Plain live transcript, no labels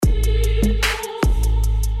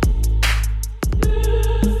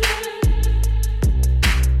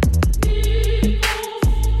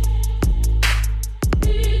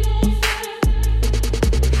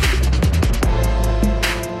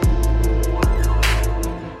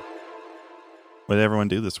What did everyone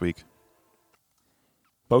do this week?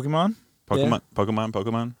 Pokemon?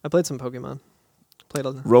 Pokemon? I played some Pokemon. Played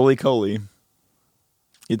a Roly-Coly.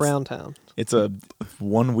 Brown Town. It's a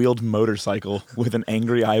one-wheeled motorcycle with an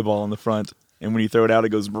angry eyeball on the front. And when you throw it out, it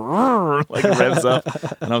goes like it revs up.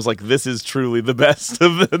 And I was like, this is truly the best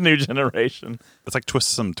of the new generation. It's like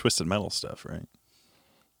some Twisted Metal stuff, right?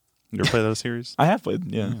 You ever play that series? I have played,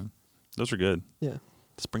 yeah. Those are good. Yeah.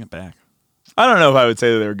 Let's bring it back. I don't know if I would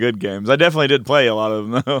say that they were good games. I definitely did play a lot of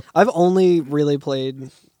them, though. I've only really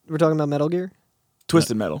played... We're talking about Metal Gear?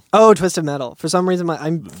 Twisted Metal. Oh, Twisted Metal. For some reason, my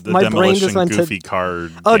brain just went Goofy to...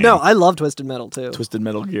 card Oh, game. no, I love Twisted Metal, too. Twisted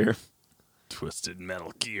Metal Gear. Twisted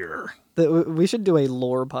Metal Gear. We should do a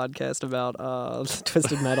lore podcast about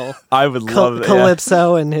Twisted Metal. I would love that.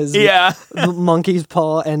 Calypso and his monkey's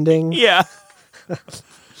paw ending. Yeah.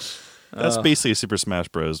 That's basically Super Smash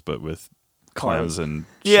Bros, but with clowns and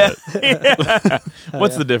shit. Yeah.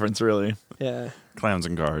 What's the difference, really? Yeah. Clowns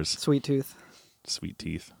and cars. Sweet Tooth. Sweet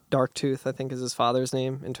Teeth. Dark Tooth, I think, is his father's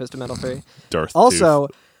name in Twisted Metal 3. Darth Also,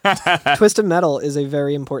 Twisted Metal is a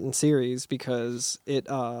very important series because it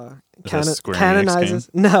canonizes...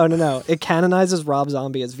 No. It canonizes Rob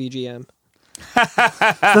Zombie as VGM.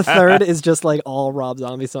 The third is just like all Rob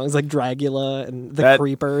Zombie songs, like Dragula and The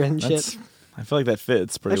Creeper and shit. I feel like that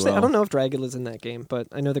fits pretty well. I don't know if Dragula's in that game, but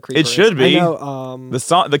I know The Creeper It should be. I know,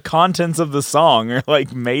 the contents of the song are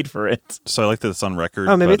like made for it. So I like that it's on record.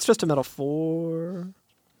 Oh, maybe it's Twisted Metal 4.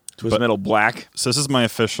 Twisted Metal Black. So this is my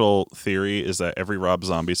official theory, is that every Rob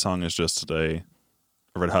Zombie song is just a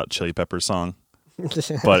Red Hot Chili Peppers song.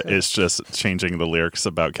 But it's just changing the lyrics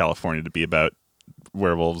about California to be about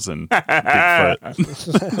werewolves and Bigfoot.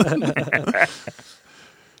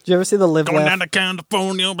 Did you ever see the Live Going Laugh? down to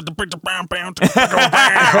California with the bridge of brown.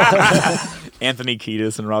 Anthony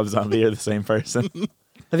Kiedis and Rob Zombie are the same person.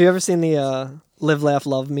 Have you ever seen the Live Laugh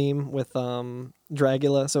Love meme with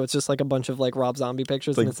Dragula? So it's just like a bunch of like Rob Zombie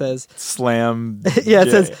pictures, and it says slam. Yeah, it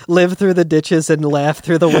says live through the ditches and laugh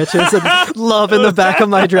through the witches and love in the back of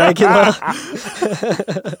my Dragula.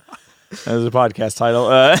 That was a podcast title.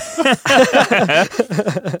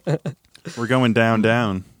 We're going down.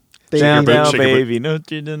 Down, Sugar baby. No, I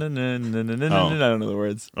don't know the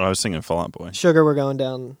words. Oh, I was singing Fall Out Boy. Sugar, we're going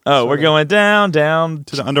down. Oh, we're going down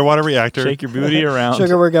To the underwater reactor. Shake your booty around.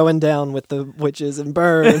 Sugar, we're going down with the witches and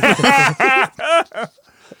burn.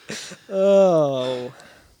 Oh.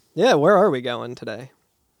 Yeah, where are we going today?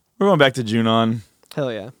 We're going back to Junon. Hell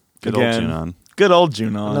yeah. Good old Junon. Good old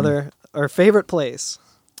Junon. Our favorite place.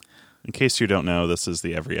 In case you don't know, this is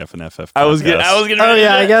the Every F and FF podcast. I was gonna. Oh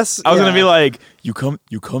yeah, I guess I was gonna be like, you come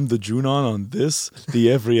to Junon on this,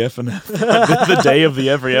 the Every F and F, the day of the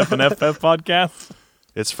Every F and FF podcast.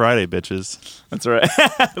 It's Friday, bitches. That's right.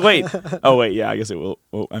 Wait. Oh wait. Yeah. I guess it will.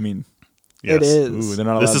 Oh, I mean, yes. It is. Ooh, they're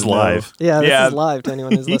not This allowed is to know. live. Yeah, this is live to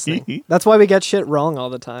anyone who's listening. That's why we get shit wrong all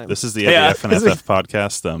the time. This is the Every F and FF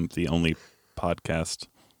podcast, the only podcast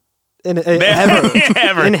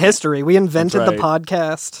ever in history. We invented the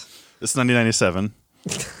podcast. It's 1997.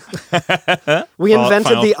 We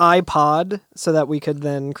invented the iPod so that we could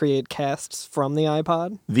then create casts from the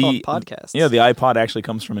iPod called podcasts. Yeah, the iPod actually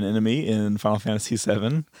comes from an enemy in Final Fantasy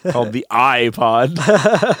VII called the iPod.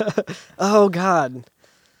 Oh, God.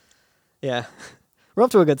 Yeah. We're off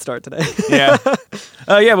to a good start today. Yeah.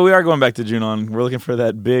 Yeah, but we are going back to Junon. We're looking for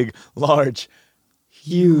that big, large,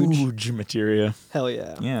 huge materia. Hell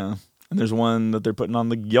yeah. Yeah. And there's one that they're putting on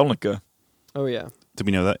the Yelnica. Oh, yeah. Did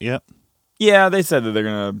we know that yet? Yeah, they said that they're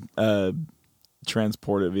going to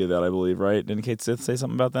transport it via that, I believe, right? Didn't Kate Sith say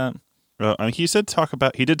something about that? He did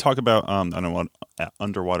talk about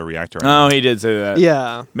underwater reactor. Oh, he did say that.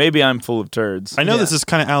 Yeah. Maybe I'm full of turds. I know this is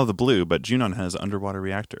kind of out of the blue, but Junon has an underwater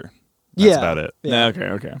reactor. That's about it. Yeah.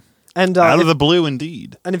 Okay. And out of the blue,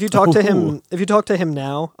 indeed. And if you talk to him,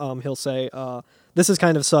 now, he'll say, "This is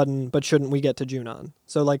kind of sudden, but shouldn't we get to Junon?"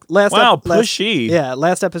 So like pushy.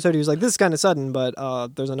 Last episode he was like, "This is kind of sudden, but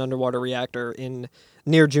there's an underwater reactor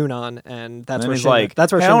near Junon, and that's where he's like,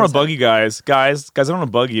 that's where hey, I don't want to bug you guys. Guys, I don't want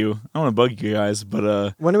to bug you. I don't want to bug you guys,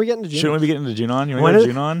 but when are we getting to Junon? Shouldn't we be getting to Junon? You want to go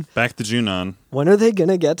to Junon? Back to Junon. When are they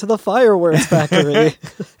gonna get to the fireworks factory?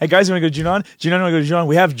 Hey guys, you want to go to Junon? Junon, want to go to Junon?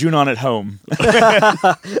 We have Junon at home.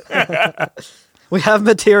 We have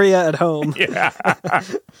materia at home. Yeah.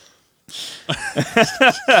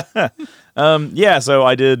 Yeah, so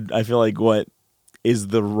I feel like what is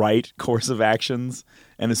the right course of actions,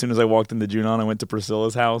 and as soon as I walked into Junon, I went to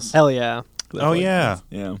Priscilla's house. Hell yeah. Oh yeah.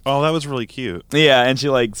 Oh, that was really cute. Yeah, and she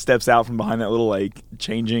like steps out from behind that little like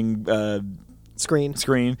changing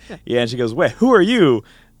screen. Yeah, and she goes, "Wait, who are you?"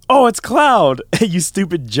 "Oh, it's Cloud." "You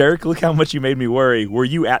stupid jerk! Look how much you made me worry. Were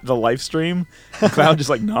you at the live stream?" And Cloud just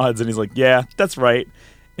like nods, and he's like, "Yeah, that's right."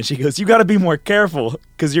 And she goes, "You got to be more careful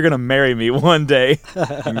because you're gonna marry me one day."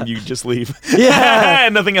 And you just leave. Yeah,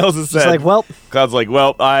 and nothing else is said. She's like, "Well," Cloud's like,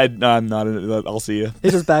 "Well, I'm not. I'll see you." He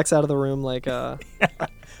just backs out of the room like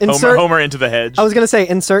Homer into the hedge. I was gonna say,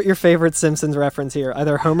 insert your favorite Simpsons reference here: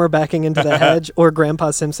 either Homer backing into the hedge or Grandpa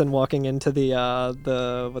Simpson walking into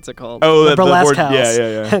the what's it called? Oh, the burlesque board, house.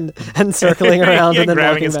 Yeah. And circling around and then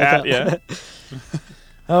grabbing walking his back hat. up. Yeah.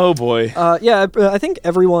 Oh boy. I think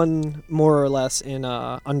everyone more or less in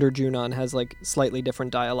Under Junon has like slightly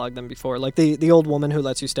different dialogue than before. Like the old woman who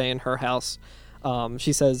lets you stay in her house.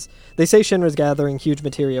 She says, "They say Shinra's gathering huge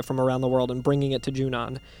materia from around the world and bringing it to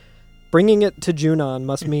Junon. Bringing it to Junon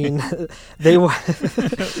must mean that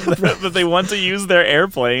they want to use their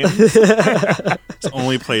airplanes." It's the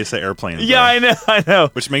only place that airplanes Yeah, are. I know.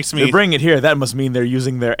 Which makes me... They bring it here. That must mean they're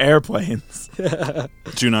using their airplanes.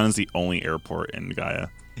 Junon is the only airport in Gaia.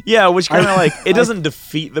 Yeah, which kind of like... It doesn't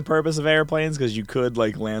defeat the purpose of airplanes because you could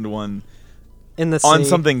like land one in the sea. On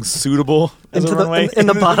something suitable as a runway. In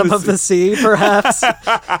the bottom of the sea, perhaps.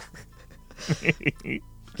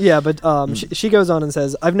 Yeah, but she goes on and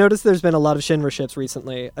says, "I've noticed there's been a lot of Shinra ships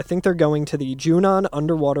recently. I think they're going to the Junon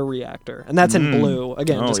underwater reactor." And that's in blue.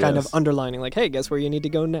 Again, just kind of underlining, like, hey, guess where you need to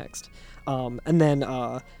go next. And then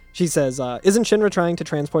she says, "Isn't Shinra trying to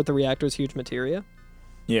transport the reactor's huge materia?"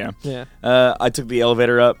 Yeah. Yeah. I took the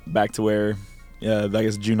elevator up back to where, I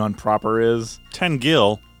guess, Junon proper is. 10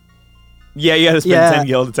 gil. Yeah, you had to spend 10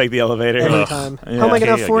 gil to take the elevator. Every time. Yeah. How am I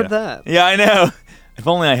going to afford that? Yeah, I know. If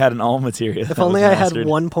only I had an all materia. If only I had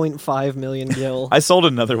 1.5 million gil. I sold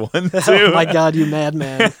another one, too. Oh my god, you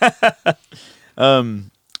madman. I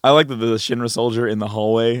like the Shinra soldier in the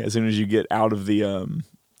hallway as soon as you get out of the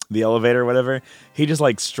elevator or whatever. He just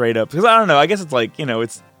like straight up, because I don't know, I guess it's like,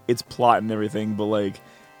 it's plot and everything, but like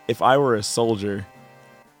if I were a soldier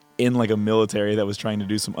in like a military that was trying to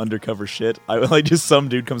do some undercover shit, I would like just some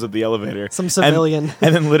dude comes up the elevator, some civilian,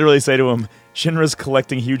 and then literally say to him, "Shinra's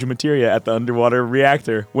collecting huge materia at the underwater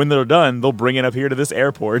reactor. When they're done, they'll bring it up here to this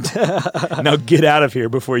airport. Now get out of here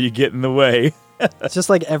before you get in the way." It's just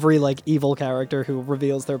like every like evil character who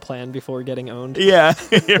reveals their plan before getting owned. Yeah,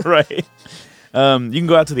 you're right. You can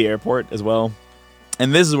go out to the airport as well.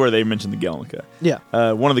 And this is where they mentioned the Gelnica. Yeah.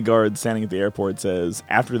 One of the guards standing at the airport says,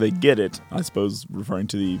 after they get it, I suppose referring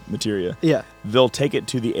to the materia, they'll take it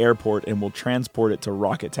to the airport and will transport it to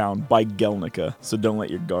Rocket Town by Gelnica. So don't let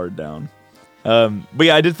your guard down. But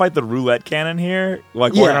yeah, I did fight the roulette cannon here,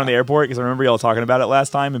 like walking around the airport, because I remember y'all talking about it last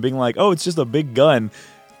time and being like, "Oh, it's just a big gun."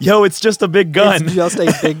 Yo, it's just a big gun. It's just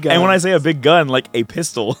a big gun. And when I say a big gun, like a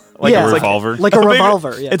pistol. Like a revolver. Like a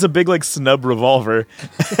revolver, yeah. It's a big, like, snub revolver.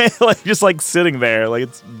 Like, just, like, sitting there. Like,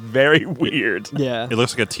 it's very weird. Yeah. It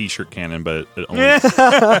looks like a t-shirt cannon, but it only...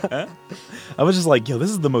 I was just like, yo, this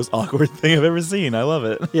is the most awkward thing I've ever seen. I love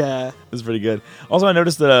it. Yeah. It was pretty good. Also, I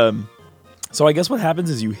noticed that, so I guess what happens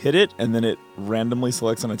is you hit it, and then it randomly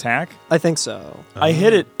selects an attack. I think so. I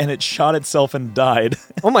hit it, and it shot itself and died.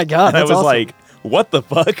 Oh, my God, and that's I was awesome. like... What the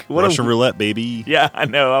fuck? What Russian roulette, baby. Yeah, I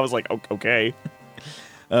know. I was like, okay.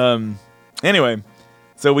 Anyway,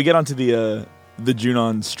 so we get onto the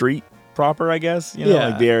Junon street proper, I guess.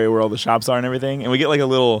 Like the area where all the shops are and everything. And we get like a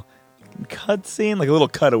little cutscene, like a little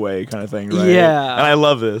cutaway kind of thing, right? Yeah. And I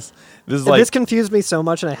love this. This confused me so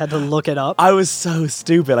much, and I had to look it up. I was so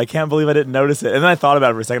stupid. I can't believe I didn't notice it. And then I thought about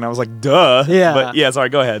it for a second. I was like, duh. Yeah. But yeah, sorry,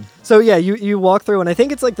 go ahead. So yeah, you walk through, and I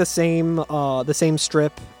think it's like the same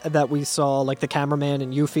strip that we saw, like the cameraman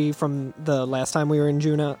and Yuffie from the last time we were in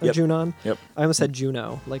Junon. Yep. I almost said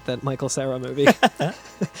Juno, like that Michael Cera movie.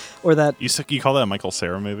 Or that... You call that a Michael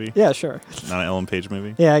Cera movie? Yeah, sure. Not an Ellen Page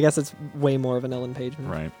movie? Yeah, I guess it's way more of an Ellen Page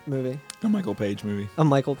movie. A Michael Page movie. A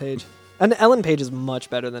Michael Page. And Ellen Page is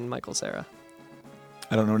much better than Michael Cera.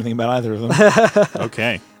 I don't know anything about either of them.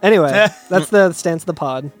 Okay. Anyway, that's the stance of the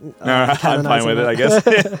pod. I'm fine with it, I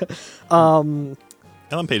guess.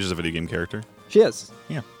 Ellen Page is a video game character. She is.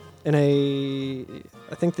 Yeah. In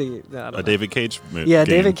I think I don't know. David Cage movie. Yeah,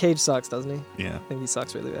 game. David Cage sucks, doesn't he? Yeah. I think he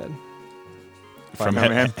sucks really bad. From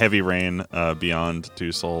Heavy Rain, Beyond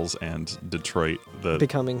Two Souls, and Detroit,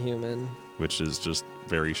 Becoming Human, which is just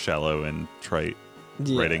very shallow and trite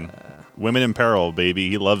writing. Women in Peril, baby.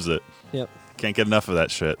 He loves it. Yep. Can't get enough of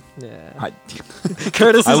that shit. Yeah.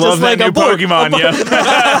 Curtis is I love just that like new Pokemon,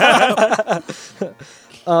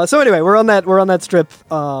 yeah. So anyway, we're on that strip,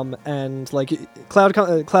 and like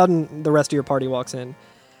Cloud and the rest of your party walks in,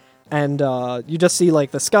 and you just see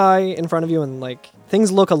like the sky in front of you, and like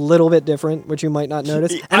things look a little bit different, which you might not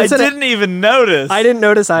notice. And I didn't even notice. I didn't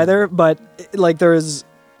notice either, but like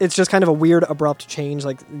it's just kind of a weird, abrupt change.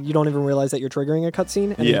 Like, you don't even realize that you're triggering a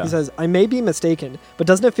cutscene. And he says, I may be mistaken, but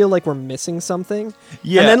doesn't it feel like we're missing something?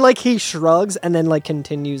 Yeah. And then, like, he shrugs and then, like,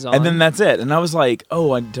 continues on. And then that's it. And I was like,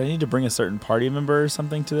 oh, do I need to bring a certain party member or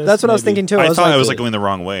something to this? That's what I was thinking, too. I thought I was, like, going the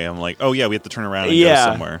wrong way. I'm like, oh, yeah, we have to turn around and go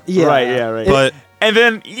somewhere. Yeah. Right. But... And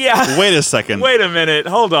then, wait a second. Wait a minute.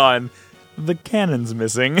 Hold on. The cannon's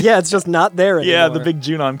missing. Yeah, it's just not there anymore. Yeah, the big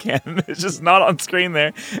Junon cannon is just not on screen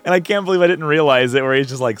there. And I can't believe I didn't realize it, where he's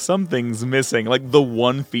just like, something's missing. Like, the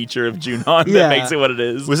one feature of Junon that makes it what it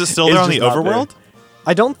is. Was it still there on the overworld?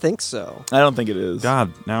 I don't think so. I don't think it is.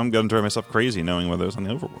 God, now I'm going to drive myself crazy knowing whether it was on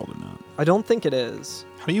the overworld or not. I don't think it is.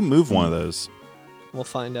 How do you move one of those? We'll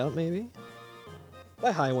find out, maybe.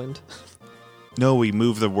 By high wind. No, we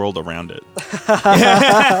move the world around it.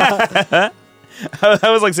 I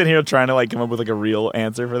was like sitting here trying to like come up with like a real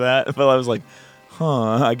answer for that, but I was like,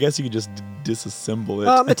 I guess you could just disassemble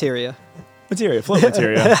it. Materia. Float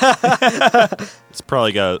materia. It's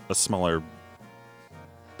probably got a smaller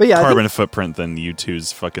But carbon footprint than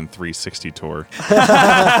U2's fucking 360 tour.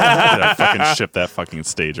 I fucking ship that fucking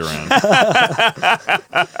stage around.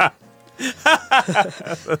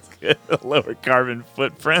 That's good. A lower carbon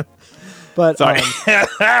footprint. But sorry.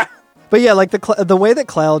 But yeah, like the way that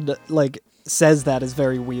Cloud like says that is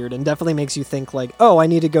very weird and definitely makes you think like, oh, I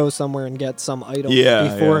need to go somewhere and get some item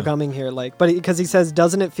before coming here. Like, but because he says,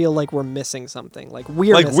 doesn't it feel like we're missing something? Like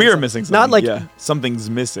we're missing something. Not like something's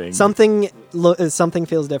missing. Something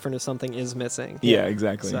feels different if something is missing. Yeah,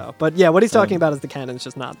 exactly. So, but yeah, what he's talking about is the cannon's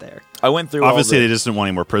just not there. I went through. Obviously, they just didn't want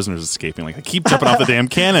any more prisoners escaping. Like they keep jumping off the damn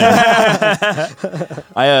cannon.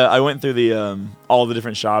 I went through the all the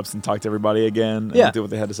different shops and talked to everybody again. And looked at what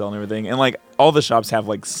they had to sell and everything. And like all the shops have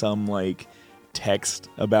like some like text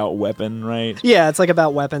about weapon, right? Yeah, it's like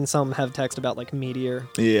about weapons. Some have text about like meteor.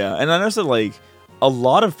 Yeah, and I noticed that like a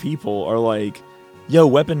lot of people are like, yo,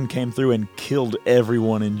 weapon came through and killed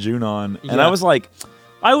everyone in Junon. And I was like,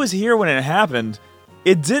 I was here when it happened.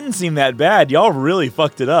 It didn't seem that bad. Y'all really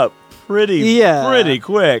fucked it up pretty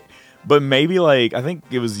quick. But maybe like, I think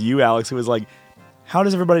it was you, Alex, who was like, how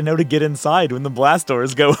does everybody know to get inside when the blast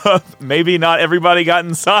doors go up? Maybe not everybody got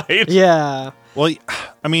inside. Yeah. Well,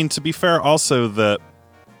 I mean, to be fair, also that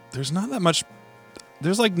there's not that much.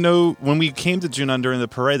 There's like no. When we came to Junon during the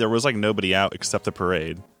parade, there was like nobody out except the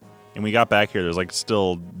parade, and we got back here. There's like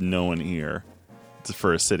still no one here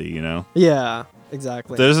for a city, you know? Yeah,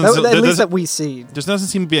 exactly. At least that we see. There doesn't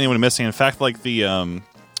seem to be anyone missing. In fact, like the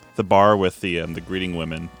bar with the greeting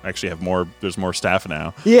women actually have more. There's more staff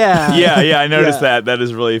now. Yeah, yeah. I noticed that. That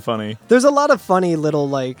is really funny. There's a lot of funny little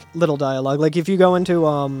dialogue. Like if you go into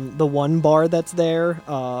the one bar that's there,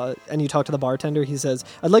 and you talk to the bartender, he says,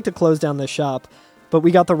 "I'd like to close down this shop, but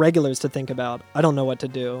we got the regulars to think about. I don't know what to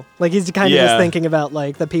do." Like he's kind of just thinking about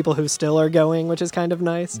like the people who still are going, which is kind of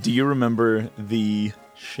nice. Do you remember the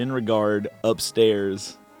Shinra guard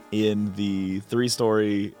upstairs in the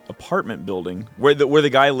 3-story apartment building where the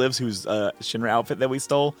guy lives whose Shinra outfit that we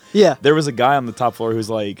stole? Yeah. There was a guy on the top floor who's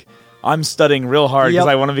like, I'm studying real hard because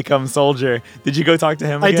I want to become soldier. Did you go talk to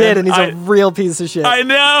him again? I did, and he's a real piece of shit. I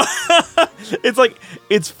know. It's like,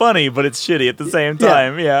 it's funny, but it's shitty at the same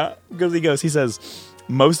time. Yeah. Because he says,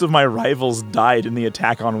 most of my rivals died in the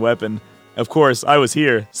attack on Weapon. Of course, I was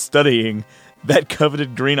here studying. That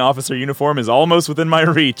coveted green officer uniform is almost within my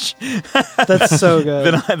reach. That's so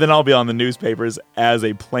good. Then I'll be on the newspapers as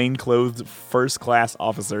a plainclothed first-class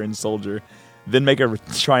officer and soldier. Then make a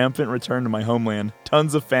triumphant return to my homeland.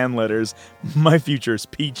 Tons of fan letters. My future's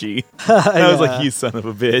peachy. I was like, you son of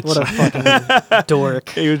a bitch. What a fucking dork.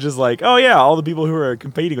 He was just like, oh yeah, all the people who are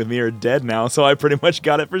competing with me are dead now, so I pretty much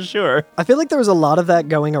got it for sure. I feel like there was a lot of that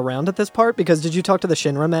going around at this part, because did you talk to the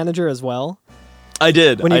Shinra manager as well? I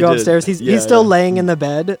did. When you go upstairs, he's still laying in the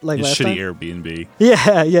bed like his last shitty time. Airbnb.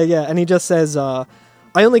 Yeah. And he just says, I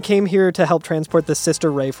only came here to help transport the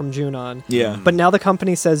sister ray from Junon. Yeah. But now the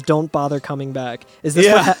company says don't bother coming back. Is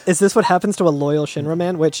this what happens to a loyal Shinra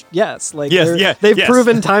man? Which, yes. They've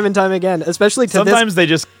proven time and time again, especially to sometimes they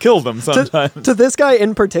just kill them sometimes. To this guy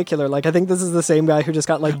in particular, like I think this is the same guy who just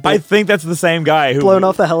got like I think that's the same guy who blown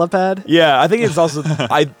off the helipad. Yeah, I think it's also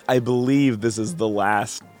I believe this is the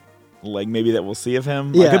last like maybe that we'll see of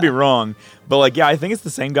him. Yeah. I could be wrong, but like I think it's the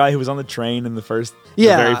same guy who was on the train in the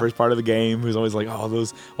very first part of the game, who's always like, oh,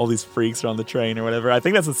 all these freaks are on the train or whatever. I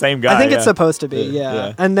think that's the same guy. I think it's supposed to be,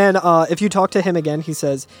 yeah. And then if you talk to him again, he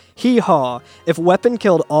says, hee-haw, if Weapon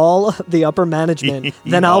killed all the upper management,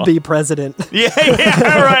 then I'll be president. Yeah,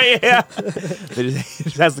 right, yeah. He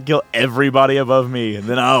just has to kill everybody above me, and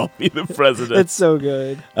then I'll be the president. It's so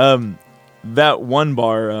good. That one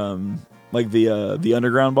bar, like the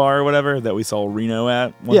underground bar or whatever that we saw Reno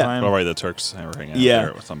at one time. Oh, right, the Turks were hanging out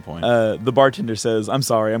there at some point. The bartender says, "I'm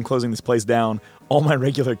sorry, I'm closing this place down. All my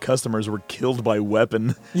regular customers were killed by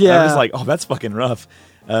weapon." Yeah. And I'm just like, oh, that's fucking rough.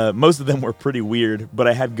 Most of them were pretty weird, but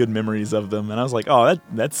I had good memories of them, and I was like, oh,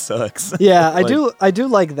 that sucks. Yeah, I do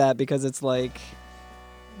like that because it's like,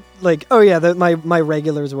 oh yeah, my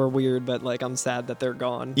regulars were weird, but like I'm sad that they're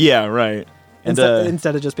gone. Yeah, right. And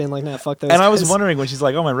instead of just being like, nah, fuck those. And guys. I was wondering when she's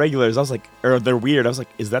like, oh, my regulars, I was like, or they're weird. I was like,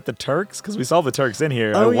 is that the Turks? Because we saw the Turks in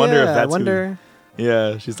here. Oh, I wonder if yeah, that's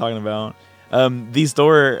who she's talking about. The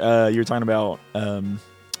store you were talking about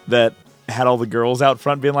that had all the girls out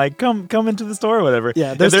front being like, come into the store or whatever.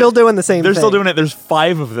 Yeah, they're still doing the same thing. They're still doing it. There's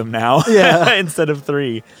 5 of them now instead of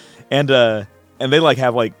 3. And they like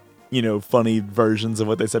have like, funny versions of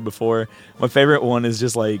what they said before. My favorite one is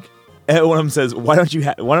just like, one of them says, why don't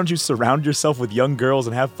you surround yourself with young girls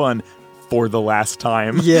and have fun for the last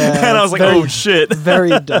time? Yeah. And I was like, oh shit.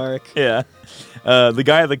 Very dark. Yeah. The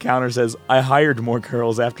guy at the counter says, I hired more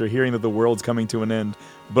girls after hearing that the world's coming to an end,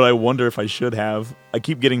 but I wonder if I should have. I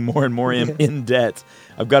keep getting more and more in debt.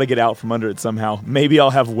 I've got to get out from under it somehow. Maybe I'll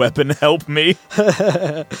have Weapon help me.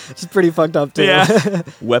 It's pretty fucked up too. Yeah.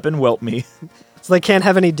 Weapon whelp me. So they can't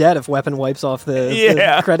have any debt if Weapon wipes off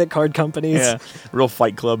the credit card companies. Yeah, real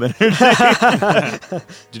Fight Club energy.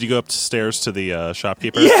 Did you go upstairs to the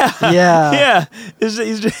shopkeeper? Yeah.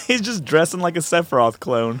 He's just dressing like a Sephiroth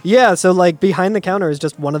clone. Yeah, so like behind the counter is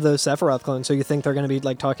just one of those Sephiroth clones. So you think they're going to be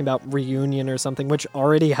like talking about reunion or something, which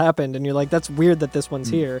already happened, and you're like, that's weird that this one's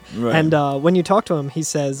here. Right. And when you talk to him, he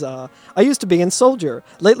says, I used to be in Soldier.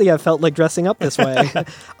 Lately, I've felt like dressing up this way.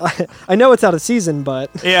 I know it's out of season, but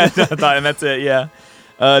yeah, and that's it. Yeah.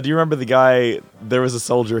 Do you remember the guy? There was a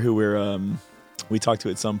soldier who we talked to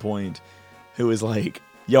at some point, who was like,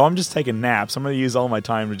 yo, I'm just taking naps. I'm going to use all my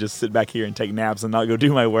time to just sit back here and take naps and not go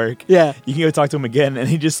do my work. Yeah. You can go talk to him again, and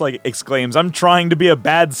he just like exclaims, I'm trying to be a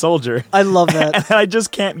bad soldier. I love that. And I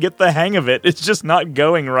just can't get the hang of it. It's just not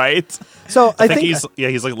going right. So I think he's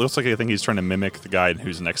like, looks like I think he's trying to mimic the guy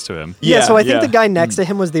who's next to him. Yeah, so I think the guy next to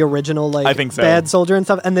him was the original like I think so. bad soldier and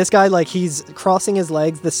stuff, and this guy like he's crossing his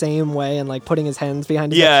legs the same way and like putting his hands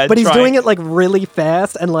behind his head, but he's doing it like really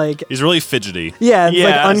fast and like he's really fidgety. Yeah,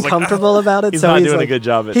 like uncomfortable about it. He's so not he's doing like, a good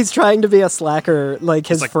job at it. He's trying to be a slacker like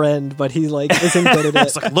his friend, but he like isn't good at it.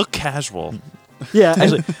 It's like, look casual. Yeah,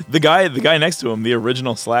 actually, the guy next to him, the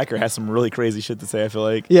original slacker, has some really crazy shit to say. I feel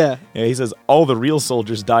like, yeah, he says all the real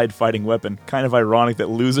soldiers died fighting Weapon. Kind of ironic that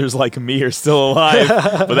losers like me are still alive,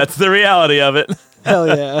 but that's the reality of it. Hell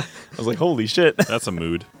yeah! I was like, holy shit, that's a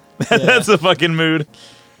mood. That's a fucking mood.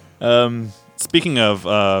 Speaking of,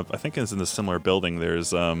 I think it's in the similar building.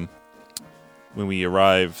 There's when we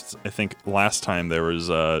arrived, I think last time there was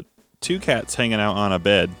 2 cats hanging out on a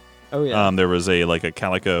bed. Oh yeah. There was a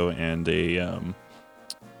calico and a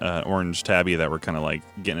orange tabby that were kind of like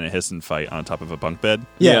getting in a hiss and fight on top of a bunk bed.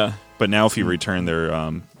 Yeah. But now if you return,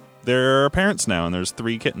 they're parents now, and there's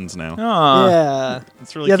 3 kittens now. Aww. Yeah.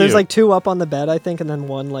 It's really cute. There's like 2 up on the bed, I think, and then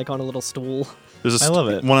 1 like on a little stool. There's I love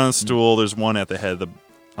it. 1 on the stool. There's 1 at the head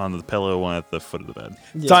on the pillow, 1 at the foot of the bed.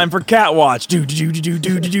 Yeah. Time for cat watch. Do.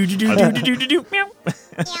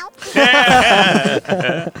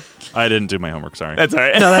 I didn't do my homework. Sorry. That's all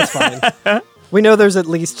right. No, that's fine. We know there's at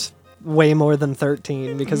least way more than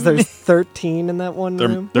 13 because there's 13 in that one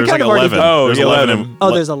room. There's like 11. There's 11.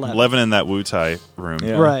 There's 11. 11 in that Wu-Tai room.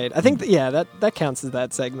 Yeah. Right. I think that counts as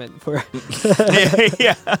that segment for.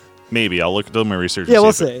 Yeah. Maybe I'll do my research. Yeah,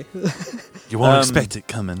 we'll see. You won't expect it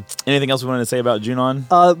coming. Anything else we wanted to say about Junon?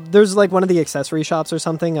 There's like one of the accessory shops or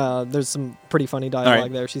something. There's some pretty funny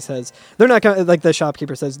dialogue there. She says, they're not going to, like the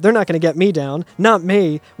shopkeeper says, they're not going to get me down. Not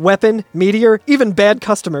me. Weapon, Meteor, even bad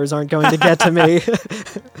customers aren't going to get to me.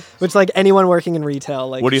 Which like anyone working in retail,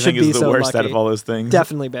 like, what do you think is the worst out of all those things?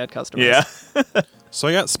 Definitely bad customers. Yeah. So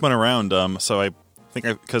I got spun around. So I think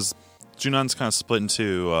because Junon's kind of split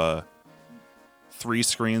into 3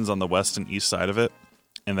 screens on the west and east side of it.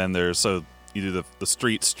 And then you do the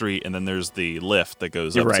street, and then there's the lift that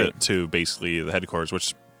goes up to basically the headquarters,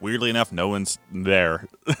 which weirdly enough, no one's there.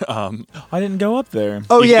 I didn't go up there.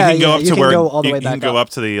 Oh, you can go up you to can where go all the way you back can go up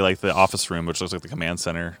to the the office room, which looks like the command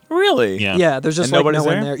center. Really? Yeah. Yeah, there's just and like no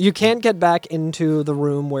there? one there. You can't get back into the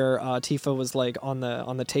room where Tifa was like on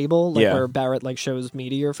the table, like where Barrett like shows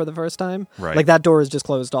Meteor for the first time. Right. Like that door is just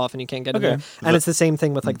closed off and you can't get in there. And it's the same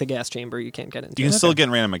thing with like the gas chamber you can't get into. You can still get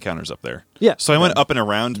random encounters up there. Yeah. So I went up and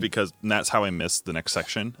around because that's how I missed the next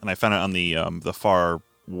section, and I found it on the far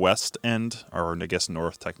west end, or I guess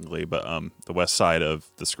north technically, but the west side of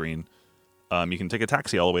the screen. you can take a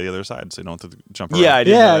taxi all the way to the other side, so you don't have to jump around. Yeah, I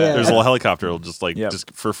did. There's a little helicopter will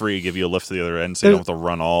just for free give you a lift to the other end, so you don't have to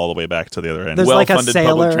run all the way back to the other end. There's like a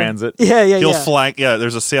sailor. Public transit. He'll flag. Yeah,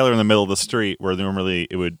 there's a sailor in the middle of the street where normally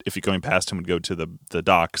it would, if you're going past him, would go to the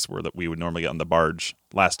docks where we would normally get on the barge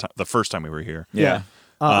the first time we were here. Yeah.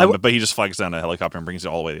 But he just flags down a helicopter and brings you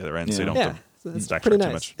all the way to the other end, so you don't have to. It's pretty nice.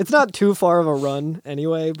 Too much. It's not too far of a run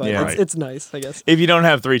anyway, but it's nice, I guess. If you don't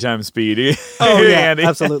have 3 times speed.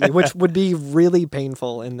 Absolutely, which would be really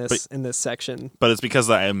painful in this section. But it's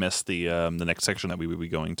because I missed the next section that we would be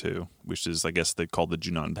going to, which is, I guess, called the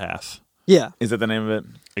Junon Path. Yeah. Is that the name of it?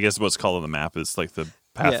 I guess what's called on the map is like the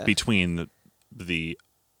path between the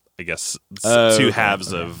I guess, 2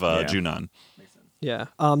 halves of Junon. Yeah.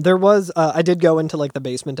 There was, I did go into like the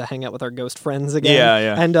basement to hang out with our ghost friends again.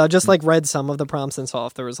 Yeah. And just like read some of the prompts and saw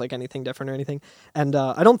if there was like anything different or anything. And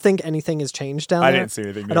I don't think anything has changed down there. I didn't see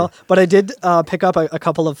anything at all. But I did pick up a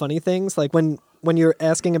couple of funny things. Like when you're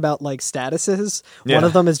asking about like statuses, one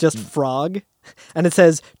of them is just frog. And it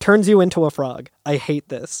says, turns you into a frog. I hate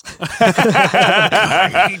this.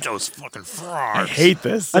 I hate those fucking frogs. I hate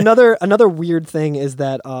this. Another weird thing is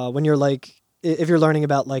that when you're like, if you're learning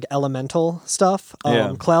about like elemental stuff,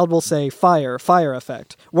 Cloud will say fire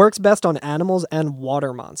effect. Works best on animals and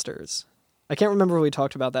water monsters. I can't remember if we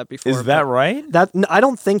talked about that before. Is that right? I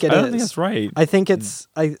don't think it is. I don't think that's right. I think it's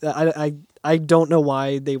I don't know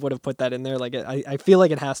why they would have put that in there. Like I feel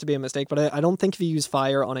like it has to be a mistake, but I don't think if you use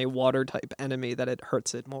fire on a water type enemy that it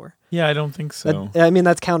hurts it more. Yeah, I don't think so. I mean,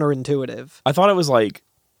 that's counterintuitive. I thought it was like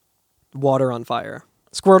water on fire.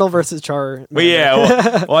 Squirtle versus Char. But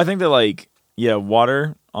yeah, well, I think that like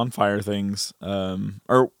water on fire things, blizzard,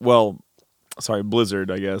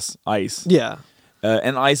 I guess, ice. Yeah.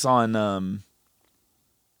 And ice on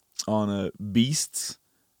beasts.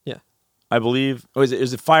 Yeah, I believe. Oh,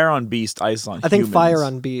 is it fire on beast, ice on? I think fire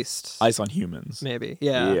on beast, ice on humans. Maybe.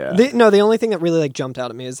 Yeah. Yeah. The only thing that really like jumped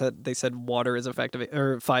out at me is that they said water is effective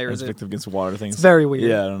or fire is effective against water things. It's very weird.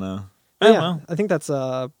 Yeah, I don't know. Well. I think that's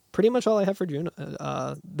pretty much all I have for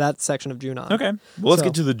that section of Junon. Okay. Well, let's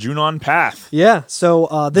get to the Junon Path. Yeah.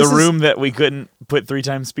 So this the room that we couldn't put 3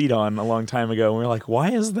 times speed on a long time ago. And we were like,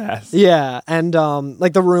 why is that? Yeah. And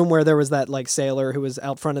like the room where there was that like sailor who was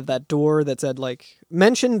out front of that door that said like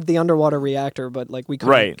mentioned the underwater reactor, but like we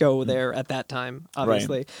couldn't go there at that time,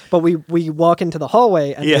 obviously. Right. But we walk into the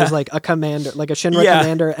hallway and there's like a commander, like a Shinra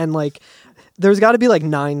commander, and like there's got to be like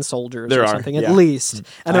 9 soldiers or something at least,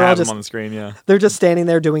 and they're all just on the screen. Yeah, they're just standing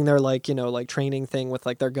there doing their like like training thing with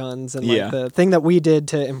like their guns and like the thing that we did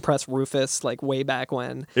to impress Rufus like way back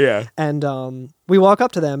when. Yeah, and we walk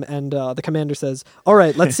up to them and the commander says, "All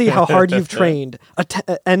right, let's see how hard you've trained."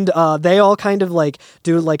 And they all kind of like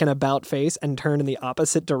do like an about face and turn in the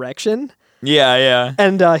opposite direction. Yeah.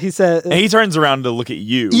 And he said, and he turns around to look at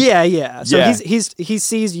you. Yeah. So he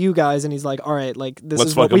sees you guys and he's like, all right, like this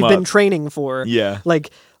is what we've been training for. Yeah. Like,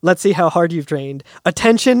 let's see how hard you've trained.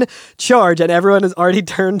 Attention, charge, and everyone has already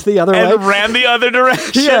turned the other way. And ran the other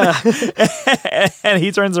direction. Yeah. And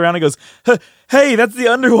he turns around and goes, hey, that's the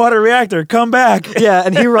underwater reactor. Come back. Yeah,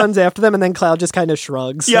 and he runs after them, and then Cloud just kind of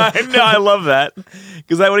shrugs. Yeah, I love that.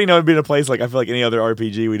 Because that would, it'd be in a place like, I feel like any other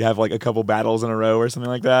RPG, we'd have like a couple battles in a row or something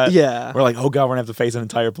like that. Yeah. We're like, oh god, we're going to have to face an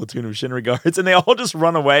entire platoon of Shinra guards, and they all just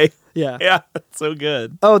run away. Yeah. Yeah, that's so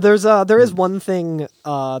good. Oh, there is one thing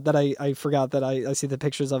that I forgot that I see the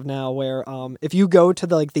pictures of now, where if you go to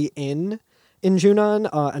the inn in Junon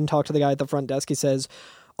and talk to the guy at the front desk, he says,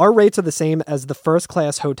 our rates are the same as the first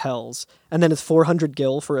class hotels, and then it's 400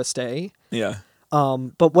 gil for a stay. Yeah.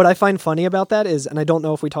 But what I find funny about that is, and I don't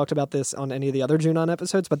know if we talked about this on any of the other Junon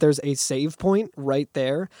episodes, but there's a save point right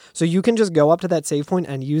there. So you can just go up to that save point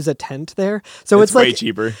and use a tent there. So it's like way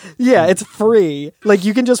cheaper. Yeah, it's free. Like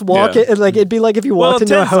you can just walk it. Like it'd be like if you walked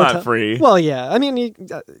into a hotel. Not free. Well, yeah. I mean, you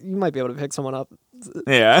might be able to pick someone up.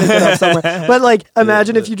 Yeah. Somewhere. But like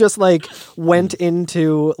imagine if you just like went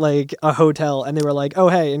into like a hotel and they were like, oh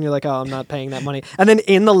hey, and you're like, oh, I'm not paying that money. And then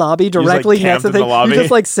in the lobby directly next to the thing, you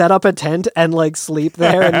just like set up a tent and like sleep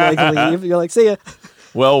there and like leave. You're like, see ya.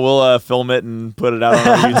 Well, we'll film it and put it out on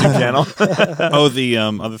our YouTube channel. Oh, the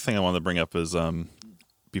other thing I wanted to bring up is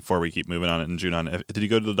before we keep moving on in Junon, did you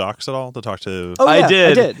go to the docks at all to talk to? Oh, yeah, I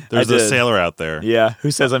did. There's a sailor out there. Yeah, who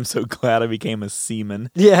says, I'm so glad I became a seaman.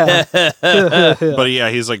 Yeah. But yeah,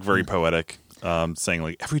 he's like very poetic, saying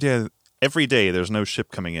like every day there's no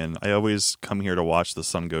ship coming in. I always come here to watch the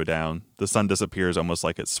sun go down. The sun disappears almost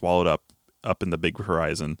like it's swallowed up in the big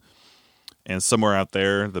horizon. And somewhere out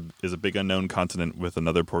there is a big unknown continent with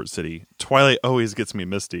another port city. Twilight always gets me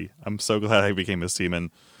misty. I'm so glad I became a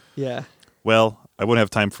seaman. Yeah. Well, I wouldn't have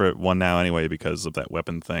time for one now anyway because of that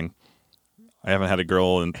weapon thing. I haven't had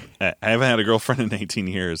a girlfriend in 18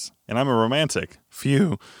 years, and I'm a romantic.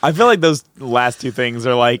 Phew. I feel like those last two things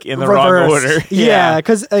are like in the wrong order. Yeah,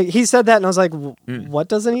 because he said that, and I was like, what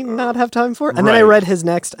doesn't he not have time for? And then I read his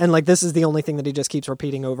next, and like this is the only thing that he just keeps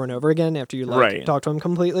repeating over and over again after you talk to him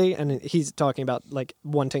completely, and he's talking about like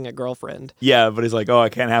wanting a girlfriend. Yeah, but he's like, oh, I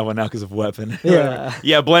can't have one now because of weapon. Yeah.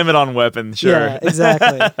 Yeah, blame it on weapon. Sure. Yeah,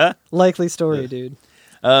 exactly. Likely story, dude.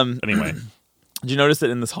 Anyway. Did you notice that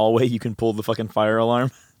in this hallway you can pull the fucking fire alarm?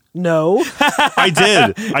 No. I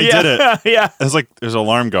did. I did it. Yeah. It's like there's an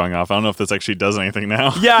alarm going off. I don't know if this actually does anything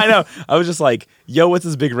now. Yeah, I know. I was just like, yo, what's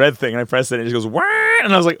this big red thing? And I pressed it and it just goes, wah!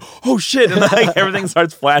 And I was like, oh shit. And then, like everything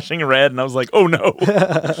starts flashing red and I was like, oh no.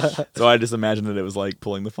 So I just imagined that it was like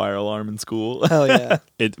pulling the fire alarm in school. Hell yeah.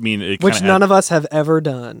 Which none of us have ever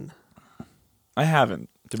done. I haven't,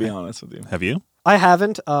 to be honest with you. Have you? I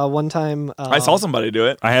haven't. One time... I saw somebody do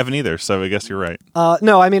it. I haven't either, so I guess you're right.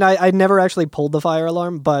 No, I mean, I never actually pulled the fire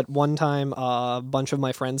alarm, but one time a bunch of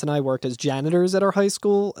my friends and I worked as janitors at our high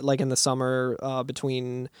school, like in the summer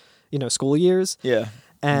between, school years. Yeah.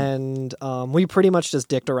 And we pretty much just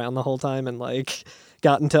dicked around the whole time and, like,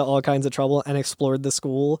 got into all kinds of trouble and explored the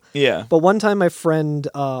school. Yeah. But one time my friend,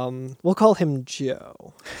 we'll call him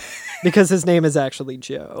Joe. Because his name is actually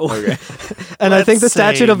Joe. Okay. And I think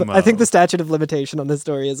the statute of limitation on this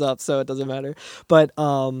story is up, so it doesn't matter. But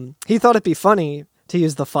he thought it'd be funny to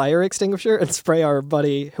use the fire extinguisher and spray our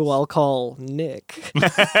buddy, who I'll call Nick,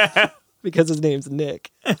 because his name's Nick,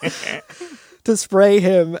 to spray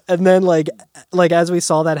him. And then like as we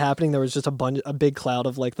saw that happening, there was just a big cloud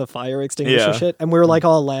of like the fire extinguisher shit, and we were like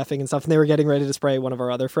all laughing and stuff. And they were getting ready to spray one of our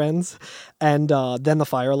other friends, and then the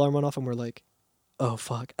fire alarm went off, and we're like, oh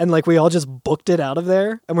fuck. And like we all just booked it out of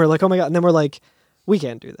there and we're like, oh my God. And then we're like, we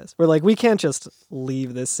can't do this. We're like, we can't just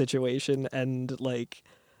leave this situation and like,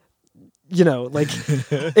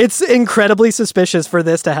 it's incredibly suspicious for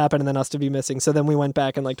this to happen and then us to be missing. So then we went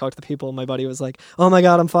back and like talked to the people, and my buddy was like, oh my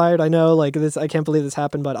God, I'm fired. I know, like this, I can't believe this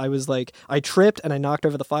happened. But I was like, I tripped and I knocked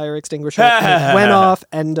over the fire extinguisher and it went off.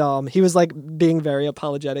 And he was like being very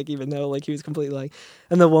apologetic, even though like he was completely like,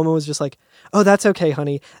 and the woman was just like, oh, that's okay,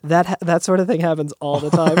 honey. That sort of thing happens all the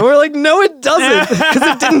time. And we're like, no, it doesn't,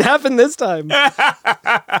 because it didn't happen this time.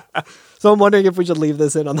 So I'm wondering if we should leave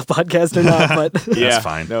this in on the podcast or not. But yeah, that's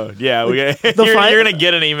fine. No, yeah, you're gonna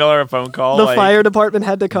get an email or a phone call. The fire department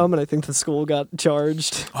had to come, and I think the school got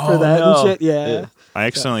charged for that and shit. Yeah. I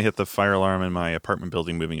accidentally hit the fire alarm in my apartment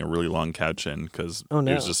building, moving a really long couch in because it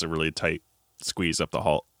was just a really tight squeeze up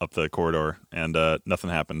the corridor, and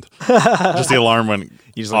nothing happened. Just the alarm went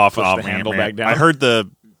off and off. The handle back down. I heard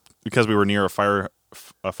because we were near a fire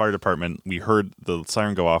department, we heard the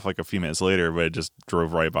siren go off like a few minutes later, but it just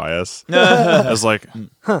drove right by us. I was like,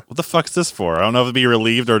 what the fuck's this for? I don't know if to be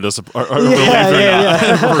relieved or relieved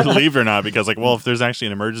or not, because like, well, if there's actually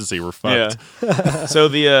an emergency, we're fucked. Yeah. So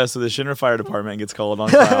the Shinra Fire Department gets called on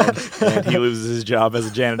Cloud, and he loses his job as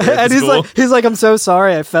a janitor at and school. he's like, I'm so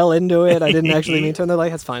sorry, I fell into it. I didn't actually mean to. And they're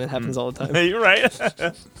like, it's fine, it happens all the time. You're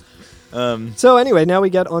right. So anyway, now we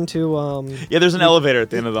get onto there's an elevator at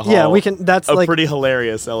the end of the hall. Yeah, we can. That's a like pretty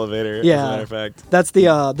hilarious elevator. Yeah, as a matter of fact, that's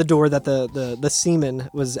the door that the seaman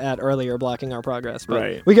was at earlier, blocking our progress. But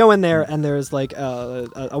right. We go in there, and there's like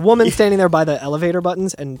a woman standing there by the elevator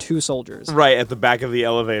buttons, and two soldiers. Right at the back of the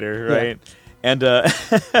elevator. Right. Yeah. And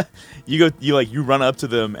you run up to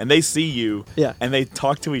them, and they see you. Yeah. And they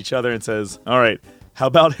talk to each other and says, "All right, how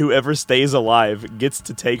about whoever stays alive gets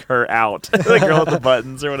to take her out?" The girl with the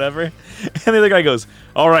buttons or whatever. And the other guy goes,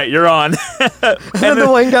 "All right, you're on." And then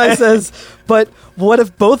the one guy says, "But what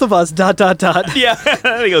if both of us ... Yeah.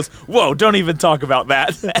 And he goes, "Whoa, don't even talk about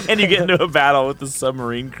that." And you get into a battle with the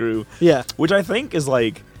submarine crew. Yeah. Which I think is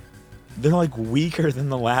like, they're like weaker than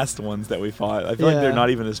the last ones that we fought. I feel like they're not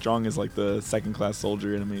even as strong as like the second class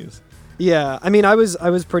soldier enemies. Yeah, I mean, I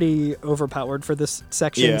was pretty overpowered for this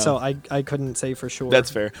section, so I couldn't say for sure.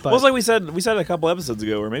 That's fair. Well, it's like we said a couple episodes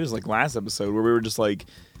ago, or maybe it was like last episode, where we were just like,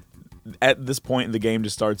 at this point the game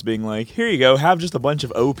just starts being like, here you go, have just a bunch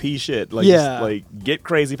of OP shit, like just, like get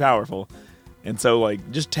crazy powerful. And so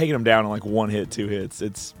like just taking them down in like 1 hit, 2 hits,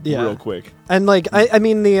 it's real quick. And like I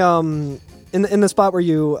mean the in the spot where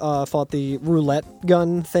you fought the roulette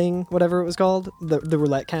gun thing, whatever it was called, the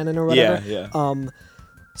roulette cannon or whatever. Yeah.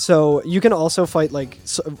 So you can also fight like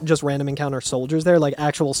just random encounter soldiers there, like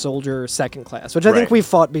actual soldier second class, which I think we've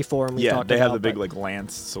fought before and we talked about. Yeah, they have the big like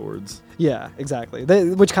lance swords. Yeah, exactly.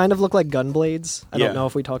 Which kind of look like gun blades. I don't know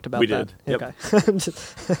if we talked about that. We did. Okay.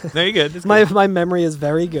 Yep. No, you're good. It's my memory is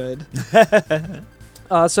very good.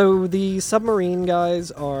 So the submarine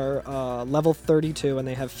guys are level 32 and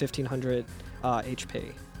they have 1500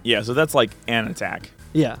 HP. Yeah, so that's like an attack.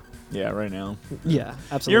 Yeah. Yeah, right now. Yeah,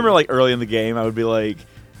 absolutely. You remember, like, early in the game, I would be like,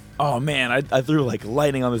 oh, man, I threw, like,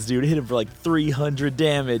 lightning on this dude. I hit him for, like, 300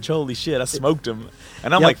 damage. Holy shit, I smoked him.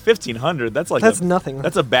 And I'm like, 1,500? That's nothing.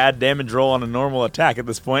 That's a bad damage roll on a normal attack at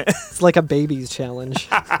this point. It's like a baby's challenge.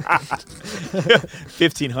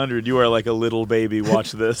 1,500, you are like a little baby.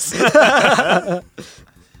 Watch this.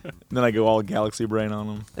 Then I go all Galaxy Brain on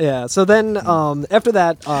them. Yeah, so then after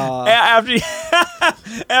that...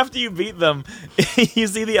 After you beat them, you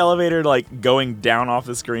see the elevator like going down off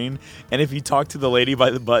the screen, and if you talk to the lady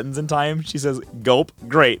by the buttons in time, she says, "Gulp,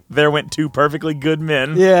 great, there went 2 perfectly good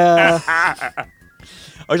men." Yeah.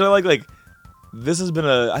 Which I like this has been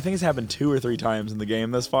I think it's happened 2 or 3 times in the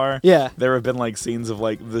game thus far. Yeah. There have been like scenes of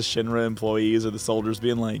like the Shinra employees or the soldiers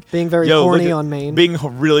being very horny on main. Being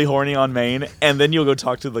really horny on main, and then you'll go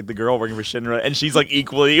talk to like the girl working for Shinra, and she's like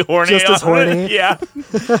equally horny. Just as horny. Yeah.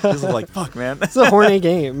 Just like, fuck, man. It's a horny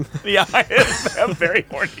game. Yeah, it's a very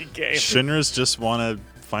horny game. Shinras just want to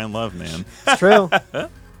find love, man. It's true.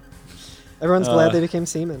 Everyone's glad they became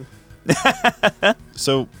seamen.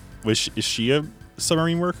 So, is she a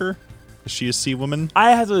submarine worker? Is she a sea woman?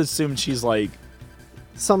 I have to assume she's like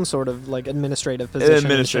some sort of like administrative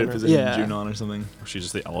position. In Junon or something. Or she's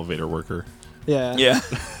just the elevator worker. Yeah. Yeah.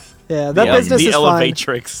 Yeah, that business is fine. The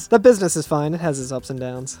elevatrix. That business is fine. It has its ups and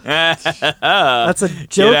downs. That's a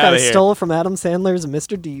joke I stole from Adam Sandler's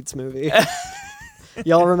Mr. Deeds movie.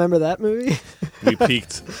 Y'all remember that movie? We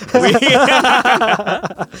peaked.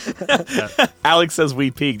 Alex says we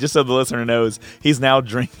peaked, just so the listener knows. He's now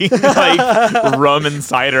drinking like rum and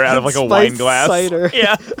cider out of like a wine glass. Cider.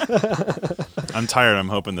 Yeah. I'm tired. I'm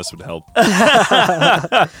hoping this would help.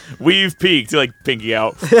 We've peaked. Like pinky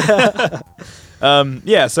out.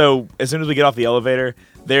 Yeah, so as soon as we get off the elevator,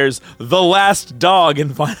 there's the last dog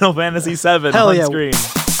in Final Fantasy VII Hell on yeah. screen.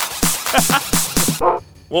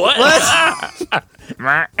 What?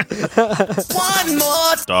 One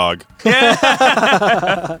more dog.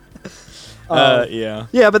 Yeah. Yeah.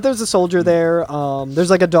 Yeah, but there's a soldier there. There's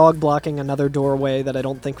like a dog blocking another doorway that I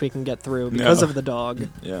don't think we can get through because of the dog.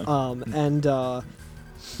 Yeah. And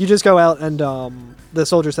you just go out and the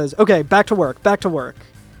soldier says, "Okay, back to work, back to work."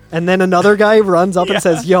 And then another guy runs up and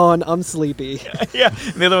says, "Yawn, I'm sleepy." Yeah.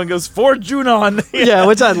 And the other one goes, "For Junon." Yeah,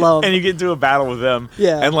 which I love. And you get into a battle with them.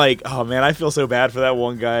 Yeah. And like, oh man, I feel so bad for that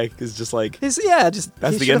one guy because just like, that's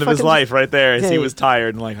the end of his life right there. As he was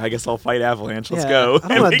tired and like, I guess I'll fight Avalanche. Let's go. I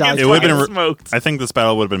don't want to die. It would have been smoked. I think this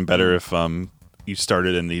battle would have been better if you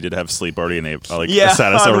started and he did have sleep already enabled,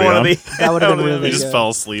 sat us already on. That would have been really He just good. fell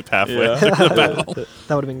asleep halfway through the battle.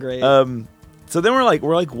 That would have been great. So then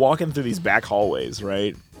we're walking through these back hallways,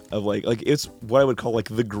 right? Of like it's what I would call like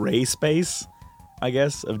the gray space, I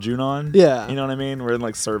guess, of Junon. Yeah. You know what I mean? We're in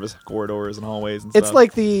like service corridors and hallways and It's stuff.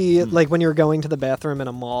 like like when you're going to the bathroom in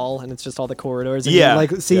a mall and it's just all the corridors and Yeah. you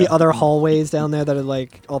like see other hallways down there that are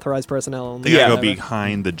like authorized personnel. They gotta go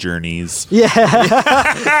behind the journeys. Yeah.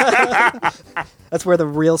 That's where the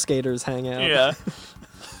real skaters hang out. Yeah.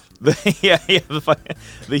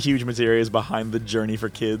 The huge materia is behind the journey for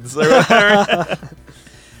kids or whatever.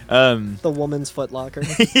 The woman's Foot Locker.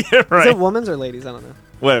 Yeah, right. Is it woman's or ladies? I don't know.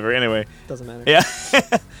 Whatever. Anyway. Doesn't matter. Yeah.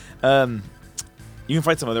 You can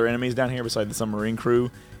fight some other enemies down here besides the submarine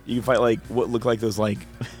crew. You can fight like what look like those like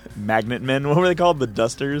magnet men. What were they called? The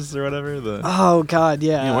dusters or whatever? Oh god,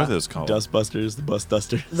 yeah. Yeah, what are those called? Dustbusters, the bus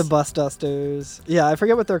dusters. The bus dusters. Yeah, I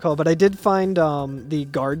forget what they're called, but I did find the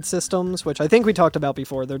guard systems, which I think we talked about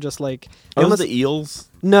before. They're just like those the eels?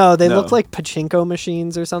 No, they look like pachinko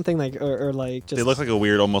machines or something, like or like just. They look like a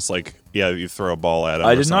weird, almost like you throw a ball at them.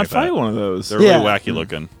 I did not fight one of those. They're really wacky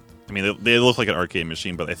looking. I mean, they look like an arcade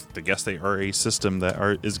machine, but I guess they are a system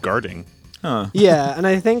that is guarding. Huh. Yeah, and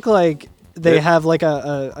I think like they have like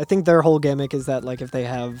I think their whole gimmick is that like if they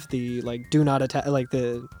have the like do not attack like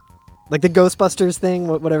the Ghostbusters thing,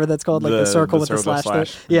 whatever that's called, like the circle with the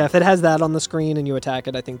slash. Yeah, if it has that on the screen and you attack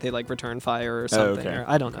it, I think they like return fire or something. Or,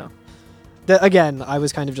 I don't know. Again, I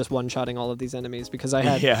was kind of just one-shotting all of these enemies because I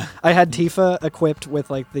had Tifa equipped with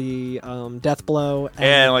like the death blow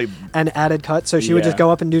and added cut, so she would just go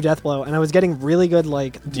up and do death blow, and I was getting really good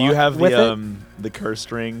like. Do you have the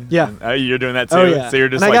curse ring? Yeah, you're doing that too. Oh, yeah. So you're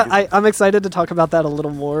just I'm excited to talk about that a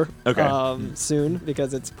little more. Okay. Soon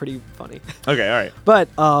because it's pretty funny. Okay, all right. But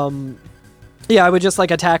yeah, I would just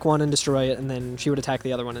like attack one and destroy it, and then she would attack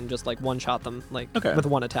the other one and just like one-shot them like with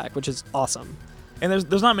one attack, which is awesome. And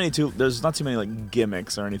there's not too many like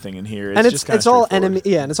gimmicks or anything in here. And it's all and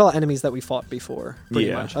it's all enemies that we fought before,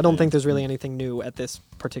 pretty much. I don't think there's really anything new at this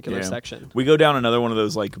particular section. We go down another one of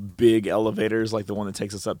those like big elevators, like the one that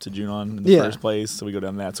takes us up to Junon in the first place. So we go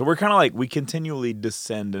down that. So we're kind of like we continually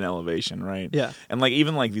descend in elevation, right? Yeah. And like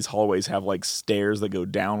even like these hallways have like stairs that go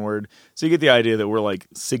downward. So you get the idea that we're like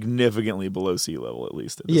significantly below sea level at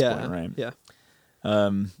least at this point, right? Yeah.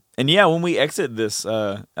 And yeah, when we exit this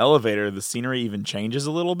elevator, the scenery even changes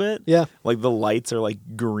a little bit. Yeah. Like the lights are like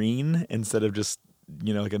green instead of just,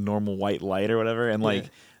 like a normal white light or whatever. And like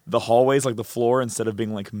the hallways, like the floor, instead of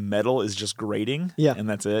being like metal, is just grating. Yeah. And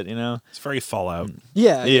that's it, It's very Fallout.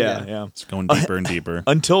 Yeah. It's going deeper and deeper.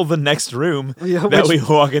 Until the next room that we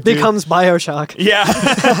walk into. Becomes BioShock.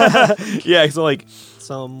 Yeah. Yeah, so like.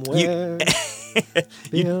 Somewhere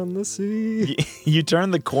beyond the sea. You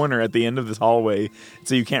turn the corner at the end of this hallway,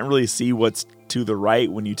 so you can't really see what's to the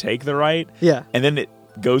right when you take the right. Yeah. And then it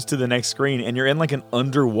goes to the next screen, and you're in like an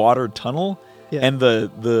underwater tunnel. Yeah. And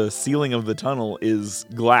the ceiling of the tunnel is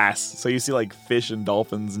glass, so you see like fish and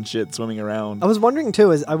dolphins and shit swimming around. I was wondering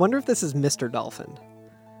too, I wonder if this is Mr. Dolphin,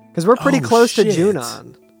 because we're pretty close to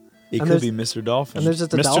Junon. It could be Mr. Dolphin. And there's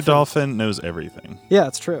just Mr. Dolphin knows everything. Yeah,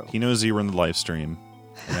 it's true. He knows you were in the live stream,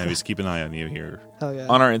 and he's keeping an eye on you here. Hell yeah.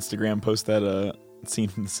 On our Instagram, post that scene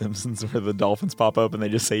from The Simpsons where the dolphins pop up and they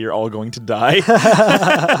just say you're all going to die.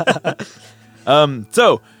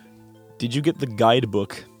 So, did you get the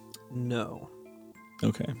guidebook? No.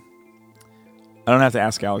 Okay. I don't have to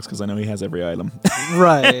ask Alex because I know he has every item.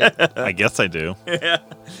 Right. I guess I do. Yeah.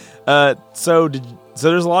 So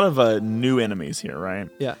there's a lot of new enemies here, right?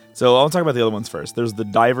 Yeah. So I'll talk about the other ones first. There's the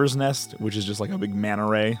Diver's Nest, which is just like a big manta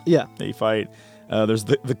ray. Yeah. That you fight. There's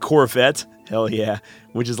the Corvette, hell yeah,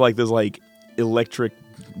 which is like those like electric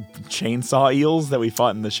chainsaw eels that we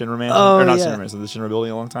fought in the Shinra Mansion. Oh, or not yeah. Shinra Mansion, the Shinra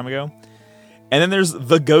building a long time ago. And then there's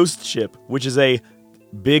the Ghost Ship, which is a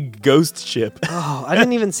big ghost ship. Oh, I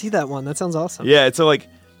didn't even see that one. That sounds awesome. Yeah,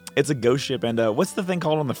 it's a ghost ship, and what's the thing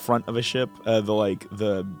called on the front of a ship?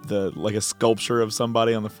 The like a sculpture of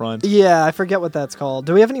somebody on the front. Yeah, I forget what that's called.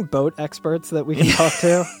 Do we have any boat experts that we can talk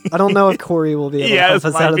to? I don't know if Corey will be able to help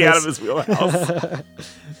us out of this. Out of his wheelhouse.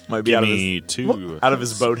 Might be out of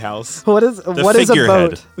his boathouse. What is a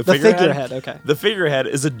boat? The figurehead. Okay. The figurehead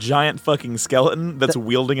is a giant fucking skeleton that's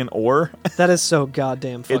wielding an oar. That is so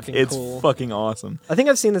goddamn fucking cool. It's fucking awesome. I think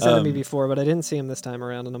I've seen this enemy before, but I didn't see him this time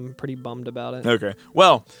around, and I'm pretty bummed about it. Okay.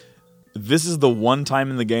 Well, this is the one time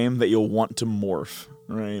in the game that you'll want to morph,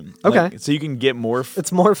 right? Okay. So you can get morph.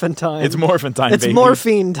 It's morphin' time. It's morphin' time, It's baby.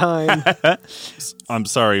 morphine time. I'm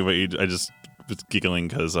sorry, but I just was giggling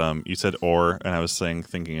because you said or, and I was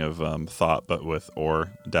thinking of thought, but with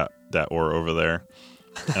or, that or over there.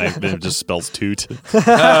 And it just spells toot. Oh, okay,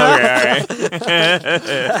 all right.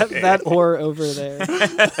 that or over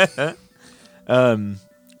there.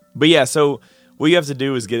 But yeah, so what you have to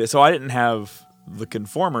do is get it. So I didn't have the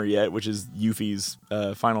Conformer yet, which is Yuffie's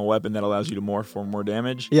final weapon that allows you to morph for more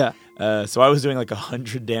damage. Yeah. So I was doing like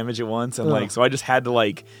 100 damage at once, and so I just had to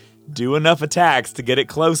like do enough attacks to get it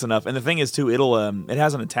close enough. And the thing is too, it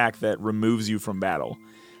has an attack that removes you from battle.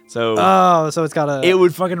 So so it's got it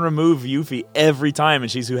would fucking remove Yuffie every time,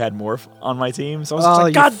 and she's who had morph on my team. So I was just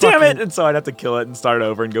like, God damn it! And so I'd have to kill it and start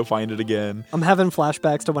over and go find it again. I'm having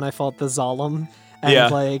flashbacks to when I fought the Zalem.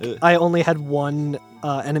 And I only had one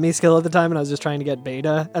enemy skill at the time, and I was just trying to get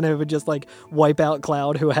beta, and it would just like wipe out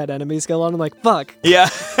Cloud, who had enemy skill on. I'm like, fuck. Yeah,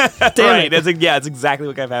 damn it. It's exactly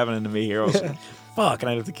what kept happening to me here. I was like, fuck,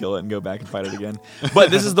 and I'd have to kill it and go back and fight it again.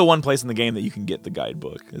 But this is the one place in the game that you can get the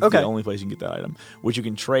guidebook. It's the only place you can get that item, which you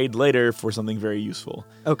can trade later for something very useful.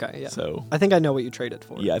 Okay, yeah. So I think I know what you traded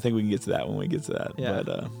for. Yeah, I think we can get to that when we get to that. Yeah.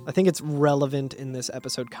 But, I think it's relevant in this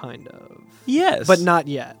episode, kind of. Yes. But not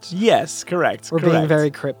yet. Yes, correct. We're being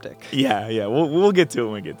very cryptic. Yeah. We'll get to it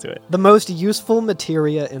when we get to it. The most useful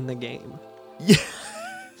materia in the game. Yeah.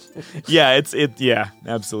 Yeah,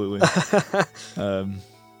 absolutely.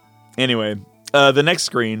 Anyway, the next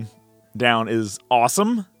screen down is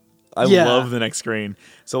awesome. I love the next screen.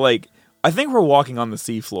 So, like, I think we're walking on the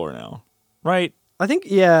seafloor now, right? I think,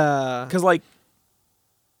 yeah. Because, like,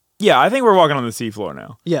 yeah, I think we're walking on the seafloor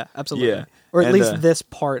now. Yeah, absolutely. Yeah. Or at least this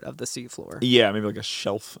part of the seafloor. Yeah, maybe like a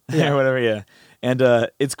shelf or whatever, yeah. And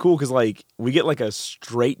it's cool because, like, we get, like, a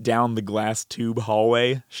straight down the glass tube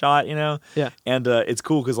hallway shot, you know? Yeah. And it's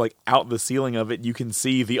cool because, like, out the ceiling of it, you can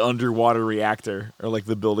see the underwater reactor, or, like,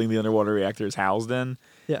 the building the underwater reactor is housed in.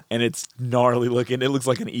 Yeah. And it's gnarly looking. It looks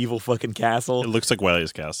like an evil fucking castle. It looks like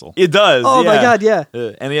Wily's castle. It does. Oh, my God, yeah.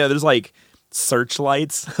 And, yeah, there's, like,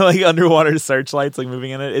 searchlights, like underwater searchlights, like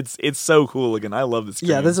moving in it. It's so cool looking. I love this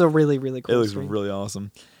screen. Yeah, this is a really, really cool It looks screen. really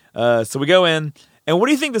awesome. So we go in, And what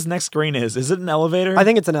do you think this next screen is? Is it an elevator? I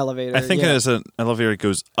think it's an elevator. I think it is an elevator that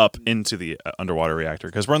goes up into the underwater reactor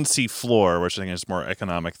because we're on the sea floor, which I think is more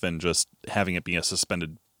economic than just having it be a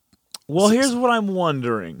suspended. Well, here's what I'm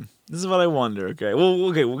wondering. This is what I wonder. Okay,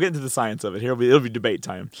 we'll get into the science of it. Here it'll be debate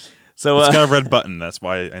time. So it's got a red button. That's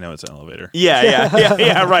why I know it's an elevator.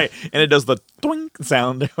 Yeah, right. And it does the twink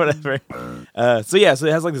sound or whatever. So it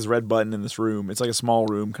has like this red button in this room. It's like a small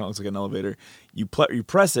room, kind of looks like an elevator. You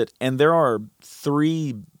press it, and there are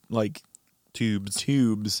 3 like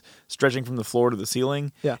tubes stretching from the floor to the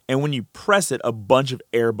ceiling. Yeah. And when you press it, a bunch of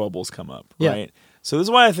air bubbles come up. Right. Yeah. So this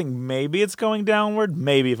is why I think maybe it's going downward.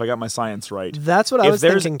 Maybe if I got my science right. That's what I was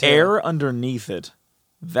thinking too. If there's air underneath it,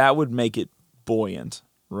 that would make it buoyant.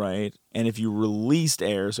 Right, and if you released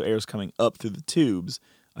air, so air's coming up through the tubes,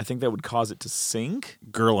 I think that would cause it to sink.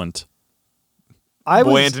 Gurlant.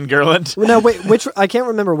 Buoyant and gurlant. No, wait, which I can't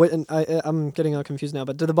remember. I'm getting all confused now.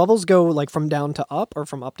 But do the bubbles go like from down to up or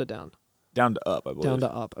from up to down? Down to up, I believe. Down to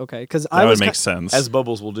up. Okay, because that would make sense, as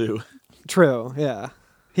bubbles will do. True. Yeah.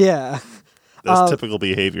 That's typical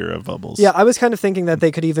behavior of bubbles. Yeah, I was kind of thinking that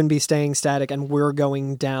they could even be staying static and we're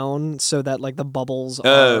going down so that like the bubbles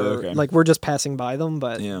are like we're just passing by them,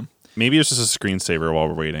 but yeah. Maybe it's just a screensaver while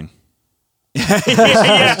we're waiting. It's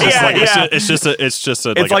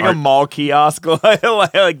like a mall kiosk like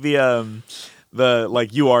the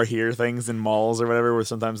like you are here things in malls or whatever, where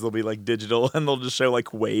sometimes they'll be like digital and they'll just show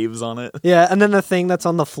like waves on it. Yeah, and then the thing that's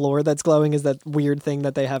on the floor that's glowing is that weird thing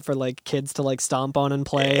that they have for like kids to like stomp on and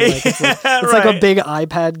play. Like, it's like a big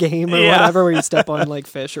iPad game or whatever where you step on like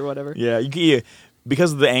fish or whatever. Yeah,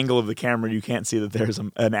 because of the angle of the camera, you can't see that there's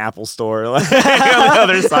an Apple store like, on the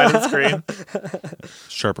other side of the screen.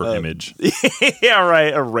 Sharper image. Yeah,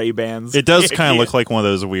 right. A Ray-Bans. It does kind of look like one of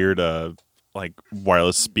those weird like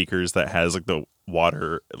wireless speakers that has like the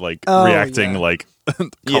water like reacting like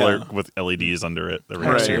color with LEDs under it that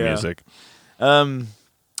reacts to your music.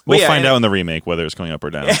 We'll find out in the remake whether it's going up or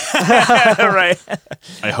down. Right.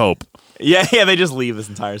 I hope. Yeah, they just leave this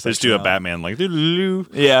entire section. They just do a Batman like doo-doo-doo.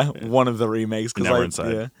 Yeah, one of the remakes. Now we're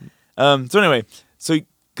inside. Yeah. So anyway, cause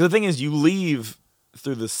the thing is, you leave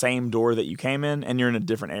through the same door that you came in, and you're in a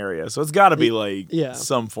different area. So it's got to be like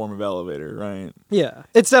some form of elevator, right? Yeah,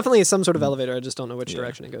 it's definitely some sort of elevator. I just don't know which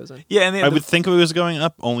direction it goes in. Yeah, and I would think it was going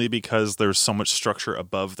up only because there's so much structure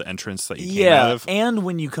above the entrance that you came out of. And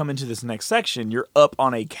when you come into this next section, you're up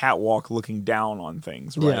on a catwalk looking down on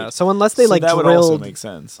things, right? Yeah, so unless they that would also make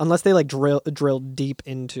sense. Unless they like drill deep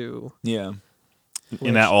into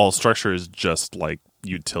and that all structure is just like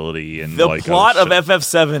utility and the like plot of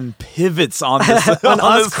FF7 pivots on this on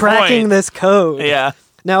us cracking this code. Yeah.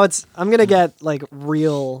 Now I'm gonna get like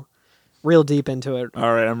real deep into it.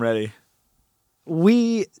 All right, I'm ready.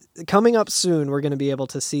 Coming up soon, we're gonna be able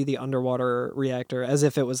to see the underwater reactor as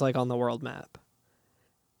if it was like on the world map.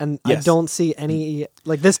 And I don't see any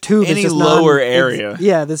like this tube any is just lower area.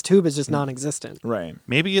 Yeah, this tube is just non-existent. Right.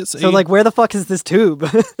 Maybe it's so like where the fuck is this tube?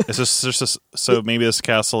 It's just so maybe this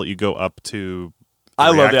castle you go up to. I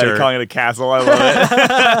love that calling it a castle. I love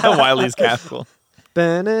it. Wiley's castle.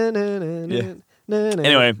 Anyway,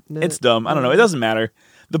 it's dumb. I don't know. It doesn't matter.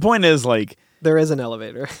 The point is like there is an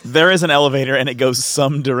elevator. There is an elevator, and it goes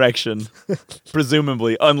some direction,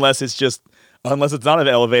 presumably, unless it's not an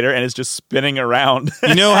elevator and it's just spinning around.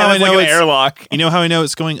 You know how I know like an airlock. You know how I know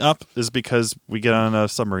it's going up is because we get on a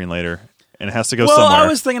submarine later, and it has to go somewhere. Well, I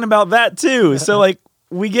was thinking about that too. So like.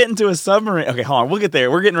 We get into a submarine. Okay, hold on. We'll get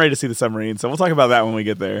there. We're getting ready to see the submarine, so we'll talk about that when we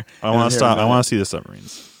get there. I want to stop. I want to see the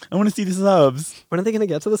submarines. I want to see the subs. When are they going to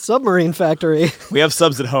get to the submarine factory? We have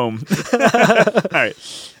subs at home. All right.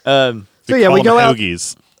 We go out.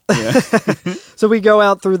 Hoagies. Yeah. So we go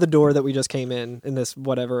out through the door that we just came in this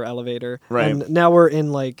whatever elevator. Right. And now we're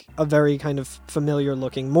in like a very kind of familiar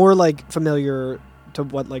looking, more like familiar to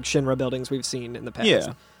what like Shinra buildings we've seen in the past.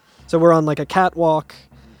 Yeah. So we're on like a catwalk.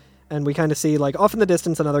 And we kind of see, like, off in the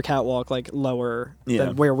distance, another catwalk, like, lower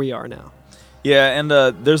than where we are now. Yeah, and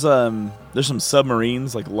there's some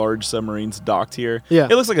submarines, like, large submarines docked here. Yeah.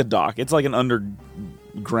 It looks like a dock. It's like an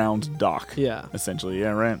underground dock. Yeah. Essentially.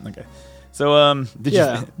 Yeah, right? Okay. So, did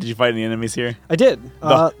you fight any enemies here? I did.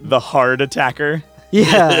 The hard attacker?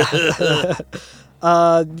 Yeah.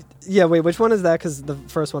 Wait, which one is that? Because the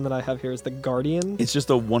first one that I have here is the Guardian. It's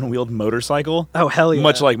just a one-wheeled motorcycle. Oh, hell yeah.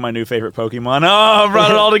 Much like my new favorite Pokemon. Oh, I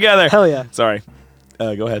brought it all together. Hell yeah. Sorry.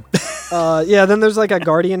 Go ahead. Then there's like a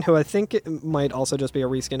Guardian who I think it might also just be a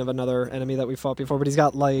reskin of another enemy that we fought before, but he's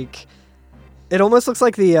got like... It almost looks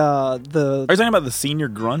like the... Are you talking about the senior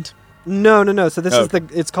grunt? No. So this is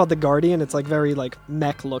it's called the Guardian. It's like very like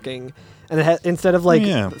mech looking. And it instead of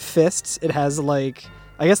like fists, it has like...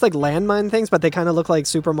 I guess like landmine things, but they kind of look like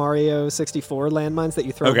Super Mario 64 landmines that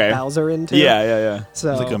you throw Bowser into. Yeah.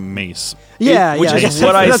 So it's like a mace. Yeah,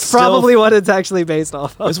 that's probably what it's actually based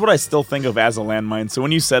off of. That's what I still think of as a landmine. So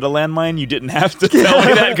when you said a landmine, you didn't have to tell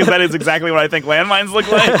me that, because that is exactly what I think landmines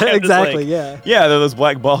look like. Exactly, yeah, they're those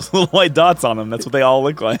black balls with little white dots on them. That's what they all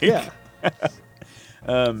look like. Yeah.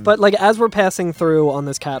 But like as we're passing through on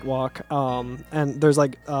this catwalk, and there's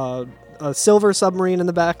like a silver submarine in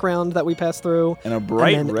the background that we pass through, and a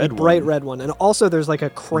bright red one, and also there's like a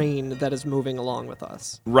crane that is moving along with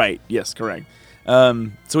us. Right. Yes. Correct.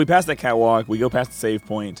 So we pass that catwalk, we go past the save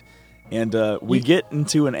point, and we get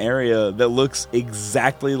into an area that looks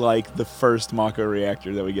exactly like the first Mako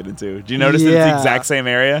reactor that we get into. Do you notice that it's the exact same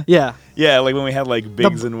area? Yeah. Yeah, like when we had like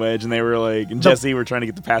Biggs and Wedge, and they were like, and Jesse were trying to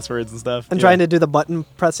get the passwords and stuff. And trying to do the button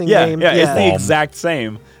pressing game. Yeah, it's the exact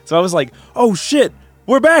same. So I was like, oh shit,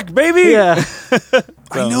 we're back, baby! Yeah.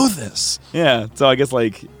 I know this. Yeah, so I guess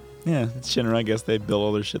like... Yeah, it's Shinra. I guess they build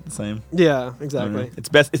all their shit the same. Yeah, exactly. It's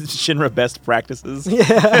Shinra best practices.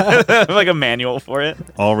 Yeah, like a manual for it.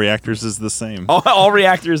 All reactors is the same. All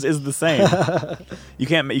reactors is the same. You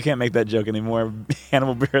can't make that joke anymore.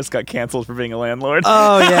 Hannibal Buress got canceled for being a landlord.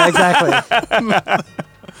 Oh yeah, exactly.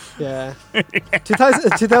 Yeah,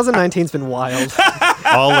 2019's been wild.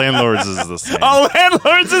 All landlords is the same. All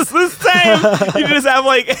landlords is the same. You just have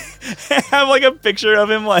like a picture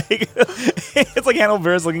of him, like it's like Hannibal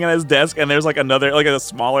Buress looking at his desk, and there's like another, like a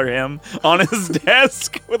smaller him on his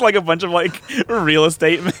desk with like a bunch of like real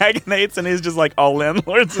estate magnates, and he's just like, all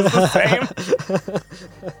landlords is the same.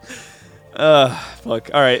 Fuck.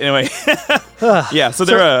 All right. Anyway, yeah. So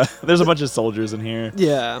there's a bunch of soldiers in here.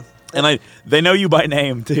 Yeah. And they know you by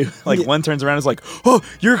name too. Like one turns around and is like, "Oh,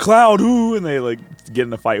 you're Cloud!" Ooh, and they like get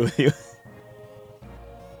in a fight with you.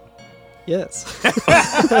 Yes.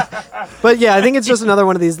 But yeah, I think it's just another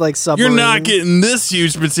one of these like submarines. You're not getting this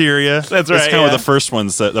huge materia. That's right. That's kind of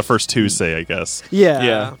what the first two say, I guess.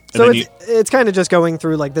 Yeah. So it's kind of just going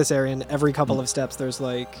through like this area, and every couple of steps there's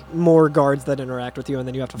like more guards that interact with you, and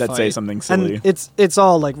then you have to fight. That say something silly. And it's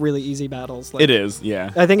all like really easy battles. Like, it is,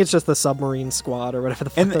 yeah. I think it's just the submarine squad or whatever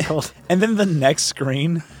the fuck they're called. And then the next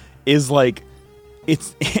screen is like,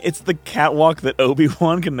 it's the catwalk that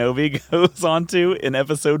Obi-Wan Kenobi goes onto in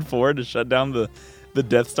Episode 4 to shut down the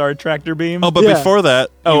Death Star tractor beam. Oh, but before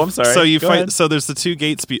that... I'm sorry. So you Go fight. ahead. So there's the two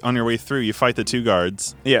gates on your way through. You fight the two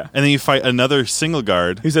guards. Yeah. And then you fight another single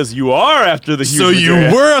guard. Who says, you are after the huge So materia.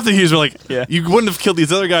 you were after the huge... Like, yeah. You wouldn't have killed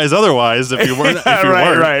these other guys otherwise if you weren't. If you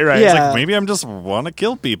right. Yeah. It's like, maybe I'm just want to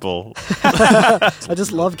kill people. I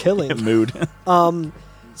just love killing. Mood.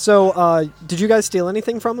 So, did you guys steal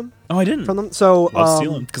anything from them? Oh, I didn't. From them? So, Love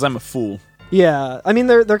stealing because I'm a fool. Yeah, I mean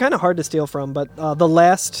they're kind of hard to steal from, but the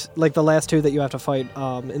last two that you have to fight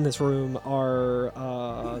in this room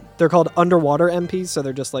are they're called underwater MPs, so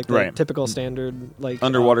they're just like the typical standard like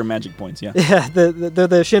underwater magic points. Yeah, yeah, they're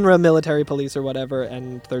the Shinra military police or whatever,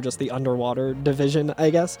 and they're just the underwater division, I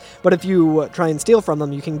guess. But if you try and steal from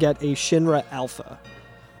them, you can get a Shinra Alpha,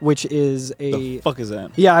 which is the fuck is that?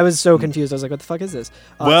 Yeah, I was so confused. I was like, what the fuck is this?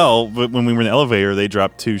 Well, when we were in the elevator, they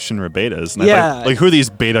dropped two Shinra betas. And yeah. Like, who are these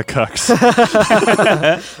beta cucks?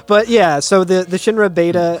 But yeah, so the Shinra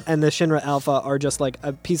beta and the Shinra Alpha are just like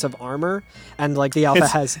a piece of armor, and like the Alpha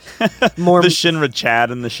has more... The Shinra Chad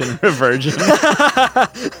and the Shinra Virgin.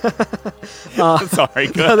 Sorry,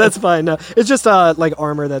 go no, that's fine. No, it's just like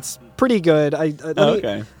armor that's pretty good.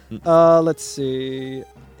 Okay. Let's see...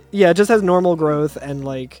 Yeah, it just has normal growth and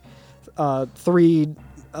like 3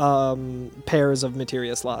 pairs of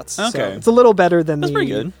materia slots. Okay. So it's a little better than That's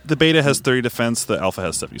pretty good. The beta has 30 defense, the alpha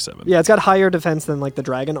has 77. Yeah, it's got higher defense than like the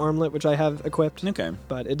dragon armlet, which I have equipped. Okay.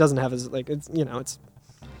 But it doesn't have as like it's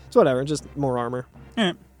whatever, just more armor.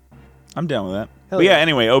 Yeah. I'm down with that. Hell but yeah, yeah.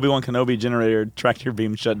 Anyway, Obi-Wan Kenobi generator tractor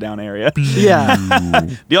beam shutdown area. Yeah.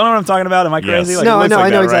 Do y'all know what I'm talking about? Am I crazy? Yes. Like, No, I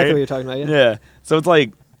know that, exactly right? what you're talking about. Yeah. Yeah. So it's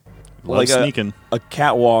like Sneaking. a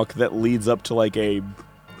catwalk that leads up to like a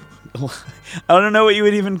I don't know what you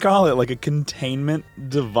would even call it, like a containment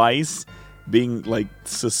device being like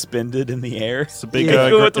suspended in the air. It's a big.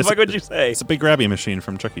 What the fuck would you say? It's a big grabby machine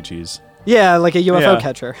from Chuck E. Cheese. Yeah, like a UFO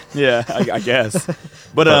catcher. Yeah, I guess.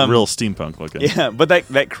 But real steampunk looking. Yeah, but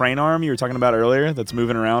that crane arm you were talking about earlier, that's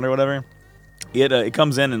moving around or whatever, it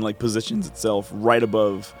comes in and like positions itself right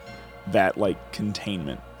above that like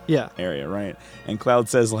containment. Yeah. Area, right? And Cloud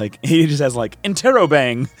says like he just has like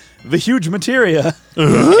interrobang, the huge materia,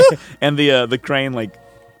 and the crane like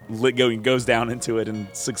goes down into it and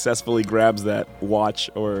successfully grabs that watch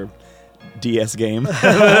or DS game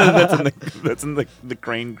that's in the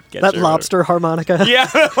crane catcher. That lobster harmonica. Yeah,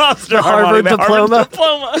 the lobster the harmonica, Harvard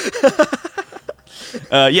diploma.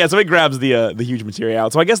 So it grabs the huge materia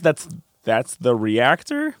out. So I guess that's the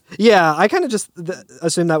reactor. Yeah, I kind of just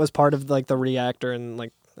assumed that was part of like the reactor, and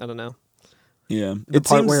like I don't know. Yeah, the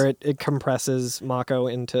part where it compresses Mako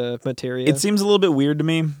into materia. It seems a little bit weird to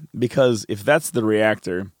me because if that's the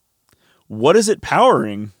reactor, what is it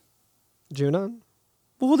powering? Junon?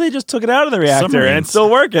 Well, they just took it out of the reactor and it's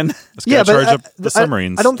still working. It's going to charge up the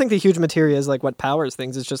submarines. I don't think the huge materia is like what powers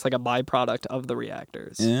things. It's just like a byproduct of the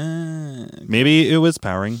reactors. Maybe it was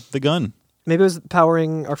powering the gun. Maybe it was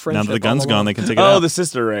powering our friendship. Now that the gun's gone, they can take it out. Oh, the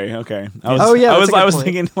sister ray. Okay. I was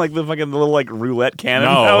thinking like the fucking little like roulette cannon.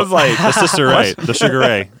 No, I was like the sister ray, the sugar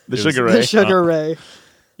ray, the sugar ray, the sugar ray.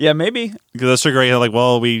 Yeah, maybe because the sugar ray. Like,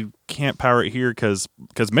 well, we can't power it here because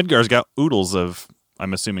Midgar's got oodles of.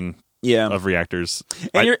 I'm assuming. Yeah. Of reactors.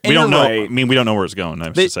 And we don't know. Right. I mean, we don't know where it's going,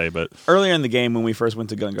 I should say. But earlier in the game, when we first went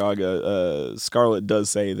to Gungaga, Scarlet does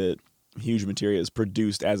say that huge materia is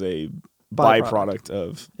produced as a byproduct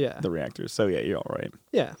of the reactors. So, yeah, you're all right.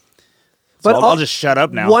 Yeah. So but I'll just shut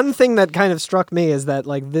up now. One thing that kind of struck me is that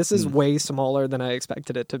like this is way smaller than I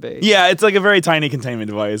expected it to be. Yeah, it's like a very tiny containment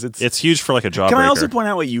device. It's huge for like a jawbreaker. Can I also point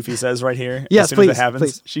out what Yuffie says right here? Yes, as soon please. As it happens?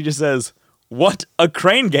 Please. She just says, "What a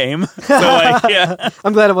crane game!" So like, yeah.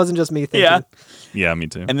 I'm glad it wasn't just me thinking. Yeah, me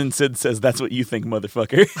too. And then Sid says, "That's what you think,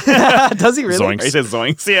 motherfucker." Does he really? Zoinks. He says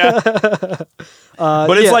zoinks. Yeah.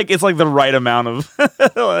 But it's like the right amount of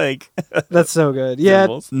like. That's so good. Yeah.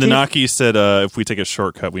 Nanaki said, "If we take a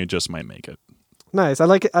shortcut, we just might make it." Nice. I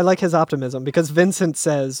like his optimism because Vincent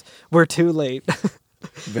says we're too late.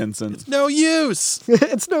 Vincent. It's no use.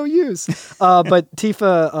 It's no use. But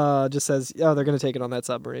Tifa just says, "Oh, they're going to take it on that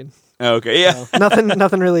submarine." Okay, yeah. So,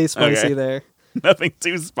 nothing really spicy there. Nothing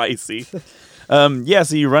too spicy.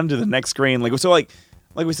 So you run to the next screen. Like we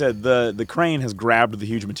said, the crane has grabbed the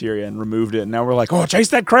huge materia and removed it, and now we're like, oh, chase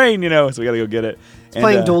that crane, so we gotta go get it. It's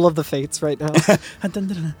playing Duel of the Fates right now.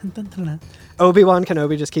 Obi-Wan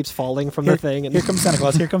Kenobi just keeps falling from the thing. And here comes Santa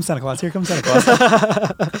Claus, here comes Santa Claus, here comes Santa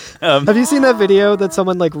Claus. Have you seen that video that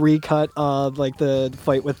someone like recut like the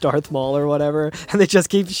fight with Darth Maul or whatever, and they just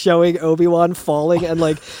keep showing Obi-Wan falling and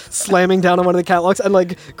like slamming down on one of the catwalks and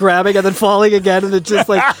like grabbing and then falling again, and it's just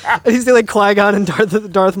like and he's like Qui-Gon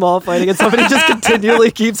and Darth Maul fighting, and somebody just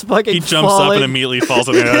continually keeps fucking He jumps falling. up and immediately falls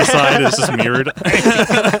on the other side. It's just mirrored.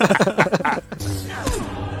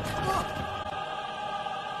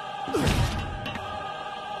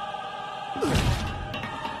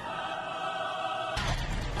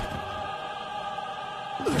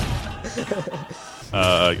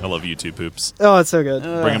 I love YouTube poops. Oh, it's so good.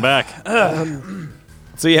 Bring him back.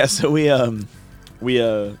 So we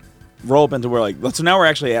roll up into where so now we're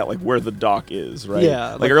actually at like where the dock is, right?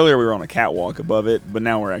 Yeah. Like earlier we were on a catwalk above it, but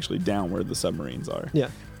now we're actually down where the submarines are. Yeah.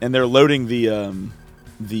 And they're loading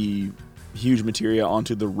the huge materia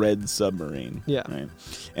onto the red submarine. Yeah. Right.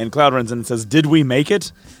 And Cloud runs in and says, "Did we make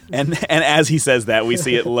it?" And as he says that, we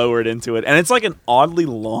see it lowered into it. And it's like an oddly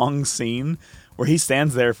long scene where he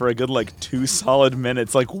stands there for a good 2 solid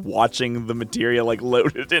minutes, watching the materia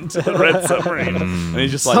loaded into the red submarine. And he's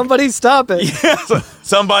just like, somebody stop it. Yeah,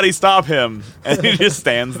 somebody stop him. And he just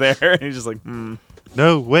stands there and he's just like,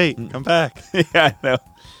 No, wait, come back. Yeah, I know.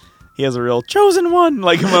 He has a real chosen one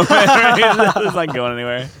moment. It's not going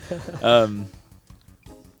anywhere.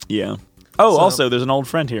 Yeah. Oh, also, there's an old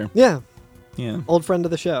friend here. Yeah. Yeah. Old friend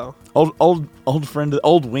of the show. Old friend,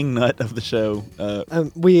 old wingnut of the show.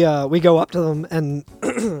 We go up to them and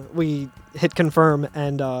we hit confirm,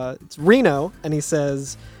 and it's Reno, and he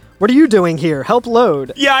says, "What are you doing here? Help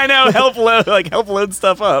load." Yeah, I know. Help load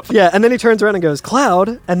stuff up. Yeah, and then he turns around and goes,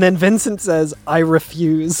 "Cloud," and then Vincent says, "I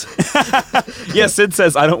refuse." Yeah, Sid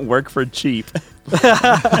says, "I don't work for cheap." And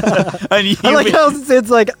I like how Sid's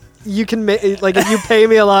like, "You can if you pay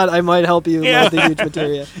me a lot, I might help you load the huge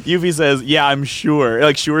materia." Yuffie says, "Yeah, I'm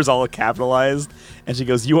sure." Sure's all capitalized, and she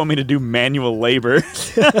goes, "You want me to do manual labor?"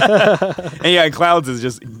 And yeah, Clouds is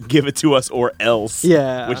just give it to us or else.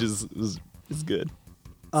 Yeah, which is good.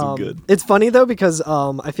 Good. It's funny though because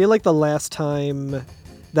I feel like the last time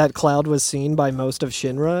that Cloud was seen by most of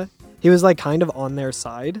Shinra, he was kind of on their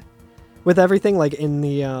side with everything. In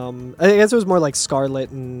the I guess it was more like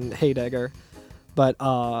Scarlet and Heidegger. But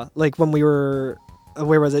when we were,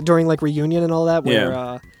 where was it, during reunion and all that,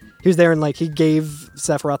 where he was there and he gave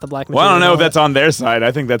Sephiroth the black material. Well, I don't know if that's on their side.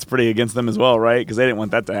 I think that's pretty against them as well, right? Because they didn't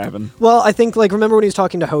want that to happen. Well, I think remember when he was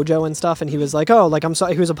talking to Hojo and stuff, and he was like, "Oh, I'm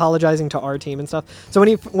sorry," he was apologizing to our team and stuff. So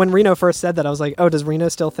when Reno first said that, I was like, "Oh, does Reno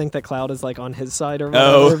still think that Cloud is on his side or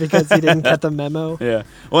whatever because he didn't get the memo?" Yeah.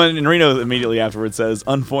 Well, and Reno immediately afterwards says,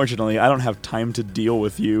 "Unfortunately, I don't have time to deal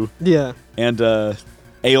with you." Yeah. And a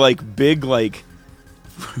big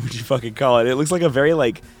what would you fucking call it? It looks like a very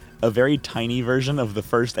a very tiny version of the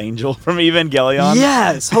first Angel from Evangelion.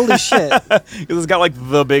 Yes, holy shit. Because it's got like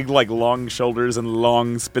the big like long shoulders and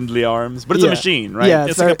long spindly arms, but it's a machine, right? Yeah,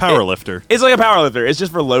 it's like a power lifter. It's like a power lifter. It's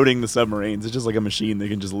just for loading the submarines. It's just like a machine that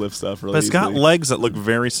can just lift stuff really easily. But it's got legs that look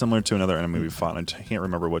very similar to another enemy we fought. I can't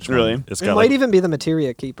remember which one. Really? It might even be the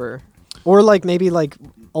Materia Keeper. Or like maybe like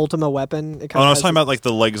Ultima Weapon. I was talking about like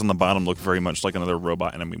the legs on the bottom look very much like another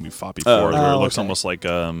robot enemy we fought before. Where it looks almost like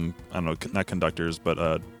I don't know, not conductors,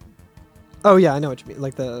 but oh yeah, I know what you mean.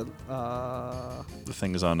 Like the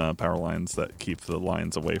things on power lines that keep the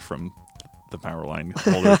lines away from the power line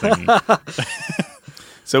holder thingy.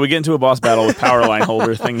 So we get into a boss battle with power line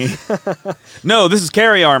holder thingy. No, this is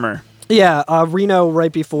carry armor. Yeah, Reno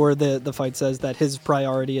right before the fight says that his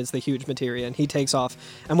priority is the huge materia, and he takes off,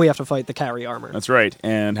 and we have to fight the carry armor. That's right.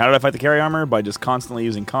 And how did I fight the carry armor? By just constantly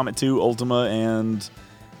using Comet 2, Ultima, and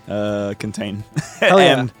Contain. Hell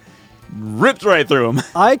yeah. And ripped right through him.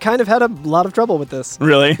 I kind of had a lot of trouble with this.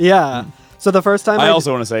 Really? Yeah. So the first time I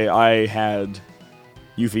also want to say I had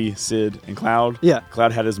Yuffie, Sid, and Cloud. Yeah.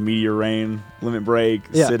 Cloud had his Meteor Rain, Limit Break.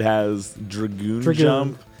 Yeah. Sid has Dragoon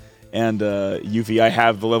Jump. And Yuffie, I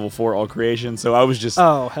have the level 4 all creation, so I was just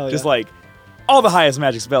like all the highest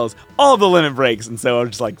magic spells, all the limit breaks, and so I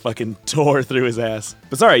just like fucking tore through his ass.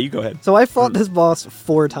 But sorry, you go ahead. So I fought this boss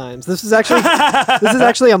 4 times. This is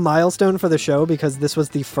actually a milestone for the show because this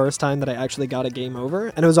was the first time that I actually got a game over,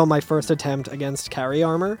 and it was on my first attempt against carry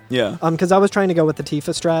armor. Yeah. Because I was trying to go with the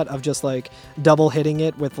Tifa strat of just like double hitting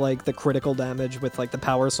it with like the critical damage with like the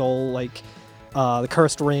power soul, like the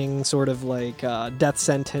cursed ring, sort of like death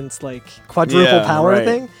sentence, like quadruple power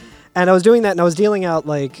thing. And I was doing that, and I was dealing out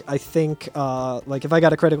like I think like if I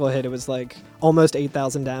got a critical hit, it was like almost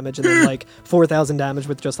 8,000 damage, and then like 4,000 damage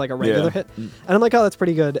with just like a regular hit. And I'm like, oh, that's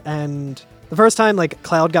pretty good. And the first time, like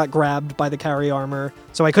Cloud got grabbed by the carry armor,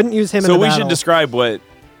 so I couldn't use him. So in the we battle. should describe what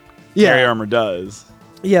carry armor does.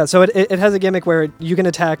 Yeah, so it has a gimmick where you can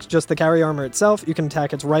attack just the carry armor itself, you can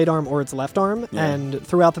attack its right arm or its left arm, and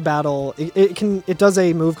throughout the battle, it does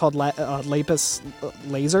a move called Lapis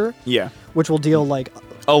Laser, which will deal like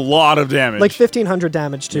a lot of damage, like 1,500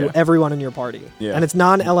 damage to everyone in your party, and it's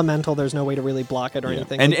non-elemental. There's no way to really block it or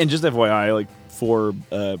anything. And just FYI, like for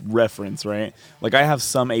reference, right? Like I have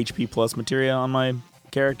some HP plus materia on my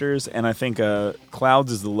characters, and I think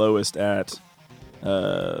Clouds is the lowest at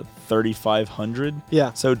 3,500.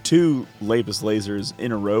 Yeah. So 2 Lapis lasers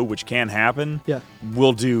in a row, which can happen,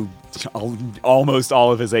 will do almost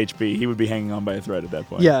all of his HP. He would be hanging on by a thread at that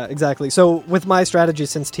point. Yeah, exactly. So with my strategy,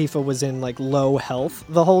 since Tifa was in like low health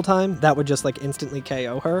the whole time, that would just like instantly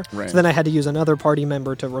KO her. Right. So then I had to use another party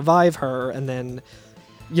member to revive her, and then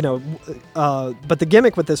but the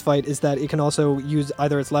gimmick with this fight is that it can also use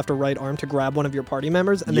either its left or right arm to grab one of your party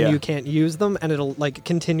members, and then you can't use them, and it'll like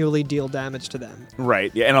continually deal damage to them. Right.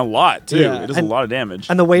 Yeah, and a lot too. Yeah. It does a lot of damage.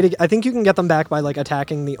 And the way I think you can get them back by like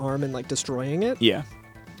attacking the arm and like destroying it. Yeah.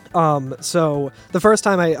 So the first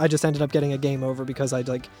time I just ended up getting a game over because I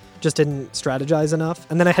like just didn't strategize enough,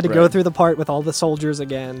 and then I had to go through the part with all the soldiers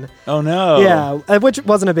again. Oh no. Yeah, which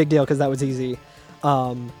wasn't a big deal because that was easy.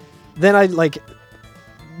 Then I like.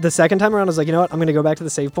 The second time around, I was like, you know what? I'm going to go back to the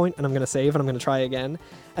save point, and I'm going to save, and I'm going to try again.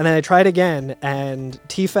 And then I tried again, and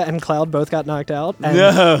Tifa and Cloud both got knocked out. And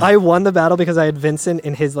I won the battle because I had Vincent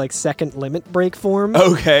in his like second limit break form.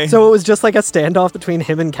 Okay. So it was just like a standoff between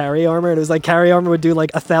him and carry armor. And it was like carry armor would do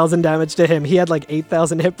like 1,000 damage to him. He had like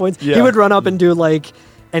 8,000 hit points. Yeah. He would run up and do like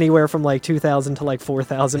anywhere from like 2,000 to like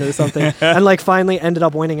 4,000 or something, and like finally ended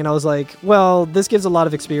up winning. And I was like, well, this gives a lot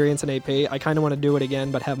of experience in AP. I kind of want to do it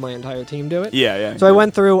again, but have my entire team do it. Yeah. So I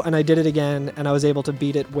went through and I did it again, and I was able to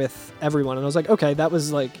beat it with everyone. And I was like, okay, that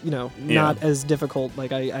was like, not as difficult.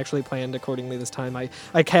 Like I actually planned accordingly this time. I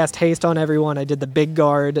cast haste on everyone. I did the big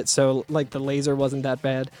guard, so like the laser wasn't that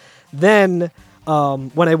bad. Then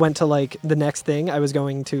when I went to like the next thing, I was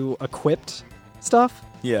going to equipped stuff.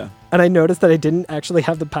 Yeah. And I noticed that I didn't actually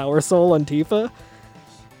have the power soul on Tifa.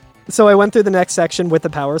 So I went through the next section with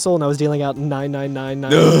the power soul, and I was dealing out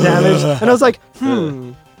 9,999 damage. And I was like,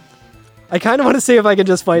 I kind of want to see if I can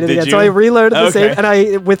just fight it again. So I reloaded the save,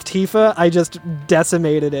 and with Tifa, I just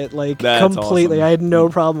decimated it like completely. Awesome. I had no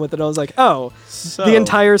problem with it. I was like, the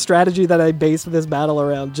entire strategy that I based this battle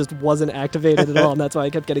around just wasn't activated at all, and that's why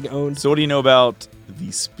I kept getting owned. So what do you know about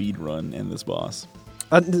the speed run in this boss?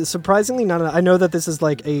 Surprisingly, not enough. I know that this is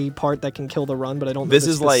like a part that can kill the run, but I don't know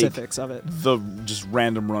the specifics of it. The just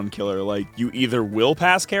random run killer. Like, you either will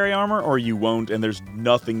pass carry armor or you won't, and there's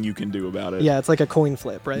nothing you can do about it. Yeah, it's like a coin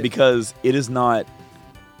flip, right? Because it's not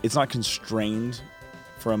constrained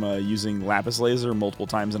from using lapis laser multiple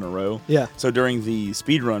times in a row. Yeah. So during the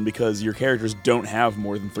speed run, because your characters don't have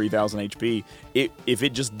more than 3,000 HP, if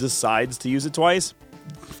it just decides to use it twice,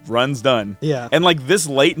 run's done. Yeah. And like this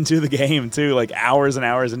late into the game too, like hours and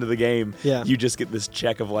hours into the game, yeah. you just get this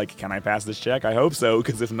check of like, can I pass this check? I hope so,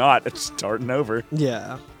 because if not, it's starting over.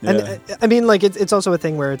 Yeah. And I mean, like it's also a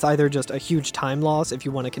thing where it's either just a huge time loss if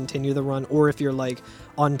you want to continue the run, or if you're like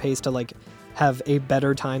on pace to like have a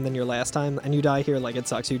better time than your last time and you die here, like it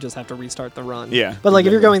sucks. You just have to restart the run. Yeah. But like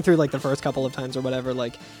if you're going through like the first couple of times or whatever,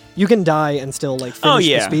 like you can die and still like finish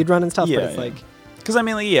the speed run and stuff. But it's like, because I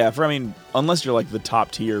mean, unless you're like the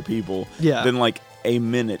top tier people, then like a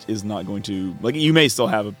minute is not going to, like, you may still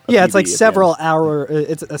have a it's like several hour.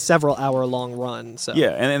 It's a several hour long run. So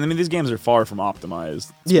and I mean these games are far from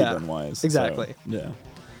optimized speedrun wise. Exactly. So,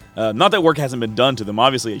 not that work hasn't been done to them.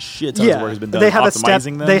 Obviously, a shit ton of work has been done. They have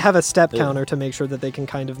optimizing them. They have a step counter to make sure that they can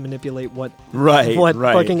kind of manipulate what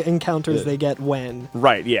fucking encounters they get when.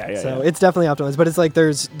 Right. Yeah. So it's definitely optimized, but it's like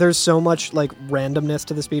there's so much like randomness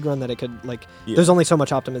to the speedrun that it could like there's only so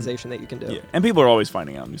much optimization that you can do. Yeah. And people are always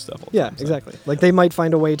finding out new stuff all the time. Exactly. Like they might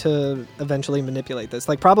find a way to eventually manipulate this.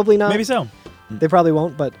 Like probably not. Maybe so. They probably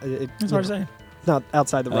won't, but it's hard to say. Not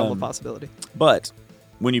outside the realm of possibility. But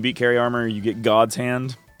when you beat Carry Armor, you get God's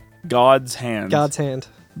Hand. God's hand.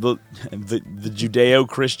 The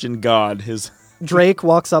Judeo-Christian God. His Drake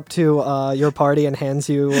walks up to your party and hands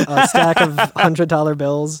you a stack of $100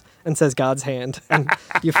 bills and says God's hand. And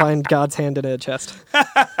you find God's hand in a chest.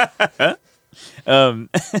 It's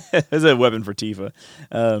a weapon for Tifa.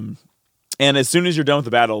 And as soon as you're done with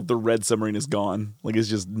the battle, the red submarine is gone. Like, it's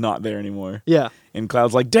just not there anymore. Yeah. And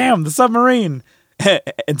Cloud's like, damn, the submarine!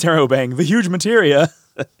 And Taro bang, the huge materia!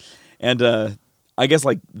 And, I guess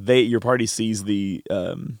like your party sees the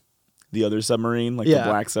other submarine, like the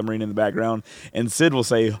black submarine in the background, and Sid will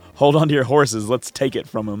say, "Hold on to your horses, let's take it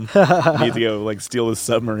from him." Need to go like steal the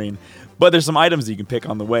submarine. But there's some items you can pick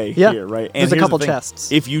on the way here, right? And there's a couple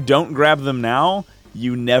chests. If you don't grab them now,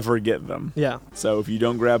 you never get them. Yeah. So if you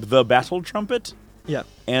don't grab the battle trumpet,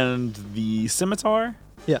 and the scimitar,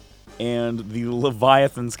 and the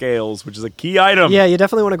Leviathan scales, which is a key item. Yeah, you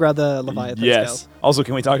definitely want to grab the Leviathan scales. Also,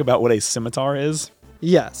 can we talk about what a scimitar is?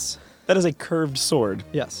 Yes. That is a curved sword.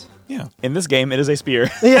 Yes. Yeah. In this game, it is a spear.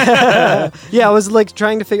 Yeah, I was like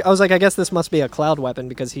trying to figure. I was like, I guess this must be a Cloud weapon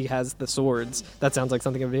because he has the swords. That sounds like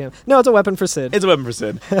something of him. No, it's a weapon for Sid. It's a weapon for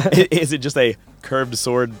Sid. Is it just a curved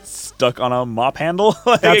sword stuck on a mop handle?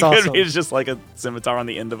 That's awesome. It's just like a scimitar on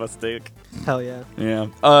the end of a stick. Hell yeah. Yeah.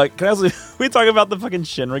 Can I also we talk about the fucking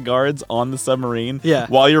Shinra guards on the submarine? Yeah.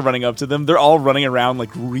 While you're running up to them, they're all running around like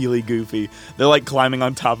really goofy. They're like climbing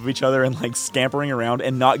on top of each other and like scampering around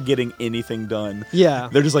and not getting anything done. Yeah.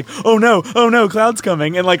 They're just like, oh no, Cloud's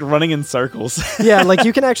coming, and like running in circles. Yeah, like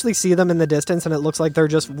you can actually see them in the distance, and it looks like they're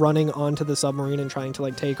just running onto the submarine and trying to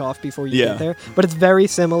like take off before you get there. But it's very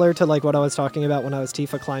similar to like what I was talking about when I was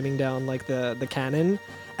Tifa climbing down like the cannon,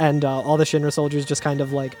 and all the Shinra soldiers just kind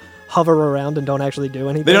of like hover around and don't actually do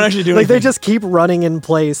anything. They don't actually do anything. Like they just keep running in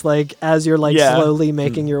place, like as you're like slowly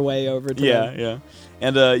making your way over to them. Yeah.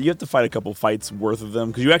 And you have to fight a couple fights worth of them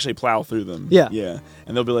because you actually plow through them. Yeah.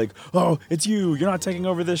 And they'll be like, "Oh, it's you! You're not taking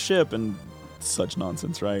over this ship," and such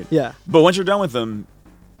nonsense, right? Yeah. But once you're done with them,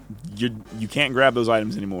 you can't grab those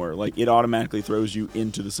items anymore. Like it automatically throws you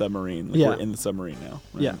into the submarine. Like, we're in the submarine now.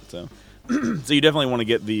 Right? Yeah. So you definitely want to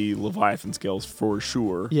get the Leviathan scales for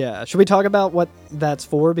sure. Yeah. Should we talk about what that's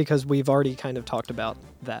for? Because we've already kind of talked about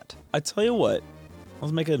that. I tell you what,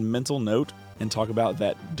 let's make a mental note and talk about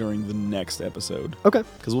that during the next episode. Okay.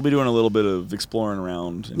 Because we'll be doing a little bit of exploring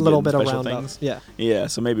around. And a little bit of special roundup. things. Yeah. Yeah,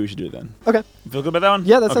 so maybe we should do it then. Okay. You feel good about that one?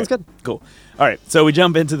 Yeah, that sounds good. Cool. All right, so we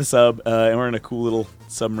jump into the sub, and we're in a cool little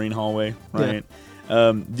submarine hallway, right?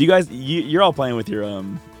 Yeah. Do you guys, you're all playing with your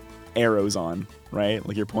arrows on, right?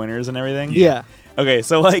 Like your pointers and everything? Yeah. Okay,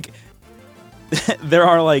 so like, there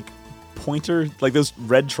are like pointer, like those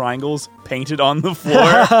red triangles painted on the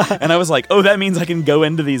floor, and I was like, oh, that means I can go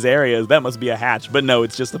into these areas. That must be a hatch. But no,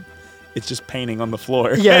 it's just painting on the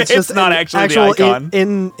floor. Yeah, it's just not actually the icon.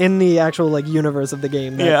 In the actual like universe of the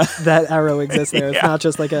game. That arrow exists there. It's not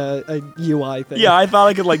just like a UI thing. Yeah, I thought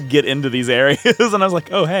I could like get into these areas, and I was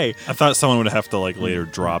like, oh hey. I thought someone would have to like later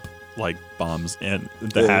drop like bombs in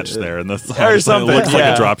the hatch there, and the or something. It looks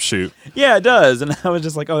like a drop chute. Yeah, it does, and I was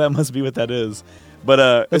just like, oh, that must be what that is.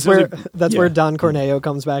 But that's where Don Corneo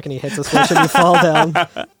comes back and he hits a switch and you fall down.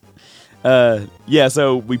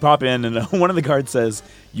 So we pop in and one of the guards says,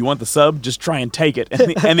 "You want the sub? Just try and take it."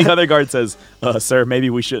 And the other guard says, "Sir,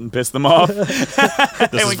 maybe we shouldn't piss them off."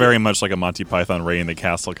 This is very much like a Monty Python Raiding the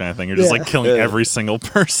Castle kind of thing. You're just like killing every single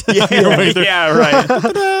person. Yeah, right.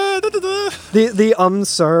 The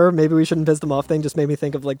sir, maybe we shouldn't piss them off thing just made me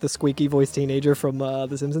think of like the squeaky voice teenager from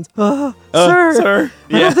The Simpsons. Sir.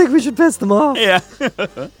 Yeah. I don't think we should piss them off. Yeah.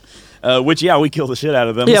 Which, we kill the shit out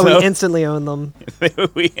of them. Yeah, so. We instantly own them.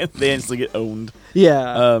 They instantly get owned.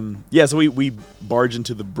 Yeah. So we barge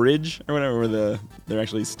into the bridge or whatever where they're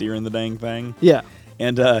actually steering the dang thing. Yeah.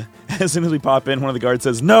 And as soon as we pop in, one of the guards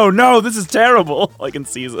says, no, this is terrible, and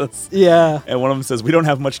sees us. Yeah. And one of them says, we don't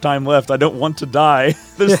have much time left. I don't want to die.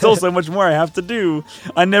 There's still so much more I have to do.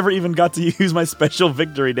 I never even got to use my special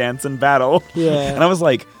victory dance in battle. Yeah. And I was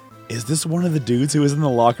like, is this one of the dudes who was in the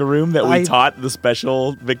locker room that we taught the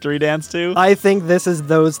special victory dance to? I think this is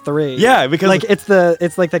those three. Yeah, because like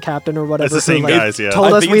it's like the captain or whatever. It's the same guys. Yeah,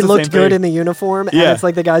 told us we looked good in the uniform, and it's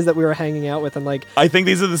like the guys that we were hanging out with, and like I think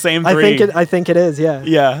these are the same three. I think it is. Yeah.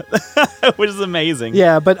 Yeah, which is amazing.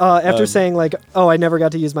 Yeah, but after saying like, "Oh, I never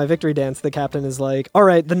got to use my victory dance," the captain is like, "All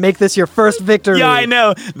right, then make this your first victory." Yeah, I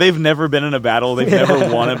know. They've never been in a battle. They've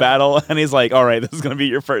never won a battle, and he's like, "All right, this is going to be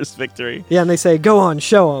your first victory." Yeah, and they say, "Go on,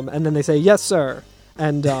 show them," and then they say, "Yes, sir."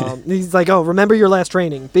 And he's like, "Oh, remember your last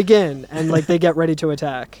training. Begin." And like they get ready to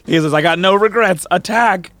attack. He says, "I got no regrets.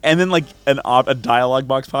 Attack!" And then like a dialogue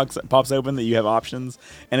box pops open that you have options,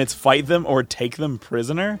 and it's fight them or take them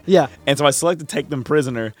prisoner. Yeah. And so I selected take them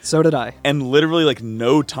prisoner. So did I. And literally like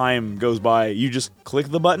no time goes by. You just click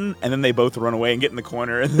the button, and then they both run away and get in the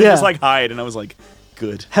corner, and they just like hide. And I was like,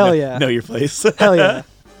 "Good. Hell yeah. Know your place." Hell yeah.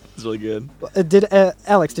 It's really good.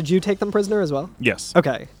 Alex, did you take them prisoner as well? Yes.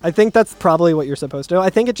 Okay. I think that's probably what you're supposed to do. I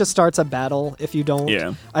think it just starts a battle if you don't.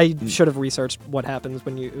 Yeah. I should have researched what happens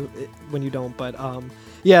when you don't, but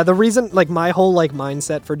yeah, the reason like my whole like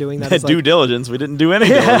mindset for doing that is due diligence. We didn't do any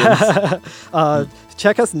diligence.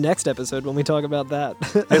 Check us next episode when we talk about that.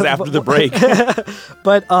 It's after the break.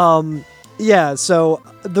 But yeah, so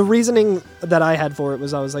the reasoning that I had for it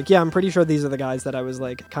was I was like, yeah, I'm pretty sure these are the guys that I was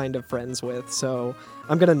like kind of friends with, so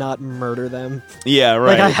I'm gonna not murder them. Yeah,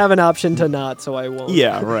 right. Like I have an option to not, so I won't.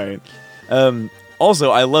 Yeah, right. Also,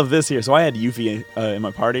 I love this here. So I had Yuffie in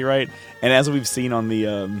my party, right? And as we've seen on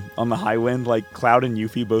the high wind, like Cloud and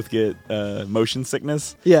Yuffie both get motion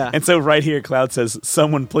sickness. Yeah. And so right here, Cloud says,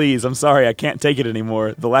 "Someone please, I'm sorry, I can't take it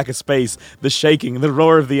anymore. The lack of space, the shaking, the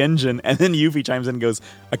roar of the engine." And then Yuffie chimes in and goes,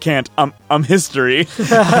 "I can't, I'm history."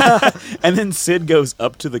 And then Sid goes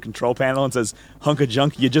up to the control panel and says, "Hunk of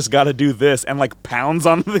junk, you just gotta do this," and like pounds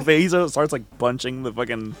on the thing. He starts like punching the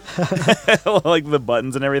fucking like the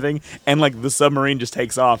buttons and everything. And like the submarine just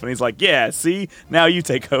takes off, and he's like, "Yeah, see, now you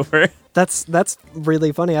take over." That's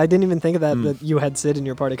really funny. I didn't even think of that you had Sid in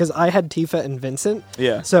your party, because I had Tifa and Vincent.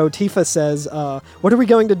 Yeah. So Tifa says, "What are we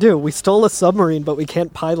going to do? We stole a submarine, but we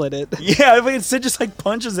can't pilot it." Yeah, I mean, Sid just like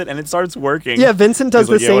punches it and it starts working. Yeah, Vincent does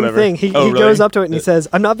the same thing. He really? goes up to it and he says,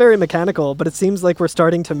 "I'm not very mechanical, but it seems like we're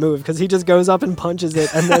starting to move," because he just goes up and punches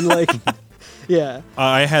it and then like, yeah.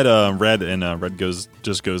 I had Red, and Red goes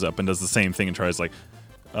up and does the same thing and tries like,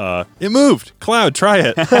 it moved. Cloud, try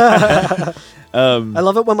it. I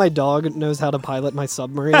love it when my dog knows how to pilot my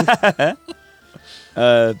submarine.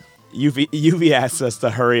 Yuffie asks us to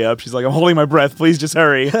hurry up. She's like, "I'm holding my breath. Please just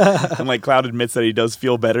hurry." And like Cloud admits that he does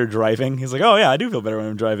feel better driving. He's like, "Oh yeah, I do feel better when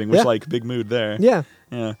I'm driving," which like big mood there. Yeah.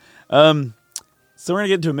 Yeah. So we're gonna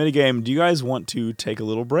get into a minigame. Do you guys want to take a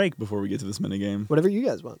little break before we get to this minigame? Whatever you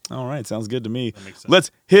guys want. All right, sounds good to me. That makes sense. Let's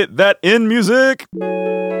hit that in music.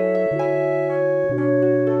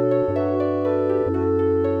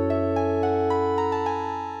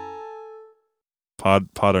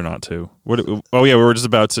 Pod or not to? Oh yeah, we were just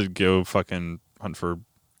about to go fucking hunt for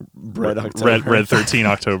Red 13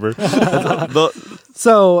 October.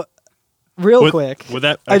 So, real quick, would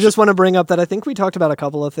that I just want to bring up that I think we talked about a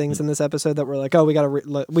couple of things in this episode that were like, oh,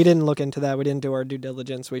 we didn't look into that. We didn't do our due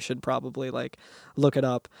diligence. We should probably like look it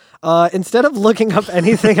up. Instead of looking up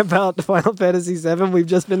anything about Final Fantasy VII, we've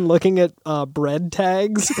just been looking at bread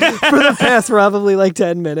tags for the past probably like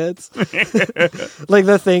 10 minutes. Like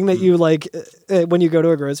the thing that you like when you go to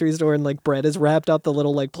a grocery store and like bread is wrapped up, the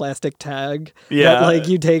little like plastic tag that like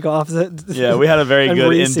you take off. Yeah, we had a very good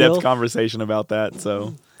reseal. in-depth conversation about that.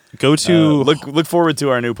 So. Go to look forward to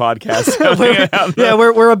our new podcast.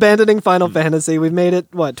 we're abandoning Final Fantasy. We've made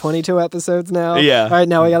it 22 episodes now. Yeah. All right,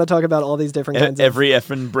 now we got to talk about all these different kinds every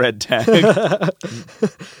effing bread tag.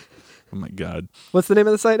 Oh my god. What's the name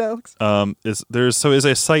of the site, Alex? Is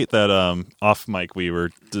a site that off mic we were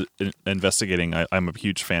investigating. I'm a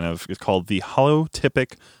huge fan of. It's called the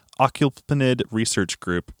Holotypic Oculpinid Research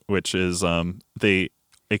Group, which is aka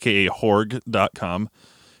Horg.com.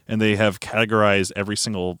 And they have categorized every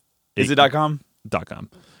single... Is it .com? .com.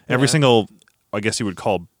 Every single, I guess you would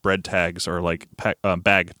call bread tags or like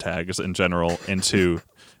bag tags in general into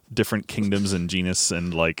different kingdoms and genus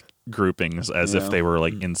and like groupings as if they were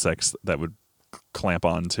like insects that would clamp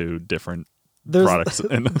onto different products.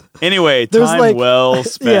 Anyway, time well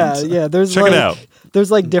spent. Yeah. Check it out.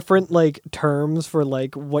 There's like different like terms for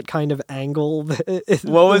like what kind of angle what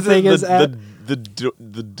was the thing it? is at. The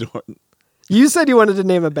door. You said you wanted to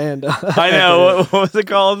name a band. I know. What was it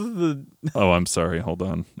called? Oh, I'm sorry. Hold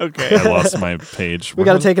on. Okay. I lost my page. We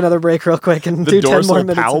got to take another break real quick and do 10 more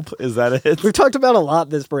minutes. Palp? Is that it? We've talked about a lot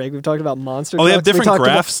this break. We've talked about monster trucks. They have different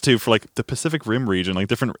graphs too for like the Pacific Rim region, like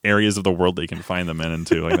different areas of the world they can find them in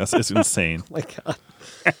too. Like it's insane. Oh my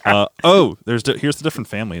God. Here's the different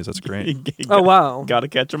families. That's great. Wow. Got to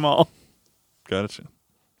catch them all. Gotcha.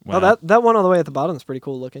 Wow. Oh, that one all the way at the bottom is pretty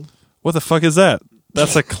cool looking. What the fuck is that?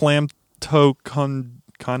 That's a Clamtoconida.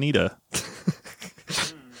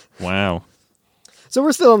 Wow. So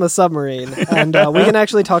we're still on the submarine, and we can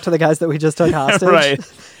actually talk to the guys that we just took hostage. Right.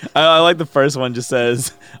 I like the first one just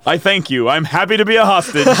says, I thank you. I'm happy to be a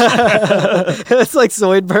hostage. It's like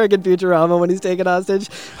Zoidberg in Futurama when he's taken hostage.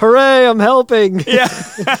 Hooray, I'm helping. Yeah.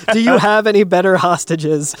 Do you have any better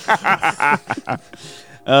hostages?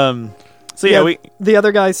 So yeah, the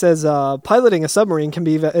other guy says piloting a submarine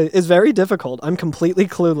is very difficult. I'm completely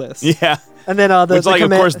clueless. Yeah. And then of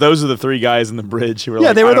course, those are the three guys in the bridge who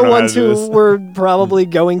were they were the ones who were probably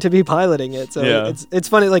going to be piloting it. So it's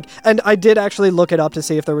funny. Like, and I did actually look it up to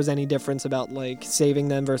see if there was any difference about like saving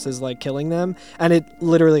them versus like killing them, and it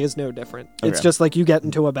literally is no different. Okay. It's just like you get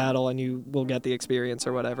into a battle and you will get the experience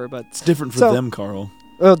or whatever. But it's different for them, Carl.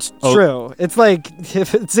 Well, it's true. It's like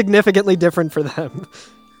it's significantly different for them.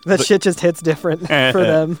 Shit just hits different for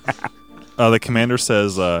them. The commander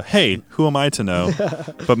says, "Hey, who am I to know?"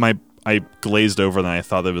 But I glazed over and I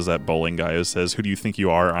thought it was that bowling guy who says, "Who do you think you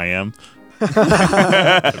are? I am."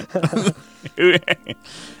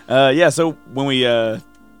 So when we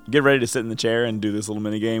get ready to sit in the chair and do this little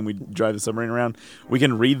mini game, we drive the submarine around. We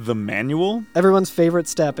can read the manual. Everyone's favorite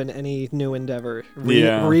step in any new endeavor: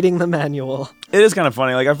 reading the manual. It is kind of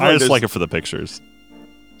funny. Like I just like it for the pictures.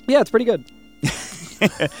 Yeah, it's pretty good.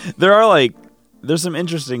 There's some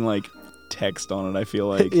interesting like text on it, I feel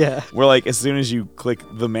like. Yeah. Where like as soon as you click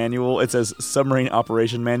the manual, it says Submarine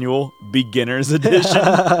Operation Manual Beginner's Edition.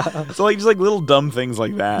 So like just like little dumb things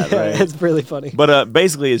like that, right? It's really funny. But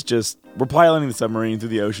basically it's just we're piloting the submarine through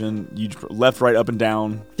the ocean. You left, right, up and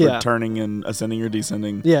down for turning and ascending or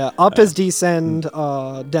descending. Yeah, up is descend,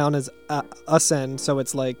 down is ascend. So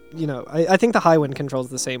it's like, I think the high wind controls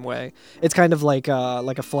the same way. It's kind of like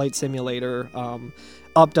a flight simulator.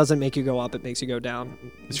 Up doesn't make you go up; it makes you go down.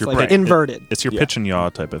 It's like inverted. It's your pitch and yaw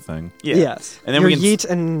type of thing. Yeah. Yes, and then we can yeet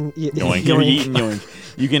and yoink. Yeet and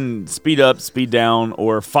yoink. You can speed up, speed down,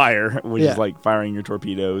 or fire, which is like firing your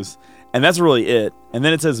torpedoes, and that's really it. And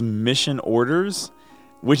then it says mission orders,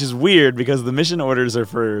 which is weird because the mission orders are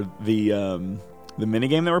for the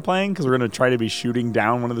minigame that we're playing, because we're going to try to be shooting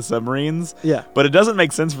down one of the submarines. Yeah. But it doesn't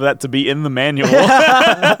make sense for that to be in the manual.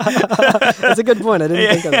 That's a good point. I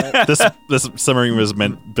didn't think of that. This submarine was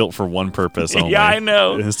built for one purpose only. Yeah, I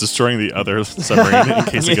know. It's destroying the other submarine in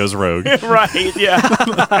case it goes rogue. Right, yeah.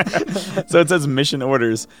 So it says mission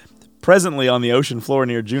orders. Presently on the ocean floor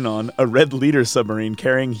near Junon, a Red Leader submarine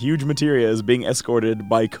carrying huge materia is being escorted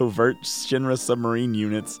by covert Shinra submarine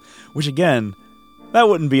units, which again... That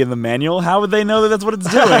wouldn't be in the manual. How would they know that that's what it's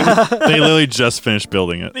doing? They literally just finished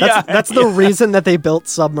building it. That's the reason that they built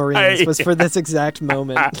submarines, was for this exact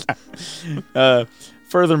moment.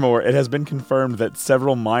 Furthermore, it has been confirmed that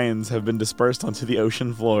several mines have been dispersed onto the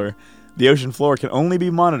ocean floor. The ocean floor can only be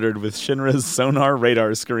monitored with Shinra's sonar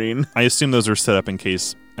radar screen. I assume those are set up in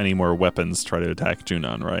case any more weapons try to attack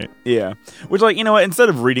Junon, right? Yeah. Which, like, you know what? Instead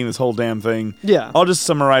of reading this whole damn thing, I'll just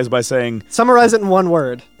summarize by saying... Summarize it in one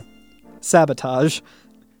word. Sabotage.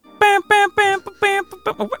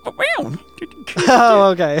 Oh,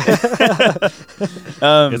 okay.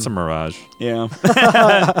 It's a mirage. Yeah.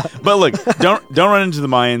 But look, don't run into the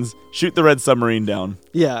mines. Shoot the red submarine down.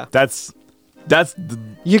 Yeah. That's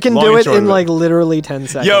you can do it in like literally 10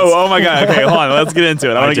 seconds. Yo, oh my god. Okay, hold on. Let's get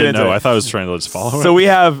into it. I didn't know. I thought I was trying to just follow it. So we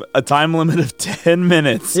have a time limit of 10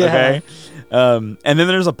 minutes, okay? And then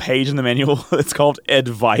there's a page in the manual that's called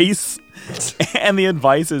Advice. And the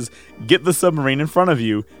advice is, get the submarine in front of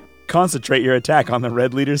you. Concentrate your attack on the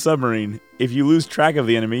Red Leader submarine. If you lose track of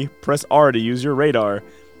the enemy, press R to use your radar.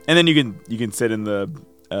 And then you can sit in the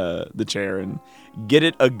chair and get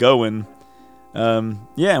it a-going.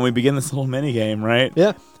 And we begin this little mini game, right?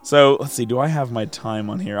 Yeah. So, let's see. Do I have my time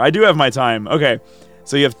on here? I do have my time. Okay.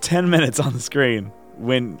 So you have 10 minutes on the screen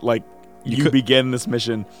when, like, you begin this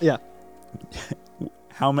mission. Yeah.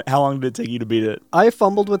 How long did it take you to beat it? I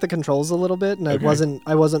fumbled with the controls a little bit, and I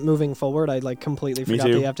wasn't moving forward. I like completely forgot that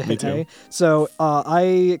you have to hit A. So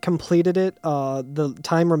I completed it. The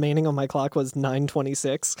time remaining on my clock was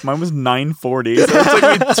 9:26. Mine was 9:40. So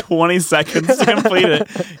it took me 20 seconds to complete it.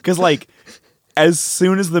 Because like, as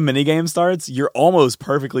soon as the minigame starts, you're almost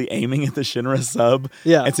perfectly aiming at the Shinra sub.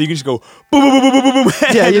 Yeah. And so you can just go boom, boom, boom, boom, boom, boom,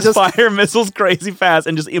 and yeah, you just fire missiles crazy fast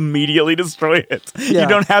and just immediately destroy it. Yeah. You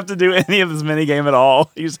don't have to do any of this minigame at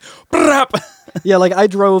all. You just yeah, like I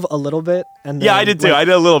drove a little bit and then, I did too. I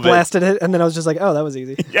did a little bit. Blasted it, and then I was just like, oh, that was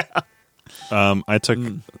easy. Yeah. I took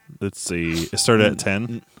let's see, it started at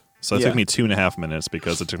 10. So it took me 2.5 minutes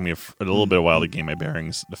because it took me a little bit of a while to gain my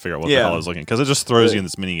bearings to figure out what the hell I was looking. Because it just throws you in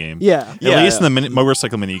this mini game. Yeah. At least in the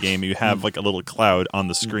motorcycle mini game, you have like a little cloud on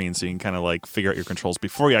the screen, so you can kind of like figure out your controls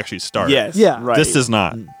before you actually start. Yes. Yeah. Right. This is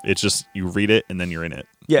not. It's just you read it and then you're in it.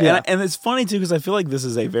 Yeah. And it's funny too because I feel like this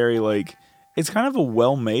is a very like it's kind of a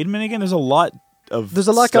well-made minigame. There's a lot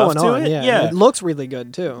going on. It. Yeah. It looks really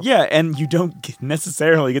good too. Yeah, and you don't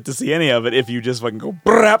necessarily get to see any of it if you just fucking go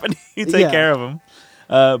brap and you take care of them.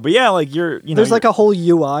 But yeah, like there's like a whole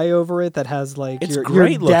UI over it that has like your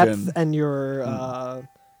depth looking. and your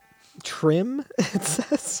trim. It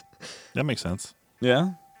says that makes sense.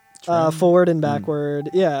 Yeah, forward and backward.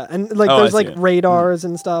 Yeah, and like there's like radars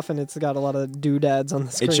and stuff, and it's got a lot of doodads on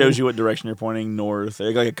the screen. It shows you what direction you're pointing, north,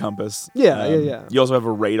 like a compass. Yeah, yeah. You also have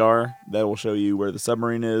a radar that will show you where the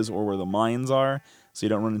submarine is or where the mines are, so you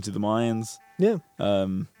don't run into the mines. Yeah.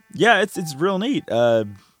 Yeah, it's real neat.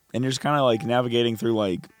 And you're just kind of like navigating through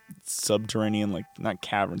like subterranean, like not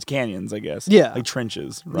caverns, canyons, I guess. Yeah. Like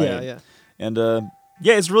trenches, right? Yeah, yeah. And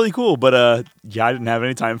yeah, it's really cool. But I didn't have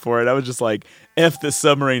any time for it. I was just like, F this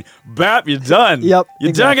submarine. Bap, you're done. Yep.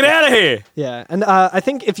 You're done. Get out of here. Yeah. And I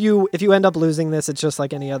think if you end up losing this, it's just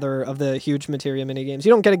like any other of the huge materia minigames.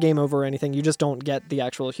 You don't get a game over or anything. You just don't get the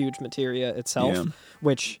actual huge materia itself,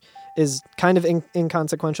 which is kind of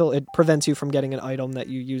inconsequential. It prevents you from getting an item that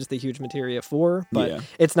you use the huge materia for, but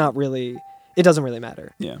it's not really. It doesn't really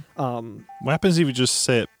matter. Yeah. What happens if you just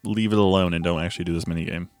say leave it alone and don't actually do this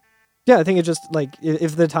minigame? Yeah, I think it just like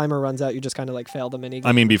if the timer runs out, you just kind of like fail the minigame.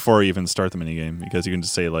 I mean, before you even start the minigame, because you can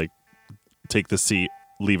just say like, take the seat,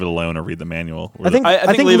 leave it alone, or read the manual. I think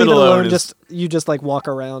leave it alone. You just like walk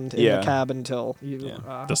around in the cab until you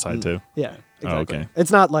decide to. Yeah. Exactly. Oh, okay.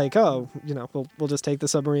 It's not like we'll just take the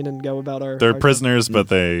submarine and go about our. They're prisoners, but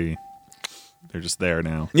they're just there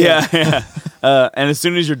now. Yeah, yeah. And as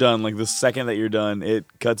soon as you're done, like the second that you're done, it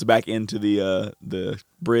cuts back into the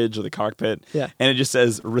bridge or the cockpit. Yeah. And it just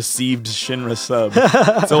says received Shinra sub.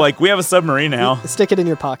 So like we have a submarine now. Stick it in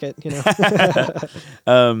your pocket,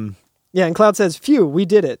 Yeah, and Cloud says, phew, we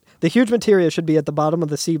did it. The huge materia should be at the bottom of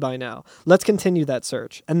the sea by now. Let's continue that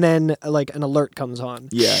search. And then like an alert comes on.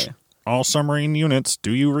 Yeah. All submarine units,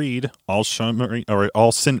 do you read? All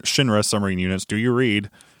Shinra submarine units, do you read?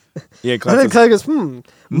 Yeah, and then Cloud goes,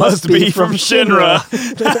 must be from Shinra.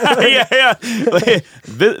 Yeah.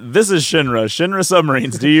 This is Shinra. Shinra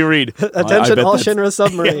submarines. Do you read? Attention, all Shinra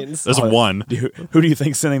submarines. There's one. Who do you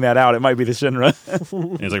think's sending that out? It might be the Shinra.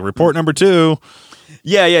 And he's like, report number 2.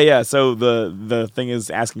 Yeah. So the thing is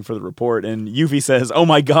asking for the report, and Yuffie says, "Oh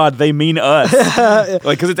my God, they mean us!"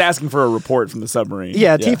 Like because it's asking for a report from the submarine.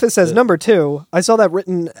 Yeah, Tifa says number 2. I saw that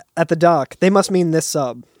written at the dock. They must mean this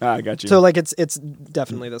sub. I got you. So like it's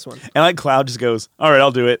definitely this one. And like Cloud just goes, "All right,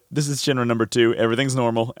 I'll do it. This is Shinra number 2. Everything's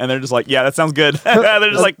normal." And they're just like, "Yeah, that sounds good." They're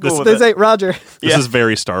just like, "Cool with it." They say, "Roger." This is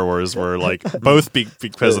very Star Wars, where like both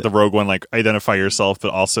because of the Rogue One, like identify yourself,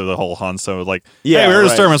 but also the whole Han Solo, like, "Hey, we're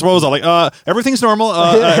disturbance." What was that? Like, everything's normal.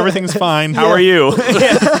 Everything's fine. How are you?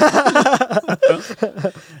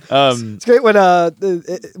 It's great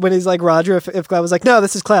when he's like Roger. If Cloud was like, "No,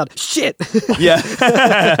 this is Cloud." Shit. Yeah.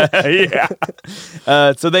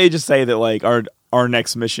 So they just say that like our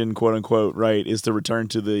next mission, quote unquote, right, is to return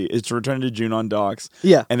to Junon docks.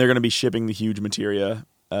 Yeah. And they're going to be shipping the huge materia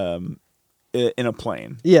in a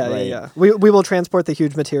plane. Yeah, right? yeah. We will transport the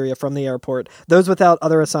huge materia from the airport. Those without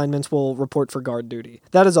other assignments will report for guard duty.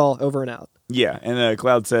 That is all. Over and out. Yeah, and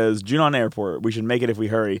Cloud says, Junon Airport, we should make it if we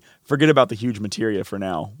hurry. Forget about the huge materia for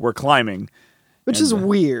now. We're climbing. Which is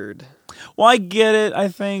weird. Well, I get it, I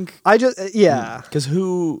think. Because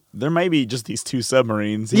there may be just these 2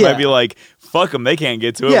 submarines. He might be like, fuck them, they can't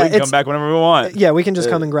get to it. We can come back whenever we want. Yeah, we can just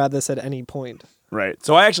come and grab this at any point. Right.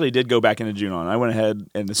 So I actually did go back into Junon. I went ahead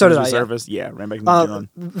and as soon as we surfaced, ran back into Junon.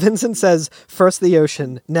 Vincent says, first the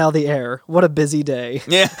ocean, now the air. What a busy day.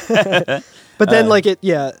 Yeah. But then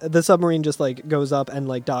the submarine just like goes up and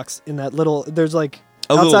like docks in that little, there's like,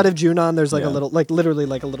 outside of Junon, there's like a little, like literally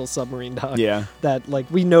like a little submarine dock. Yeah. That like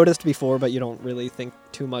we noticed before, but you don't really think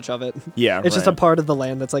too much of it. Yeah, it's just a part of the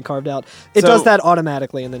land that's like carved out. It does that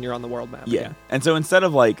automatically, and then you're on the world map. Yeah, and so instead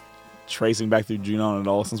of like tracing back through Junon at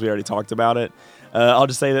all, since we already talked about it, I'll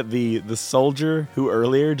just say that the soldier who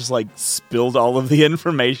earlier just like spilled all of the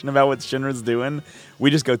information about what Shinra's doing,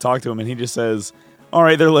 we just go talk to him, and he just says, "All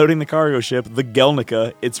right, they're loading the cargo ship, the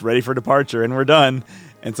Gelnica. It's ready for departure, and we're done."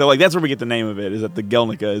 And so, like, that's where we get the name of it, is that the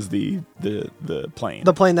Gelnica is the plane.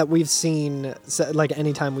 The plane that we've seen, like,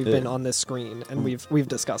 anytime we've been on this screen, and we've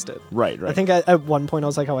discussed it. Right. I think at one point I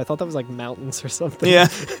was like, oh, I thought that was, like, mountains or something. Yeah.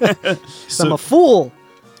 So I'm a fool.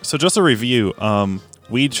 So just a review.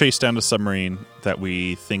 We chased down a submarine that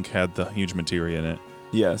we think had the huge materia in it.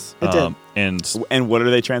 Yes. It did. And what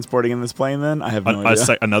are they transporting in this plane then? I have no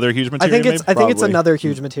idea. Another huge materia? I think it's another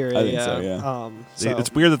huge materia. I think so, yeah. So.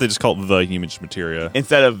 It's weird that they just call it the huge materia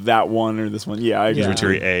instead of that one or this one. Yeah, I agree. Huge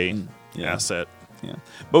materia A asset. Yeah.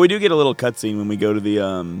 But we do get a little cutscene when we go to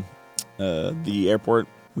the airport.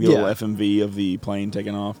 We get a little FMV of the plane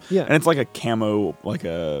taking off. Yeah. And it's like a camo, like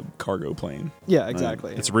a cargo plane. Yeah, exactly.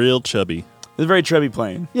 Right? It's real chubby. It's a very chubby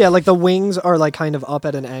plane. Yeah, like the wings are like kind of up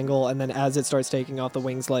at an angle, and then as it starts taking off, the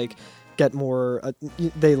wings like get more.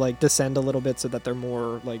 They like descend a little bit so that they're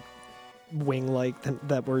more like wing-like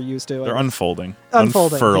that we're used to. They're unfolding.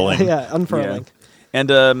 Unfurling. Yeah, unfurling. Yeah.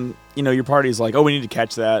 And your party's like, oh, we need to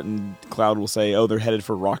catch that, and Cloud will say, oh, they're headed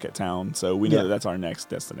for Rocket Town, so we know that that's our next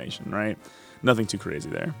destination, right? Nothing too crazy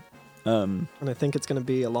there. And I think it's going to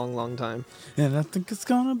be a long, long time. And I think it's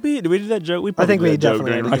going to be... Did we do that joke? I think we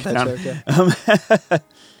definitely did that joke,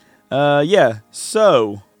 yeah. Yeah,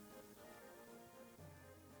 so...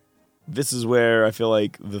 This is where I feel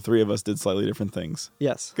like the three of us did slightly different things.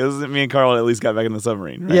 Yes. Because me and Carl at least got back in the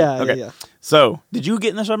submarine, right? Yeah, okay. Yeah. So, did you get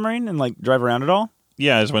in the submarine and like drive around at all?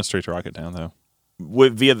 Yeah, I just went straight to Rocket Town, though.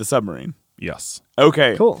 Via the submarine? Yes.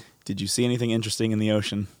 Okay. Cool. Did you see anything interesting in the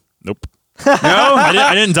ocean? Nope. No,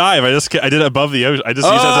 I didn't dive. I did it above the ocean. I just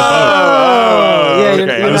used it as a boat. Yeah,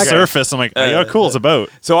 okay. On the surface, I'm like, oh, cool, it's a boat.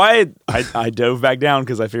 So I dove back down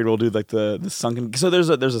because I figured we'll do like the sunken. So there's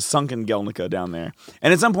a sunken Gelnica down there,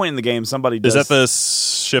 and at some point in the game, somebody does. Is that the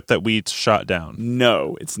ship that we shot down?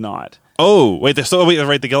 No, it's not. Oh, wait. The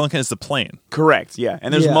Gelnica is the plane. Correct. Yeah,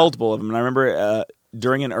 and there's multiple of them. And I remember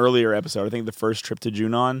during an earlier episode, I think the first trip to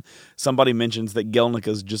Junon, somebody mentions that Gelnica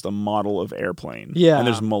is just a model of airplane. Yeah, and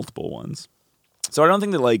there's multiple ones. So I don't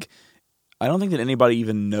think that anybody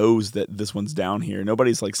even knows that this one's down here.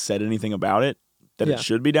 Nobody's like said anything about it, that it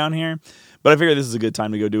should be down here. But I figure this is a good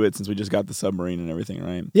time to go do it since we just got the submarine and everything,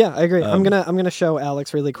 right? Yeah, I agree. I'm gonna show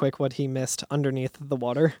Alex really quick what he missed underneath the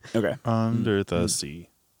water. Okay. Under the sea.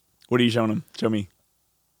 What are you showing him? Show me.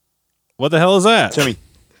 What the hell is that? Show me.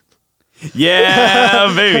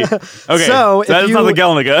 Yeah, baby. Okay, so that's not the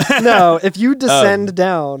Gelnica. No, if you descend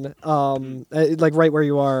down, like right where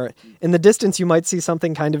you are, in the distance you might see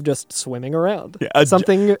something kind of just swimming around. Yeah,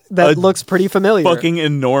 something that looks pretty familiar. Fucking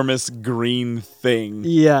enormous green thing.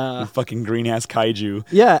 Yeah. A fucking green-ass kaiju.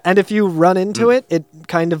 Yeah, and if you run into it, it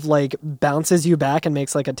kind of like bounces you back and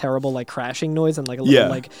makes like a terrible like crashing noise, and like a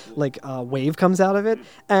little like wave comes out of it,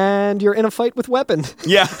 and you're in a fight with weapon.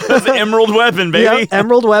 Yeah, that's an emerald weapon, baby. Yeah,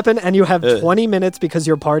 emerald weapon, and you have 20 minutes because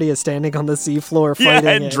your party is standing on the seafloor fighting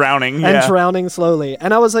and drowning. And drowning slowly.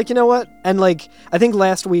 And I was like, you know what? And like, I think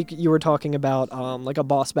last week you were talking about like a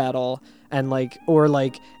boss battle and like, or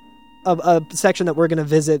like a section that we're going to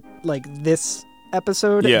visit like this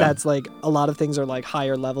episode. Yeah. That's like a lot of things are like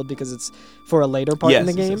higher leveled because it's for a later part in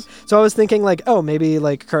the game. Yes. So I was thinking like, oh, maybe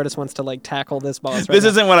like Curtis wants to like tackle this boss. This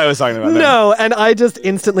isn't what I was talking about. No, and I just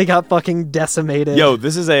instantly got fucking decimated. Yo,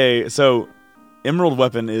 this is Emerald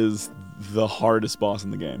Weapon is the hardest boss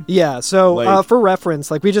in the game. Yeah, so for reference,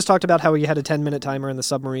 like we just talked about how we had a 10-minute timer in the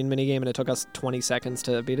submarine minigame and it took us 20 seconds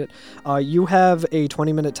to beat it. You have a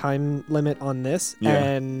 20-minute time limit on this,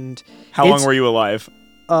 and how long were you alive?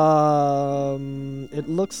 It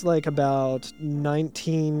looks like about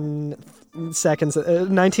 19 seconds,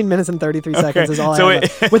 19 minutes and 33 seconds is all I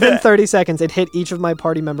have. Within 30 seconds, it hit each of my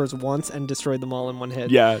party members once and destroyed them all in one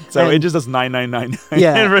hit. Yeah, so it just does 999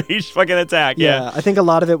 for each fucking attack. Yeah, I think a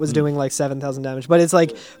lot of it was doing like 7,000 damage. But it's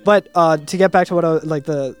like, to get back to what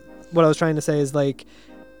I was trying to say is like,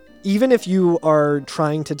 even if you are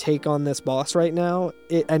trying to take on this boss right now,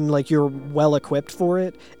 and like you're well equipped for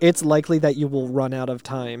it, it's likely that you will run out of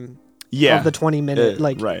time. Yeah, of the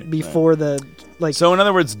 20-minute before the like. So in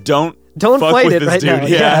other words, don't Don't fight it right dude. now.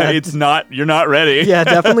 Yeah, it's not. You're not ready. Yeah,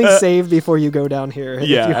 definitely save before you go down here.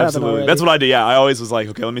 Yeah, if you absolutely. That's what I do. Yeah, I always was like,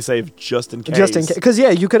 okay, let me save just in case. Just in case, because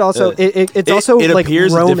you could also. It also like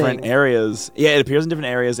appears roaming. in different areas. Yeah, it appears in different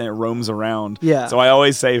areas and it roams around. Yeah. So I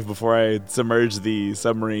always save before I submerge the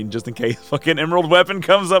submarine, just in case fucking emerald weapon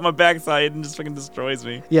comes up my backside and just fucking destroys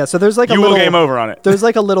me. Yeah. So there's like you a little will game over on it. There's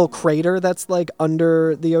like a little crater that's like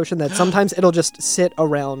under the ocean that sometimes it'll just sit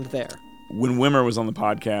around there. When Wimmer was on the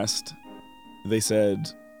podcast, they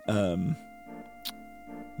said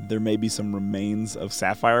there may be some remains of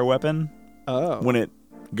Sapphire weapon when it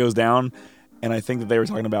goes down. And I think that they were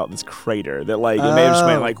talking about this crater that, like, it may have just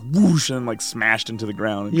went, like, whoosh, and, like, smashed into the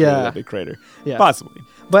ground and created a big crater. Yeah. Possibly.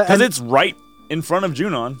 Because it's right in front of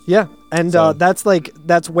Junon. Yeah. And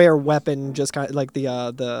that's where weapon just kind of, like, the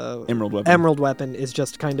Emerald weapon is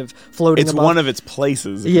just kind of floating It's above. one of its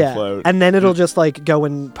places it can float. And then it'll just, like, go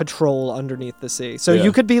and patrol underneath the sea. So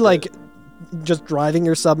you could be, like, just driving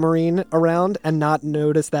your submarine around and not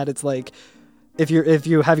notice that it's, like... If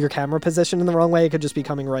you have your camera positioned in the wrong way, it could just be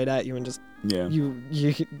coming right at you and just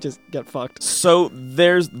you just get fucked. So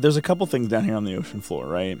there's a couple things down here on the ocean floor,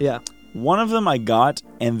 right? Yeah. One of them I got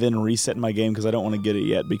and then reset my game because I don't want to get it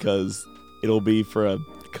yet because it'll be for a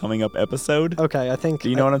coming up episode. Okay, I think... Do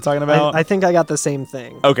you know what I'm talking about? I think I got the same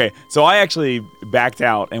thing. Okay, so I actually backed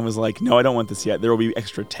out and was like, no, I don't want this yet. There will be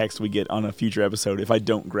extra text we get on a future episode if I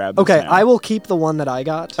don't grab this now. I will keep the one that I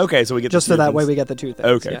got. Okay, so we get just the two so that things. way we get the two things.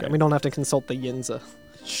 Okay, and we don't have to consult the Yinza.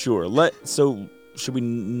 Sure. So should we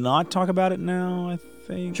not talk about it now, I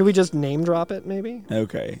think? Should we just name drop it, maybe?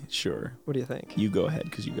 Okay, sure. What do you think? You go ahead,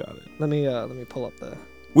 because you got it. Let me pull up the...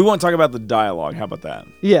 We won't talk about the dialogue. How about that?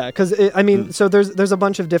 Yeah, because so there's a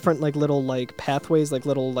bunch of different like little like pathways, like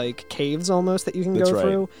little like caves almost that you can go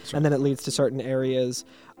through, and then it leads to certain areas.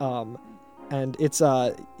 And it's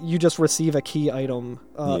you just receive a key item.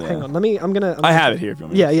 Hang on, I have it here if you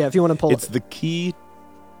want. Yeah, if you want to pull it. It's the key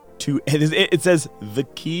to. It says the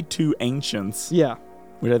key to ancients. Yeah.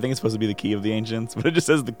 Which I think is supposed to be the key of the ancients, but it just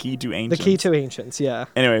says the key to ancients. The key to ancients, yeah.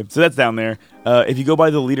 Anyway, so that's down there. If you go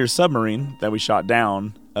by the leader's submarine that we shot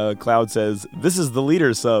down, Cloud says, "This is the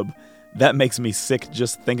leader's sub." That makes me sick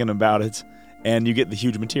just thinking about it. And you get the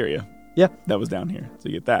huge materia. Yeah. That was down here. So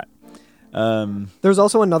you get that. There's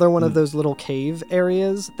also another one of those little cave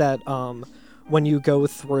areas that when you go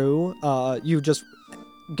through, you just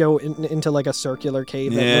go into like a circular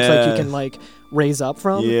cave that looks like you can like raise up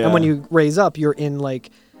from. Yeah. And when you raise up, you're in like...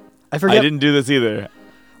 I didn't do this either.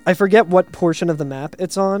 I forget what portion of the map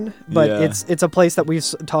it's on, but it's a place that we've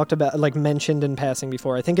talked about, like mentioned in passing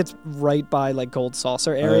before. I think it's right by like Gold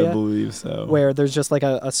Saucer area. I believe so. Where there's just like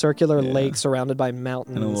a circular lake surrounded by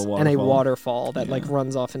mountains and a waterfall that like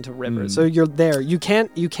runs off into rivers. So you're there. You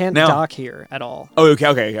can't dock here at all. Oh, okay.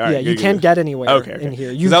 All right. Yeah, you can't get anywhere in here.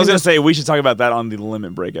 I was going to say we should talk about that on the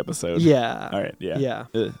Limit Break episode. Yeah. All right. Yeah.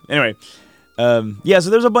 Yeah. Anyway, so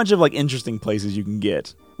there's a bunch of like interesting places you can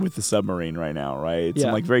get with the submarine right now, right?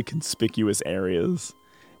 Some like very conspicuous areas,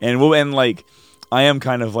 and like I am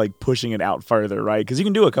kind of like pushing it out further, right? Because you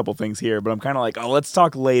can do a couple things here, but I'm kind of like, let's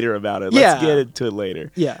talk later about it. Let's get into it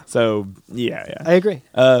later. Yeah. So yeah, I agree.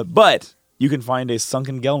 But you can find a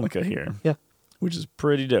sunken Gelnica here. Yeah. Which is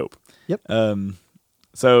pretty dope. Yep.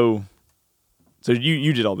 So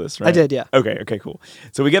you did all this, right? I did, yeah. Okay, cool.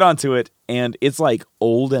 So we get onto it, and it's like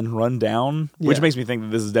old and run down, which makes me think that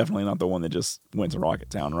this is definitely not the one that just went to Rocket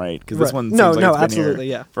Town, right? Because this one seems like it's been absolutely,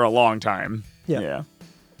 here for a long time. Yeah.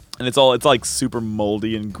 And it's like super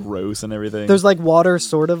moldy and gross and everything. There's like water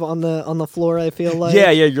sort of on the floor, I feel like.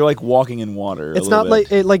 Yeah, you're like walking in water. It's not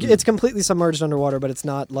like it's completely submerged underwater, but it's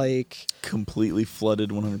not like completely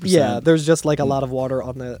flooded 100%. Yeah, there's just like a lot of water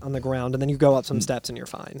on the ground, and then you go up some steps and you're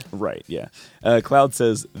fine. Right, yeah. Cloud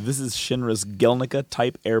says, "This is Shinra's Gelnica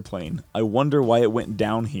type airplane. I wonder why it went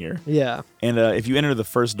down here." Yeah. And if you enter the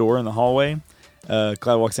first door in the hallway,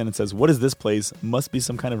 Cloud walks in and says, "What is this place? Must be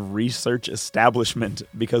some kind of research establishment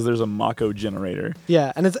because there's a Mako generator."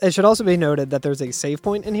 Yeah, and it should also be noted that there's a save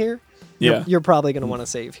point in here. You're probably going to want to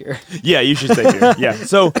save here. Yeah, you should save here. Yeah.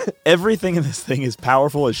 So everything in this thing is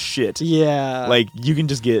powerful as shit. Yeah. Like you can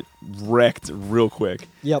just get wrecked real quick.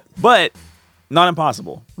 Yep. But not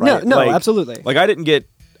impossible, right? No, absolutely. Like I didn't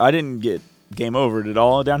get game overed at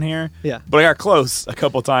all down here. Yeah. But I got close a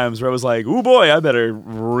couple times where I was like, "Ooh boy, I better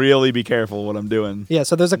really be careful what I'm doing." Yeah,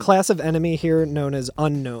 so there's a class of enemy here known as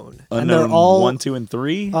Unknown. Unknown, and they're all 1, 2, and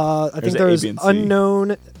 3? I think there's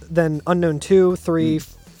Unknown, then Unknown 2, 3,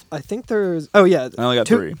 I think there's... Oh, yeah. I only got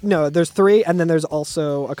 3. No, there's 3, and then there's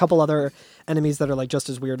also a couple other enemies that are like just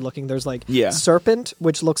as weird looking. There's like Serpent,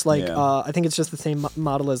 which looks like... I think it's just the same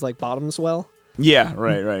model as like Bottomswell. Yeah,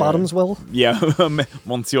 right. Bottomswell. Yeah,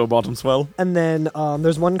 Monsieur Bottomswell. And then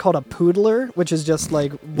there's one called a Poodler, which is just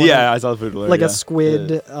like I saw the Poodler. Like a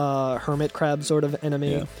squid hermit crab sort of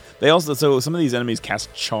enemy. Yeah. They also some of these enemies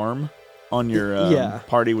cast charm on your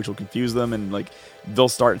party, which will confuse them, and like they'll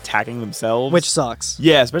start attacking themselves, which sucks.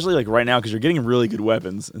 Yeah, especially like right now because you're getting really good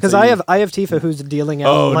weapons. Because I have Tifa who's dealing out.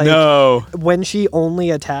 Oh no! When she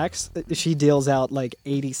only attacks, she deals out like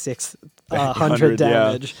 8,600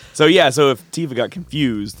 damage. Yeah. So if Tifa got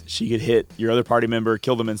confused, she could hit your other party member,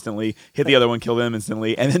 kill them instantly, hit the other one, kill them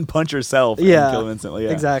instantly, and then punch herself and kill them instantly.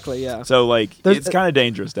 Yeah. Exactly. Yeah. So like it's kind of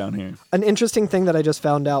dangerous down here. An interesting thing that I just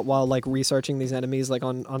found out while like researching these enemies, like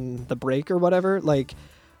on the break or whatever, like.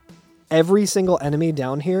 Every single enemy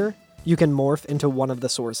down here, you can morph into one of the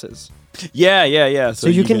sources. Yeah. So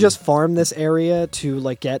you can just farm this area to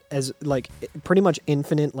like get as like pretty much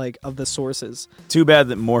infinite like of the sources. Too bad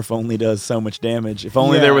that morph only does so much damage. If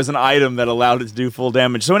only there was an item that allowed it to do full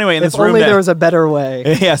damage. So anyway, in this room, if only there was a better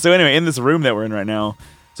way. Yeah. So anyway, in this room that we're in right now.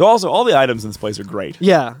 So also all the items in this place are great.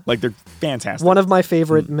 Yeah. Like they're fantastic. One of my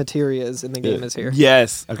favorite materias in the game is here.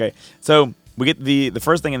 Yes. Okay. So. We get the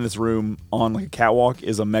first thing in this room on like a catwalk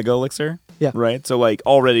is a mega elixir. Yeah. Right? So like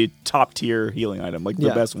already top tier healing item, like the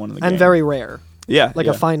best one in the game. And very rare. Yeah. Like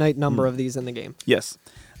a finite number of these in the game. Yes.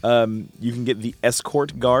 You can get the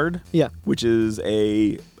escort guard. Yeah. Which is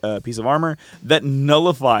a piece of armor that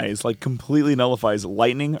nullifies, like completely nullifies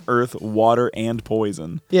lightning, earth, water, and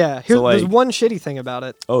poison. Yeah. There's one shitty thing about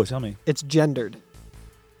it. Oh, tell me. It's gendered.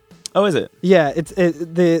 Oh, is it? Yeah,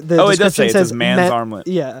 the it does say it says man's armlet.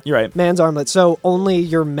 Yeah, you're right. Man's armlet. So only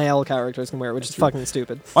your male characters can wear it, which is fucking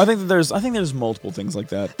stupid. I think there's multiple things like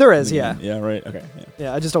that. There is, yeah. Yeah, right. Okay.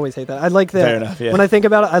 Yeah, I just always hate that. I like that. Fair enough. Yeah. When I think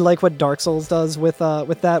about it, I like what Dark Souls does with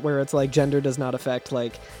that, where it's like gender does not affect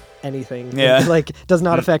like anything. Yeah. Like does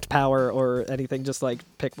not affect power or anything. Just like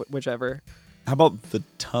pick whichever. How about the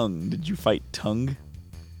tongue? Did you fight tongue?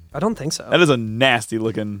 I don't think so. That is a nasty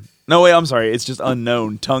looking. No, wait, I'm sorry. It's just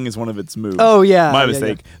unknown. Tongue is one of its moves. Oh, yeah. My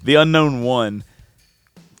mistake. Yeah. The unknown one.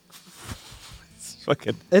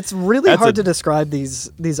 It's really hard to describe these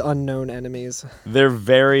unknown enemies. They're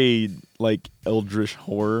very like eldritch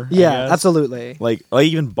horror. Yeah, absolutely. Like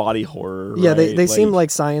even body horror. Yeah, right? they seem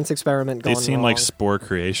like science experiment gone They seem wrong. like spore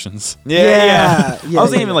creations. Yeah. I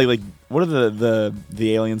was thinking like what are the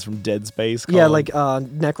aliens from Dead Space called? Yeah, like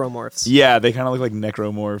necromorphs. Yeah, they kind of look like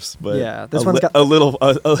necromorphs, but this one's got a little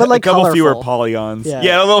a couple colorful. fewer polygons.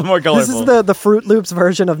 Yeah, a little more colorful. This is the Fruit Loops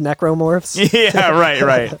version of necromorphs. Yeah,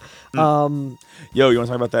 right. Yo, you want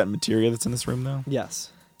to talk about that materia that's in this room though?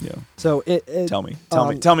 Yes. Yeah. So tell me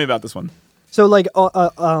about this one. So like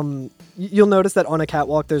you'll notice that on a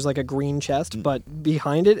catwalk there's like a green chest, but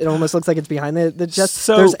behind it almost looks like it's behind the chest.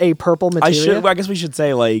 So there's a purple materia. I guess we should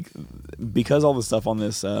say like because all the stuff on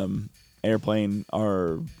this airplane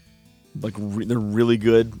are like they're really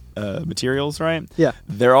good materials, right? Yeah.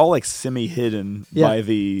 They're all like semi-hidden by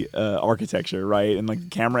the architecture, right? And like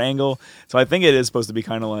camera angle. So I think it is supposed to be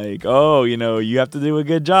kind of like, oh, you have to do a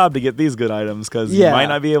good job to get these good items because you might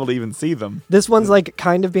not be able to even see them. This one's like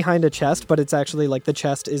kind of behind a chest, but it's actually like the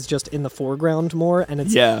chest is just in the foreground more, and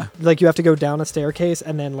it's like you have to go down a staircase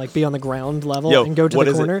and then like be on the ground level and go to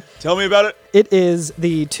the corner. Tell me about it. It is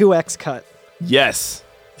the 2x cut. Yes.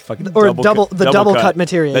 Or double cut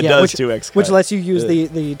materia, that does 2x cut. which lets you use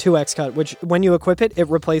the 2x cut, which when you equip it, it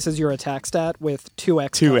replaces your attack stat with 2x.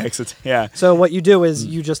 2x, yeah. So what you do is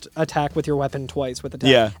you just attack with your weapon twice with attack.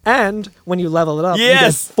 Yeah. And when you level it up, you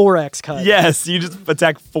get 4x cut. Yes, you just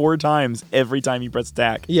attack 4 times every time you press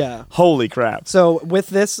attack. Yeah. Holy crap. So with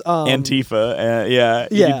this Antifa,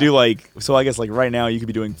 you can do like, so I guess like right now you could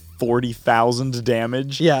be doing 40,000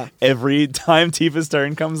 damage. Yeah. Every time Tifa's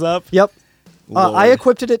turn comes up. Yep. I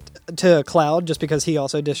equipped it to Cloud just because he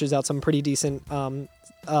also dishes out some pretty decent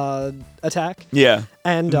attack. Yeah.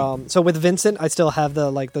 And so with Vincent, I still have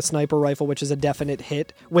the sniper rifle, which is a definite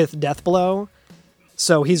hit with Death Blow.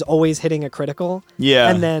 So he's always hitting a critical. Yeah.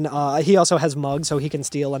 And then he also has Mug, so he can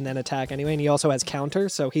steal and then attack anyway. And he also has Counter,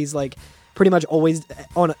 so he's like pretty much always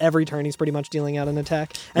on every turn he's pretty much dealing out an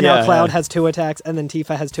attack. And now Cloud has 2 attacks, and then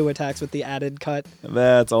Tifa has 2 attacks with the added cut.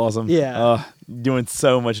 That's awesome. Yeah. Doing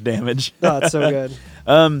so much damage. Oh, it's so good.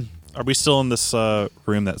 Are we still in this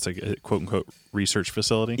room that's like a quote-unquote research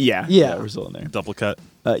facility? Yeah, we're still in there. Double cut?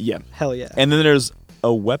 Yeah. Hell yeah. And then there's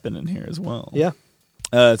a weapon in here as well. Yeah.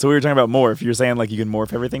 So we were talking about morph. You're saying like you can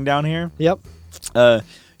morph everything down here? Yep.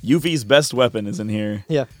 Yuffie's best weapon is in here.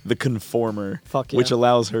 Yeah. The Conformer. Fuck yeah. Which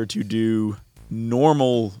allows her to do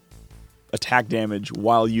normal attack damage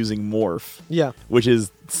while using morph. Yeah. Which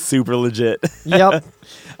is super legit. Yep.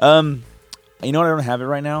 You know what? I don't have it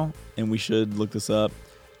right now, and we should look this up.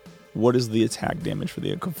 what is the attack damage for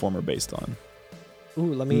the Conformer based on?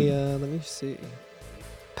 Ooh, let me see.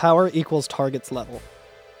 Power equals target's level.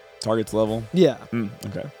 Target's level? Yeah.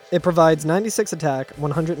 Okay. It provides 96 attack,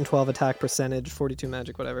 112 attack percentage, 42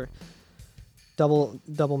 magic, whatever.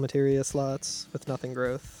 Double materia slots with nothing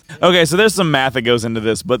growth. Okay, so there's some math that goes into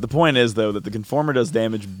this, but the point is, though, that the Conformer does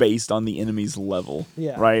damage based on the enemy's level.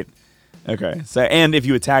 Yeah. Right? Okay. So, and if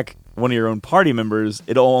you attack one of your own party members,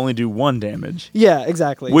 it'll only do 1 damage. Yeah,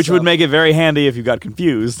 exactly. Which would make it very handy if you got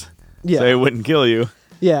confused. Yeah. So it wouldn't kill you.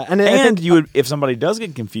 Yeah, and you would, if somebody does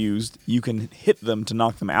get confused, you can hit them to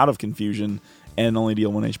knock them out of confusion and only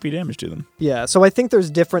deal 1 HP damage to them. Yeah, so I think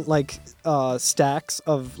there's different stacks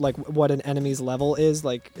of what an enemy's level is.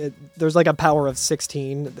 There's a power of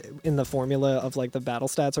 16 in the formula of the battle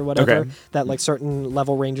stats or whatever that certain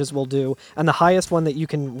level ranges will do, and the highest one that you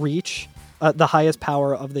can reach. The highest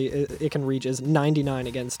power of it can reach is 99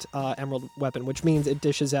 against Emerald Weapon, which means it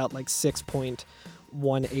dishes out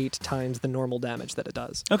 6.18 times the normal damage that it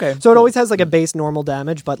does. Okay. So it always has a base normal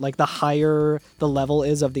damage, but the higher the level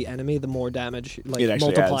is of the enemy, the more damage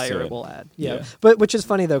multiplier it will add. Yeah. But which is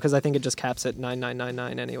funny though, because I think it just caps at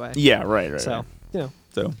 9999 anyway. Yeah, right. So,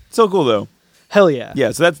 So cool though. Hell yeah.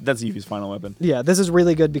 Yeah, so that's Yuffie's final weapon. Yeah, this is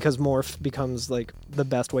really good because Morph becomes the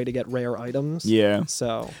best way to get rare items. Yeah.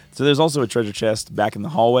 So there's also a treasure chest back in the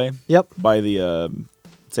hallway. Yep. By the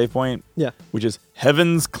save point. Yeah. Which is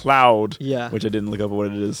Heaven's Cloud. Yeah. Which I didn't look up what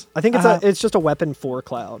it is. I think it's just a weapon for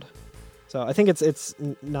Cloud. So I think it's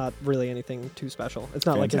not really anything too special. It's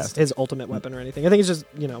not Fantastic. his ultimate weapon or anything. I think it's just,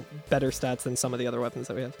 better stats than some of the other weapons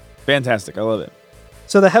that we have. Fantastic. I love it.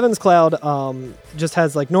 So the Heaven's Cloud just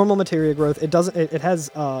has normal materia growth. It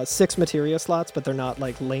has 6 materia slots, but they're not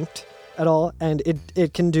linked at all, and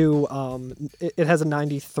it can do it has a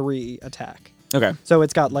 93 attack. Okay. So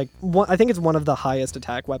it's got I think it's one of the highest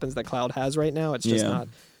attack weapons that Cloud has right now. It's just not,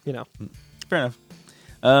 Fair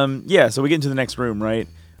enough. Yeah, so we get into the next room, right?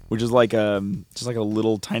 Which is just a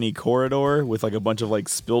little tiny corridor with a bunch of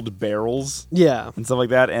spilled barrels. Yeah. And stuff like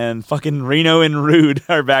that. And fucking Reno and Rude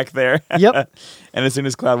are back there. Yep. And as soon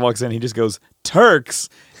as Cloud walks in, he just goes, Turks!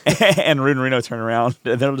 And Rude and Reno turn around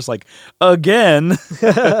and they're just again.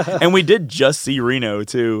 And we did just see Reno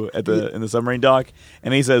too in the submarine dock.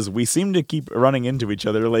 And he says, we seem to keep running into each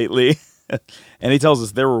other lately. And he tells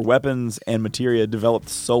us there were weapons and materia developed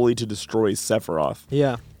solely to destroy Sephiroth.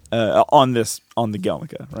 Yeah. On the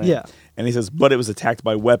Gelnica, right? Yeah. And he says, but it was attacked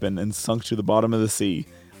by weapon and sunk to the bottom of the sea.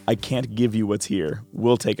 I can't give you what's here.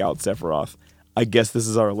 We'll take out Sephiroth. I guess this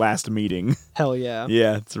is our last meeting. Hell yeah.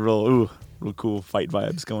 Yeah, it's a real cool fight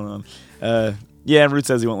vibes going on. Yeah, and Root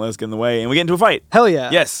says he won't let us get in the way, and we get into a fight. Hell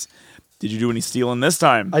yeah. Yes. Did you do any stealing this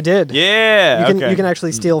time? I did. Yeah. You can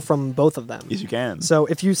actually steal from both of them. Yes, you can. So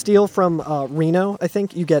if you steal from Reno, I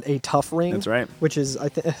think you get a tough ring. That's right. Which is I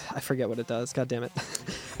forget what it does. God damn it.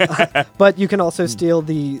 But you can also steal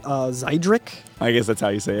the Zydric. I guess that's how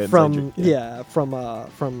you say it. From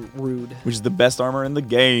Zydric, from Rude, which is the best armor in the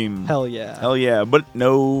game. Hell yeah. Hell yeah. But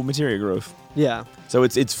no materia growth. Yeah. So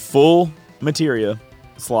it's full materia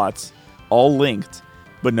slots, all linked,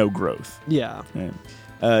 but no growth. Yeah. Right.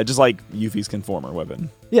 Just like Yuffie's Conformer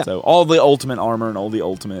weapon. Yeah. So all the ultimate armor and all the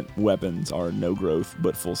ultimate weapons are no growth,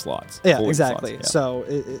 but full slots. Yeah, full exactly. Slots, yeah. So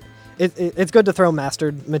it's good to throw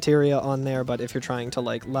mastered materia on there, but if you're trying to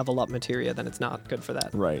level up materia, then it's not good for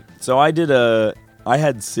that. Right. So I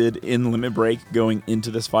had Sid in Limit Break going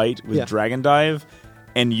into this fight with Dragon Dive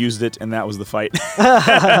and used it, and that was the fight.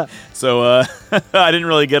 So I didn't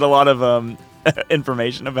really get a lot of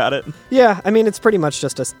information about it. Yeah, I mean, it's pretty much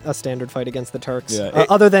just a standard fight against the Turks. Yeah,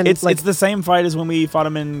 other than it's the same fight as when we fought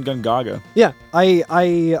him in Gungaga. Yeah, I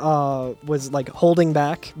was holding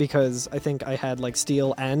back because I think I had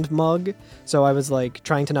Steel and Mug, so I was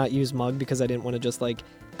trying to not use Mug because I didn't want to just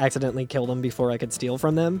accidentally kill them before I could steal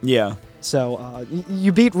from them. Yeah. So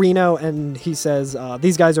you beat Reno, and he says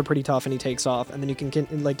these guys are pretty tough, and he takes off, and then you can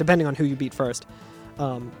depending on who you beat first.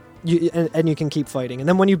 You can keep fighting. And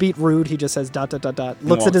then when you beat Rude, he just says ...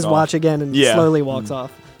 looks at his watch again and slowly walks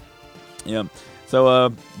off. Yeah.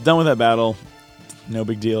 So done with that battle. No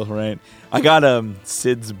big deal, right? I got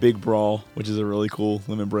Sid's Big Brawl, which is a really cool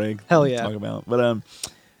Limit Break. Hell yeah. To talk about. But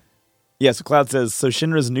yeah, so Cloud says, so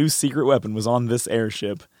Shinra's new secret weapon was on this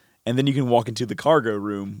airship. And then you can walk into the cargo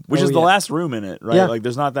room, which is the last room in it, right? Yeah.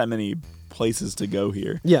 There's not that many places to go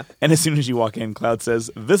here. Yeah. And as soon as you walk in, Cloud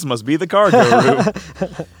says, this must be the cargo room.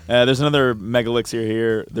 There's another Mega Elixir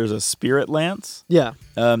here. There's a Spirit Lance. Yeah.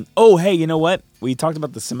 Oh, hey, you know what? We talked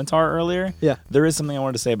about the Scimitar earlier. Yeah. There is something I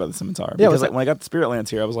wanted to say about the Scimitar. Yeah, because when I got the Spirit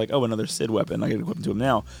Lance here, I was like, oh, another Sid weapon. I got to equip it to him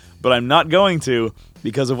now. But I'm not going to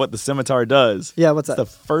because of what the Scimitar does. Yeah, what's that?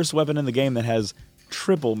 It's the first weapon in the game that has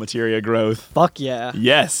triple materia growth. Fuck yeah.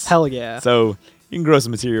 Yes. Hell yeah. So you can grow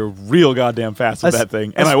some materia real goddamn fast with that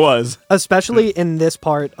thing. And I was. Especially in this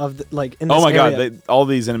part of, in this oh my area. god, all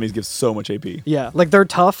these enemies give so much AP. Yeah, like they're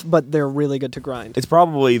tough, but they're really good to grind. It's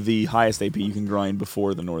probably the highest AP you can grind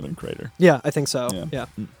before the Northern Crater. Yeah, I think so. Yeah.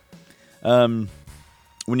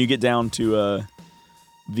 When you get down to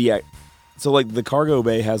the cargo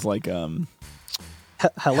bay has like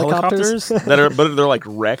helicopters but they're like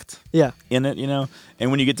wrecked. Yeah. In it, and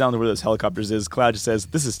when you get down to where those helicopters is, Cloud just says,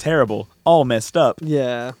 "This is terrible, all messed up."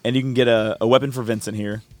 Yeah. And you can get a weapon for Vincent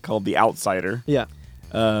here called the Outsider. Yeah.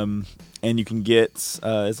 And you can get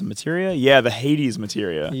is it materia? Yeah, the Hades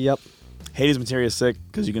materia. Yep. Hades materia is sick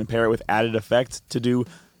because you can pair it with added effect to do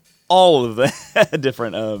all of the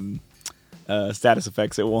different status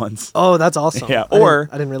effects at once. Oh, that's awesome. Yeah, I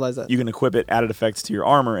didn't realize that. You can equip it added effects to your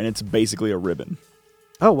armor, and it's basically a ribbon.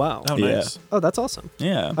 Oh, wow. Oh, nice. Oh, that's awesome.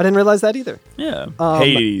 Yeah. I didn't realize that either. Yeah.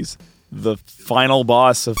 Hades, the final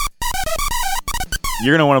boss of...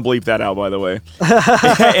 You're going to want to bleep that out, by the way.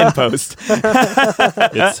 In post.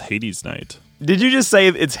 It's Hades night. Did you just say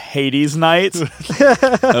it's Hades night?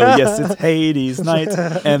 Oh, yes, it's Hades night.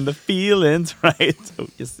 And the feeling's right. Oh,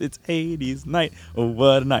 yes, it's Hades night. Oh,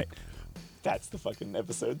 what a night. That's the fucking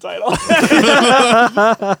episode title.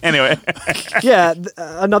 Anyway. Yeah,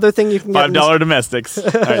 another thing you can get... $5 domestics.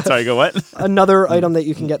 All right, sorry, go what? Another item that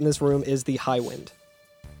you can get in this room is the High Wind.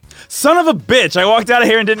 Son of a bitch, I walked out of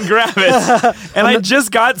here and didn't grab it. And I just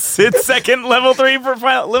got Sid's second level 3 for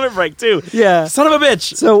Final Limit Break, too. Yeah. Son of a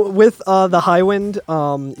bitch. So with the High Wind,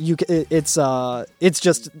 it's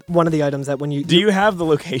just one of the items that when you... Do you have the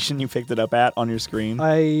location you picked it up at on your screen?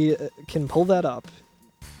 I can pull that up.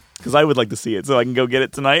 Because I would like to see it so I can go get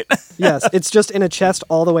it tonight. Yes, it's just in a chest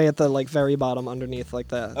all the way at the very bottom underneath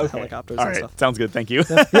the helicopters all and right. stuff. Sounds good, thank you.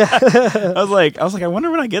 Yeah. I was like, I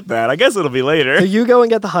wonder when I get that. I guess it'll be later. So you go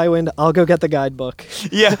and get the High Wind, I'll go get the guidebook.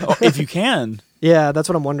 Yeah, if you can. Yeah, that's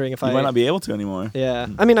what I'm wondering if you might not be able to anymore. Yeah,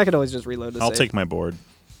 I mean I could always just reload the I'll save. take my board.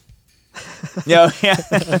 Yeah.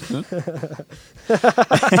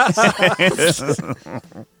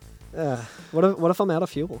 What if I'm out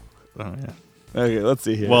of fuel? Oh yeah. Okay, let's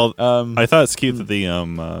see here. Well, I thought it's cute that the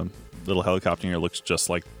little helicopter here looks just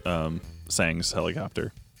like Sang's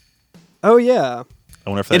helicopter. Oh yeah. I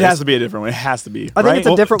wonder if that it has to be a different one. It has to be. I think it's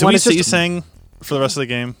a different do one. Do we it's see just... Sang for the rest of the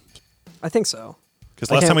game? I think so. Because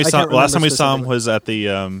last time we saw him was at the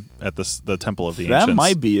Temple of the Ancients. That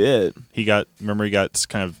might be it.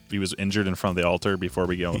 He was injured in front of the altar before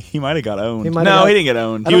we go. He might have got owned. He didn't get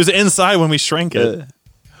owned. He was inside when we shrank it.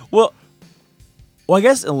 Well, I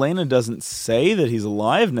guess Elena doesn't say that he's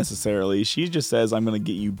alive necessarily. She just says, "I'm going to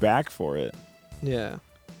get you back for it." Yeah.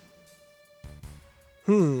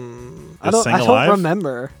 I don't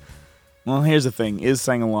remember. Well, here's the thing. Is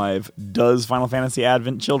Sang alive? Does Final Fantasy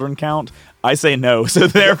Advent children count? I say no, so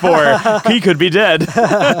therefore, he could be dead.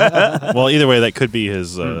 Well, either way, that could be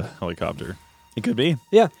his helicopter. It could be.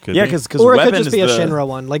 Yeah. Because or it could just be a Shinra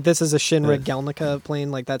one. Like, this is a Shinra Galnica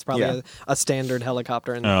plane. Like, that's probably a standard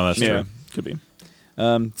helicopter. Oh, that's true. Could be.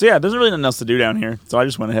 So yeah, there's really nothing else to do down here. So I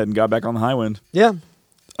just went ahead and got back on the High Wind. Yeah.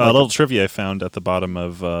 A little trivia I found at the bottom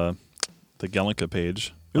of the Galnica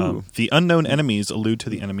page. The unknown enemies allude to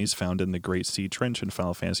the enemies found in the Great Sea Trench in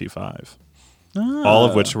Final Fantasy V. All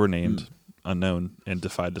of which were named unknown and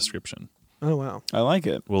defied description. Oh, wow. I like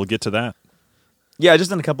it. We'll get to that. Yeah,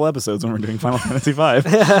 just in a couple episodes when we're doing Final Fantasy V. So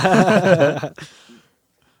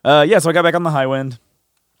I got back on the High Wind.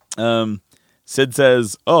 Sid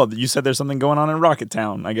says, "Oh, you said there's something going on in Rocket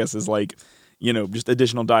Town." I guess is just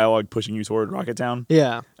additional dialogue pushing you toward Rocket Town.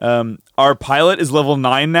 Yeah. Our pilot is level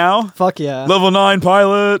 9 now. Fuck yeah. Level 9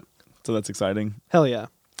 pilot. So that's exciting. Hell yeah.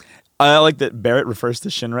 I like that Barrett refers to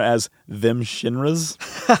Shinra as them Shinras.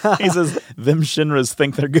 He says, them Shinras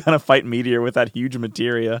think they're going to fight Meteor with that huge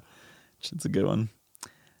materia. It's a good one.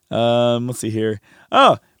 Let's see here.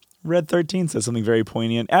 Oh, Red 13 says something very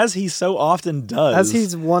poignant, as he so often does. As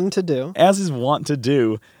he's wont to do. As he's wont to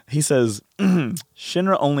do. He says,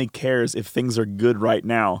 Shinra only cares if things are good right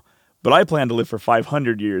now, but I plan to live for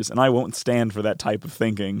 500 years, and I won't stand for that type of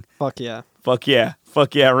thinking. Fuck yeah. Fuck yeah.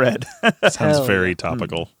 Fuck yeah, Red. Sounds very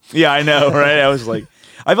topical. Yeah, I know, right? I was like,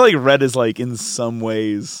 I feel like Red is in some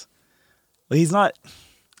ways, he's not...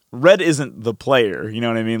 Red isn't the player, you know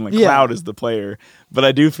what I mean? Cloud is the player, but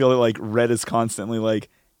I do feel like Red is constantly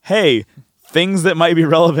hey, things that might be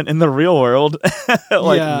relevant in the real world,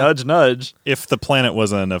 nudge, nudge. If the planet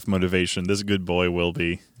wasn't enough motivation, this good boy will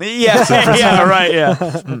be. Yeah, yeah, right, yeah.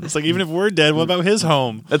 It's even if we're dead, what about his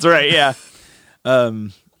home? That's right, yeah.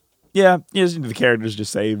 The characters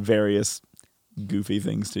just say various goofy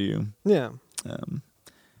things to you. Yeah.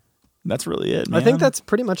 That's really it, man. I think that's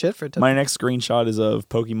pretty much it for today. My next screenshot is of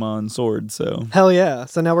Pokemon Sword, so... Hell yeah.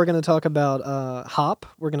 So now we're going to talk about Hop.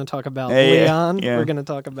 We're going to talk about Leon. Yeah. We're going to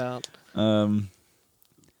talk about...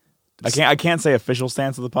 I can't say official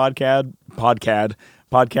stance of the podcast, but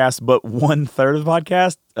 1/3 of the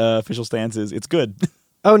podcast, official stance is it's good.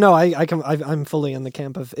 Oh no, I'm fully in the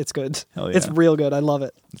camp of it's good. Hell yeah. It's real good. I love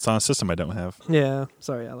it. It's on a system I don't have. Yeah.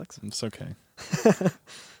 Sorry, Alex. It's okay.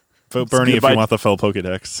 Vote Bernie if you want the full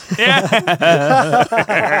Pokedex.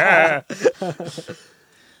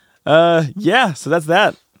 Yeah, so that's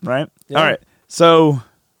that, right? Yeah. All right. So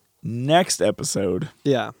next episode.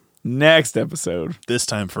 Yeah. This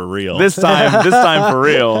time for real. This time for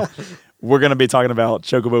real. We're going to be talking about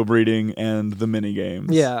chocobo breeding and the mini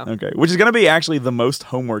games. Yeah. Okay. Which is going to be actually the most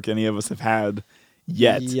homework any of us have had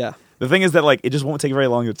yet. Yeah. The thing is that like it just won't take very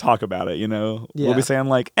long to talk about it, you know? Yeah. We'll be saying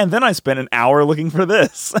like, and then I spent an hour looking for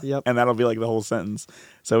this. Yep. And that'll be like the whole sentence.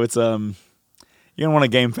 So it's you're going to want to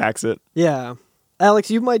game fax it. Yeah.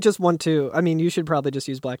 Alex, you might just want to. I mean, you should probably just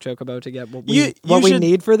use Black Chocobo to get what we should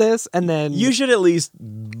need for this, and then you should at least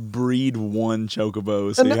breed one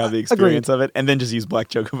chocobo so you have the experience of it, and then just use Black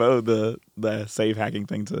Chocobo, the save hacking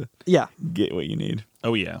thing to get what you need.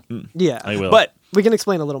 Oh yeah, yeah, I will. But we can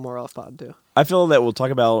explain a little more off pod too. I feel that we'll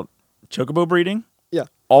talk about chocobo breeding. Yeah,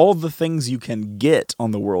 all the things you can get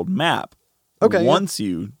on the world map. Okay, once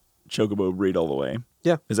you chocobo breed all the way.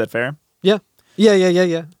 Yeah, is that fair? Yeah.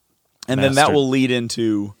 And then that will lead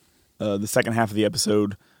into the second half of the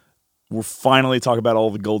episode. We'll finally talk about all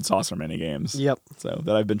the Gold Saucer mini games. Yep. So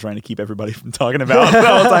that I've been trying to keep everybody from talking about the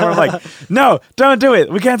whole time. I'm like, no, don't do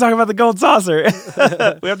it. We can't talk about the Gold Saucer.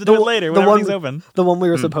 We have to do it later when everything's open. The one we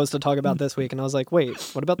were supposed to talk about this week, and I was like, wait,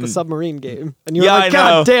 what about the Submarine game? And you were like,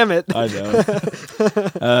 God damn it. I know.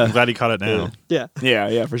 I'm glad you caught it now.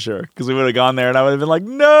 Yeah, for sure. Because we would have gone there, and I would have been like,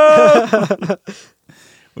 no.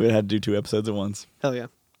 We would have had to do 2 episodes at once. Hell yeah.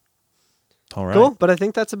 All right. Cool, but I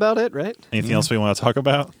think that's about it, right? Anything else we want to talk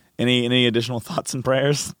about? Any additional thoughts and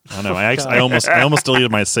prayers? I don't know. I almost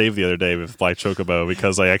deleted my save the other day with Black Chocobo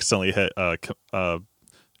because I accidentally hit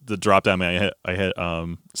the drop down menu. I hit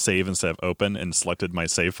save instead of open and selected my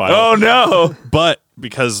save file. Oh no! But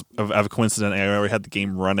because of a coincidence, I already had the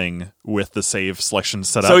game running with the save selection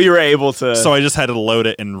set up. So you were able to. So I just had to load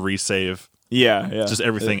it and resave. Yeah. Just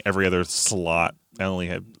everything, every other slot. I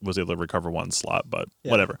only was able to recover 1 slot, but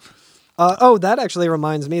whatever. That actually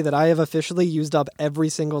reminds me that I have officially used up every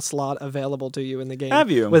single slot available to you in the game.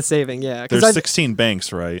 Have you? With saving, yeah. There's 16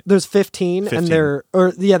 banks, right? There's 15, and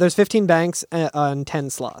there's 15 banks and 10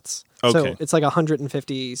 slots. Okay. So it's like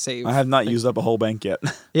 150 save. I have not used up a whole bank yet.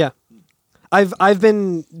 Yeah. I've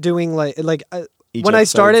been doing when I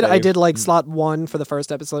started, I did like slot 1 for the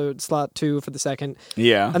first episode, slot 2 for the second.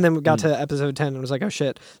 Yeah. And then we got to episode 10 and was like, oh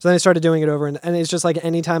shit. So then I started doing it over, and it's just like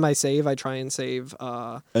anytime I save, I try and save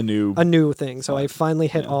a new thing. So I finally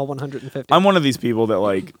hit all 150. I'm one of these people that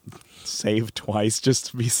like save twice just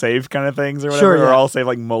to be safe kind of things or whatever. Sure, yeah. Or I'll save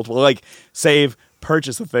like multiple, like save,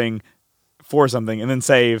 purchase a thing for something and then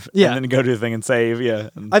save and then go to the thing and save. Yeah.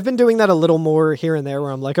 I've been doing that a little more here and there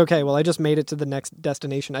where I'm like, okay, well, I just made it to the next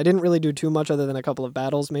destination. I didn't really do too much other than a couple of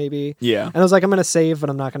battles maybe. Yeah. And I was like, I'm going to save, but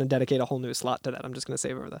I'm not going to dedicate a whole new slot to that. I'm just going to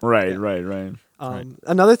save over that. Right.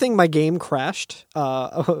 Another thing, my game crashed.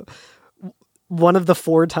 One of the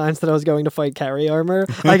 4 times that I was going to fight Carry Armor,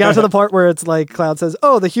 I got to the part where it's like Cloud says,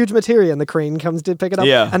 oh, the huge materia, and the crane comes to pick it up,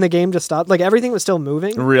 and the game just stopped. Like everything was still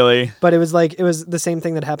moving. Really? But it was the same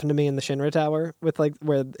thing that happened to me in the Shinra Tower with like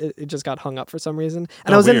where it just got hung up for some reason.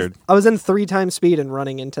 And I was in 3 times speed and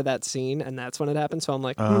running into that scene, and that's when it happened. So I'm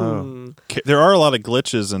like, There are a lot of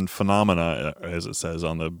glitches and phenomena, as it says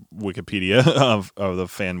on the Wikipedia of the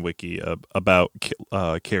fan wiki about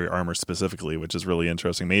Carry Armor specifically, which is really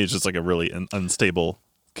interesting. Maybe it's just like a really unstable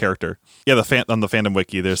character. Yeah, on the fandom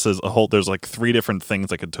wiki there says there's like 3 different things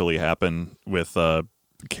that could totally happen with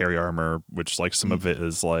Carry Armor, which like some of it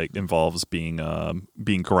is like involves being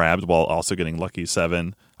grabbed while also getting Lucky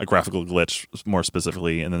 7, a graphical glitch more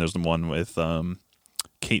specifically, and then there's the one with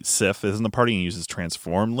Kate Sif is in the party and uses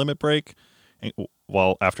transform limit break, and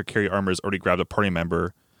while after Carry Armor has already grabbed a party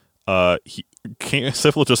member,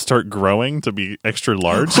 Sif will just start growing to be extra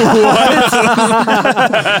large,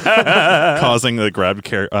 causing the grabbed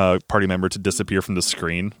party member to disappear from the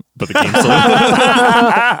screen. But the game still.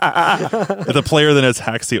 If the player then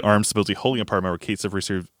attacks the arm supposedly holding a party member, Kate Sif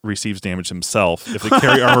receives damage himself. If the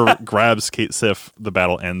Carry Armor grabs Kate Sif, the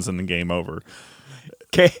battle ends and the game over.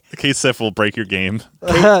 Kate Sif will break your game. Son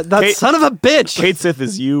of a bitch! Kate Sif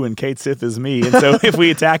is you and Kate Sif is me. And so if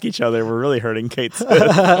we attack each other, we're really hurting Kate Sif.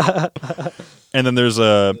 And then there's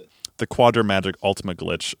The Quadra Magic Ultima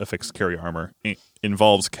glitch affects carry armor. It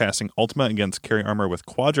involves casting Ultima against carry armor with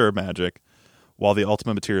Quadra Magic, while the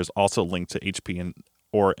Ultima material is also linked to HP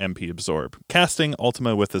or MP absorb. Casting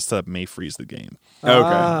Ultima with this setup may freeze the game.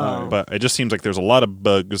 Okay. But it just seems like there's a lot of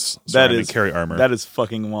bugs surrounding carry armor. That is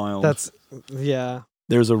fucking wild. Yeah.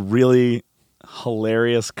 There's a really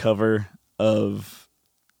hilarious cover of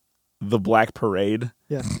The Black Parade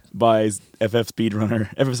by FF7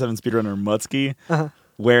 speedrunner Mutsky,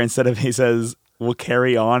 where instead of he says, "We'll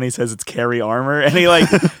carry on," he says it's carry armor, and he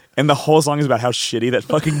and the whole song is about how shitty that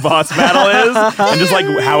fucking boss battle is, and just like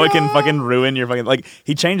how it can fucking ruin your fucking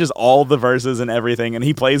he changes all the verses and everything, and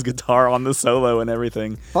he plays guitar on the solo and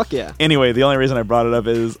everything. Fuck yeah. Anyway, the only reason I brought it up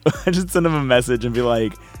is I just send him a message and be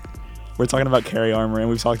like, "We're talking about carry armor, and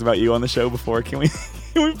we've talked about you on the show before. Can we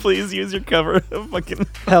please use your cover of fucking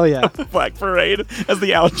Hell yeah Black Parade as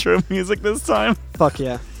the outro music this time?" Fuck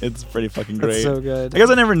yeah. It's pretty fucking great. It's so good. I guess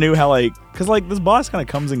I never knew how because this boss kind of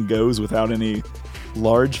comes and goes without any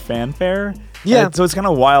large fanfare. Yeah. So it's kind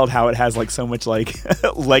of wild how it has so much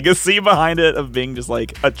legacy behind it of being just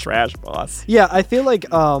a trash boss. Yeah, I feel like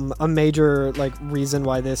a major reason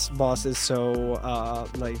why this boss is so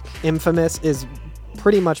infamous is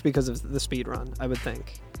pretty much because of the speedrun, I would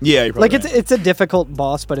think. Yeah, you're probably it's a difficult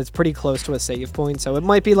boss, but it's pretty close to a save point. So it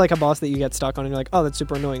might be a boss that you get stuck on and you're like, oh, that's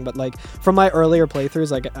super annoying. But from my earlier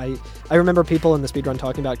playthroughs, I remember people in the speedrun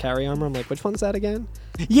talking about carry armor. I'm like, which one's that again?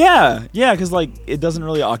 Yeah, because it doesn't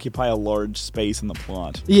really occupy a large space in the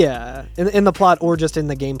plot. Yeah, in the plot or just in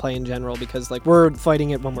the gameplay in general, because we're fighting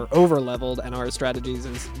it when we're over leveled, and our strategies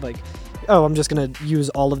is oh, I'm just gonna use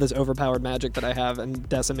all of this overpowered magic that I have and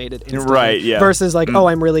decimate it instantly. Right, yeah. Versus oh,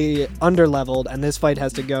 I'm really under leveled, and this fight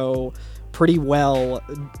has to go pretty well,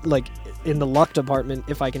 in the luck department,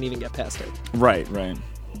 if I can even get past it. Right. Yeah,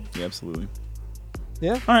 absolutely.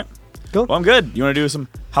 Yeah. All right. Cool. Well, I'm good. You want to do some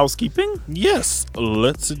housekeeping? Yes,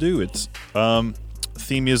 let's do it.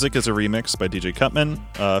 Theme music is a remix by DJ Cutman.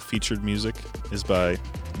 Featured music is by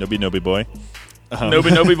Nobi Boy.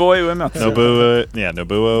 Nobi Boy Uematsu.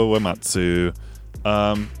 Nobuo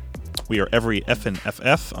Uematsu. We are every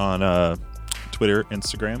FNFF on Twitter,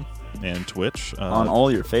 Instagram, and Twitch. On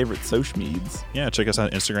all your favorite social medias. Yeah, check us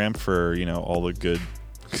out on Instagram for all the good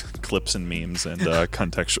clips and memes and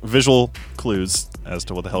visual clues as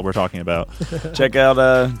to what the hell we're talking about. Check out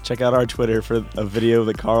our Twitter for a video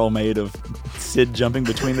that Carl made of Sid jumping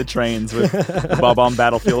between the trains with Bob on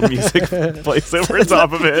Battlefield music plays over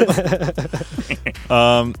top of it.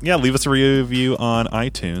 Leave us a review on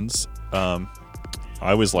iTunes.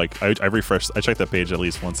 I was I check that page at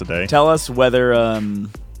least once a day. Tell us whether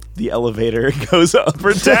the elevator goes up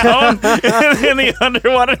or down in the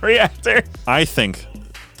underwater reactor. I think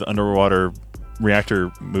the underwater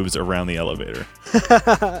reactor moves around the elevator.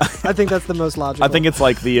 I think that's the most logical. I think it's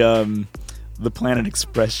like the Planet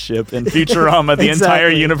Express ship in Futurama. The entire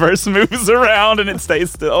universe moves around and it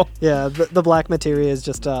stays still. Yeah, the black materia is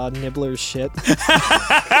just Nibbler's shit.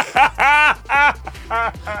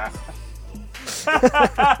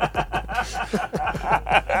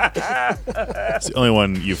 It's the only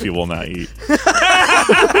one Yuffie will not eat.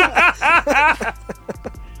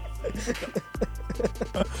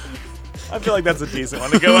 I feel like that's a decent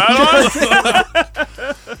one to go out on.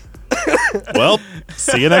 Well,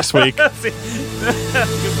 see you next week. Goodbye.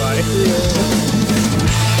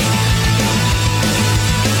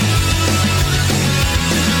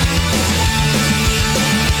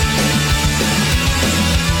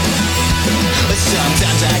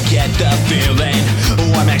 Sometimes I get the feeling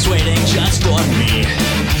Warmack's waiting just for me,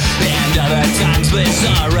 and other times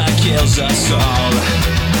Blizzara kills us all.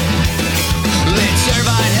 Lit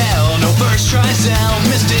Servine hell, no first tries hell,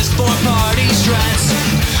 missed his 4-party strats.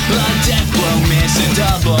 A death blow miss and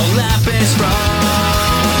double lapis from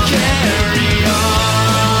carry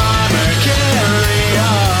armor, carry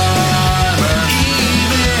armor.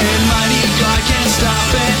 Even Mighty God can't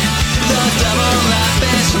stop it. The double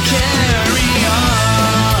lapis from carry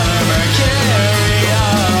armor, carry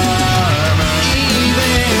armor.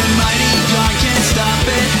 Even Mighty God can't stop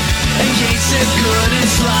it. In case it couldn't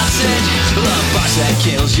slots it. The boss that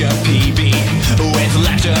kills your PB with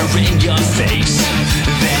laughter in your face.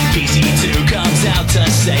 Then PC2 comes out to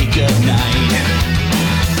say goodnight.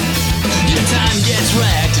 Your time gets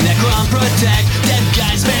wrecked, Necron protect. Dead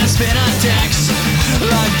guys spin attacks.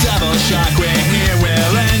 A double shockwave here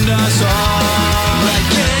will end us all. Like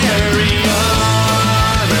carry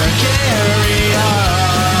armor, carry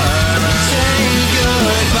armor. Say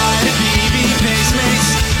goodbye to PB pacemates.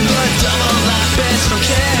 The double lapis from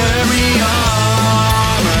carry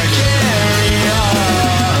armor, carry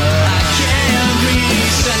armor. I can't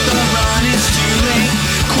reset the run, it's too late.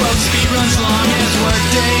 Quote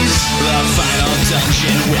final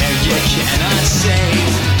dungeon where you cannot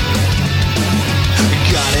save.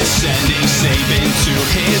 God is sending Sabin to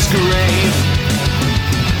his grave.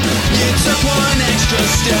 You took one extra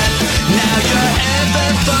step, now your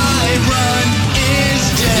FFVII run is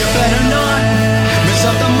dead. You better not miss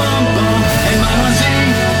up the mumbo, and my Mazin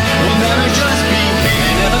will never just be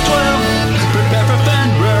another 12. Prepare for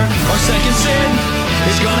Fenrir, or second sin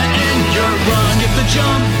is gonna end your run. Skip the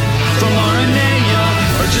jump from Aranea,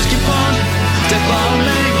 or just keep on Deadlaw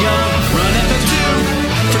Omega. Run FF2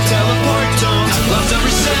 for teleport tones, lots of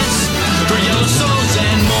resets for yellow souls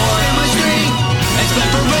and more. In my street, and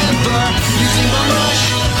spend forever using Bomb Rush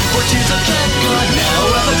for Tears of Kefka. Now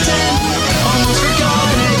FF10, almost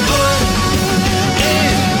forgotten, put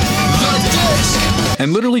in the disc.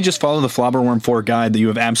 And literally just follow the Flobberworm 4 guide that you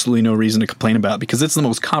have absolutely no reason to complain about, because it's the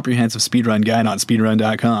most comprehensive speedrun guide on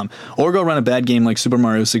speedrun.com. Or go run a bad game like Super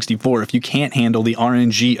Mario 64 if you can't handle the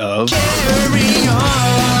RNG of Carry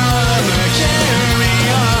armor, carry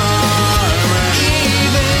armor.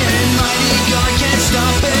 Even mighty God can't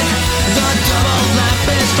stop it. The double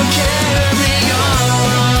lapis from carry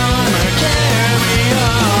armor, carry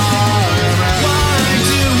armor. Why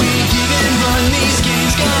do we even run these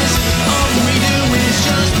games, guys? All we do is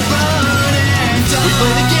just run and die. We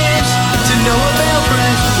play the games to no avail,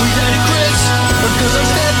 friends. We die to crits because our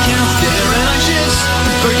step counts. They're in our shits.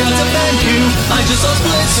 Forgot to bend you. I just saw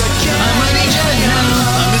splits. I'm running jet now.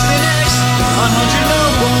 I'm missing X on 100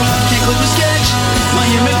 mil. Can't click the sketch. My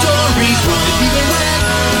inventory's running even red.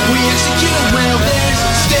 We execute.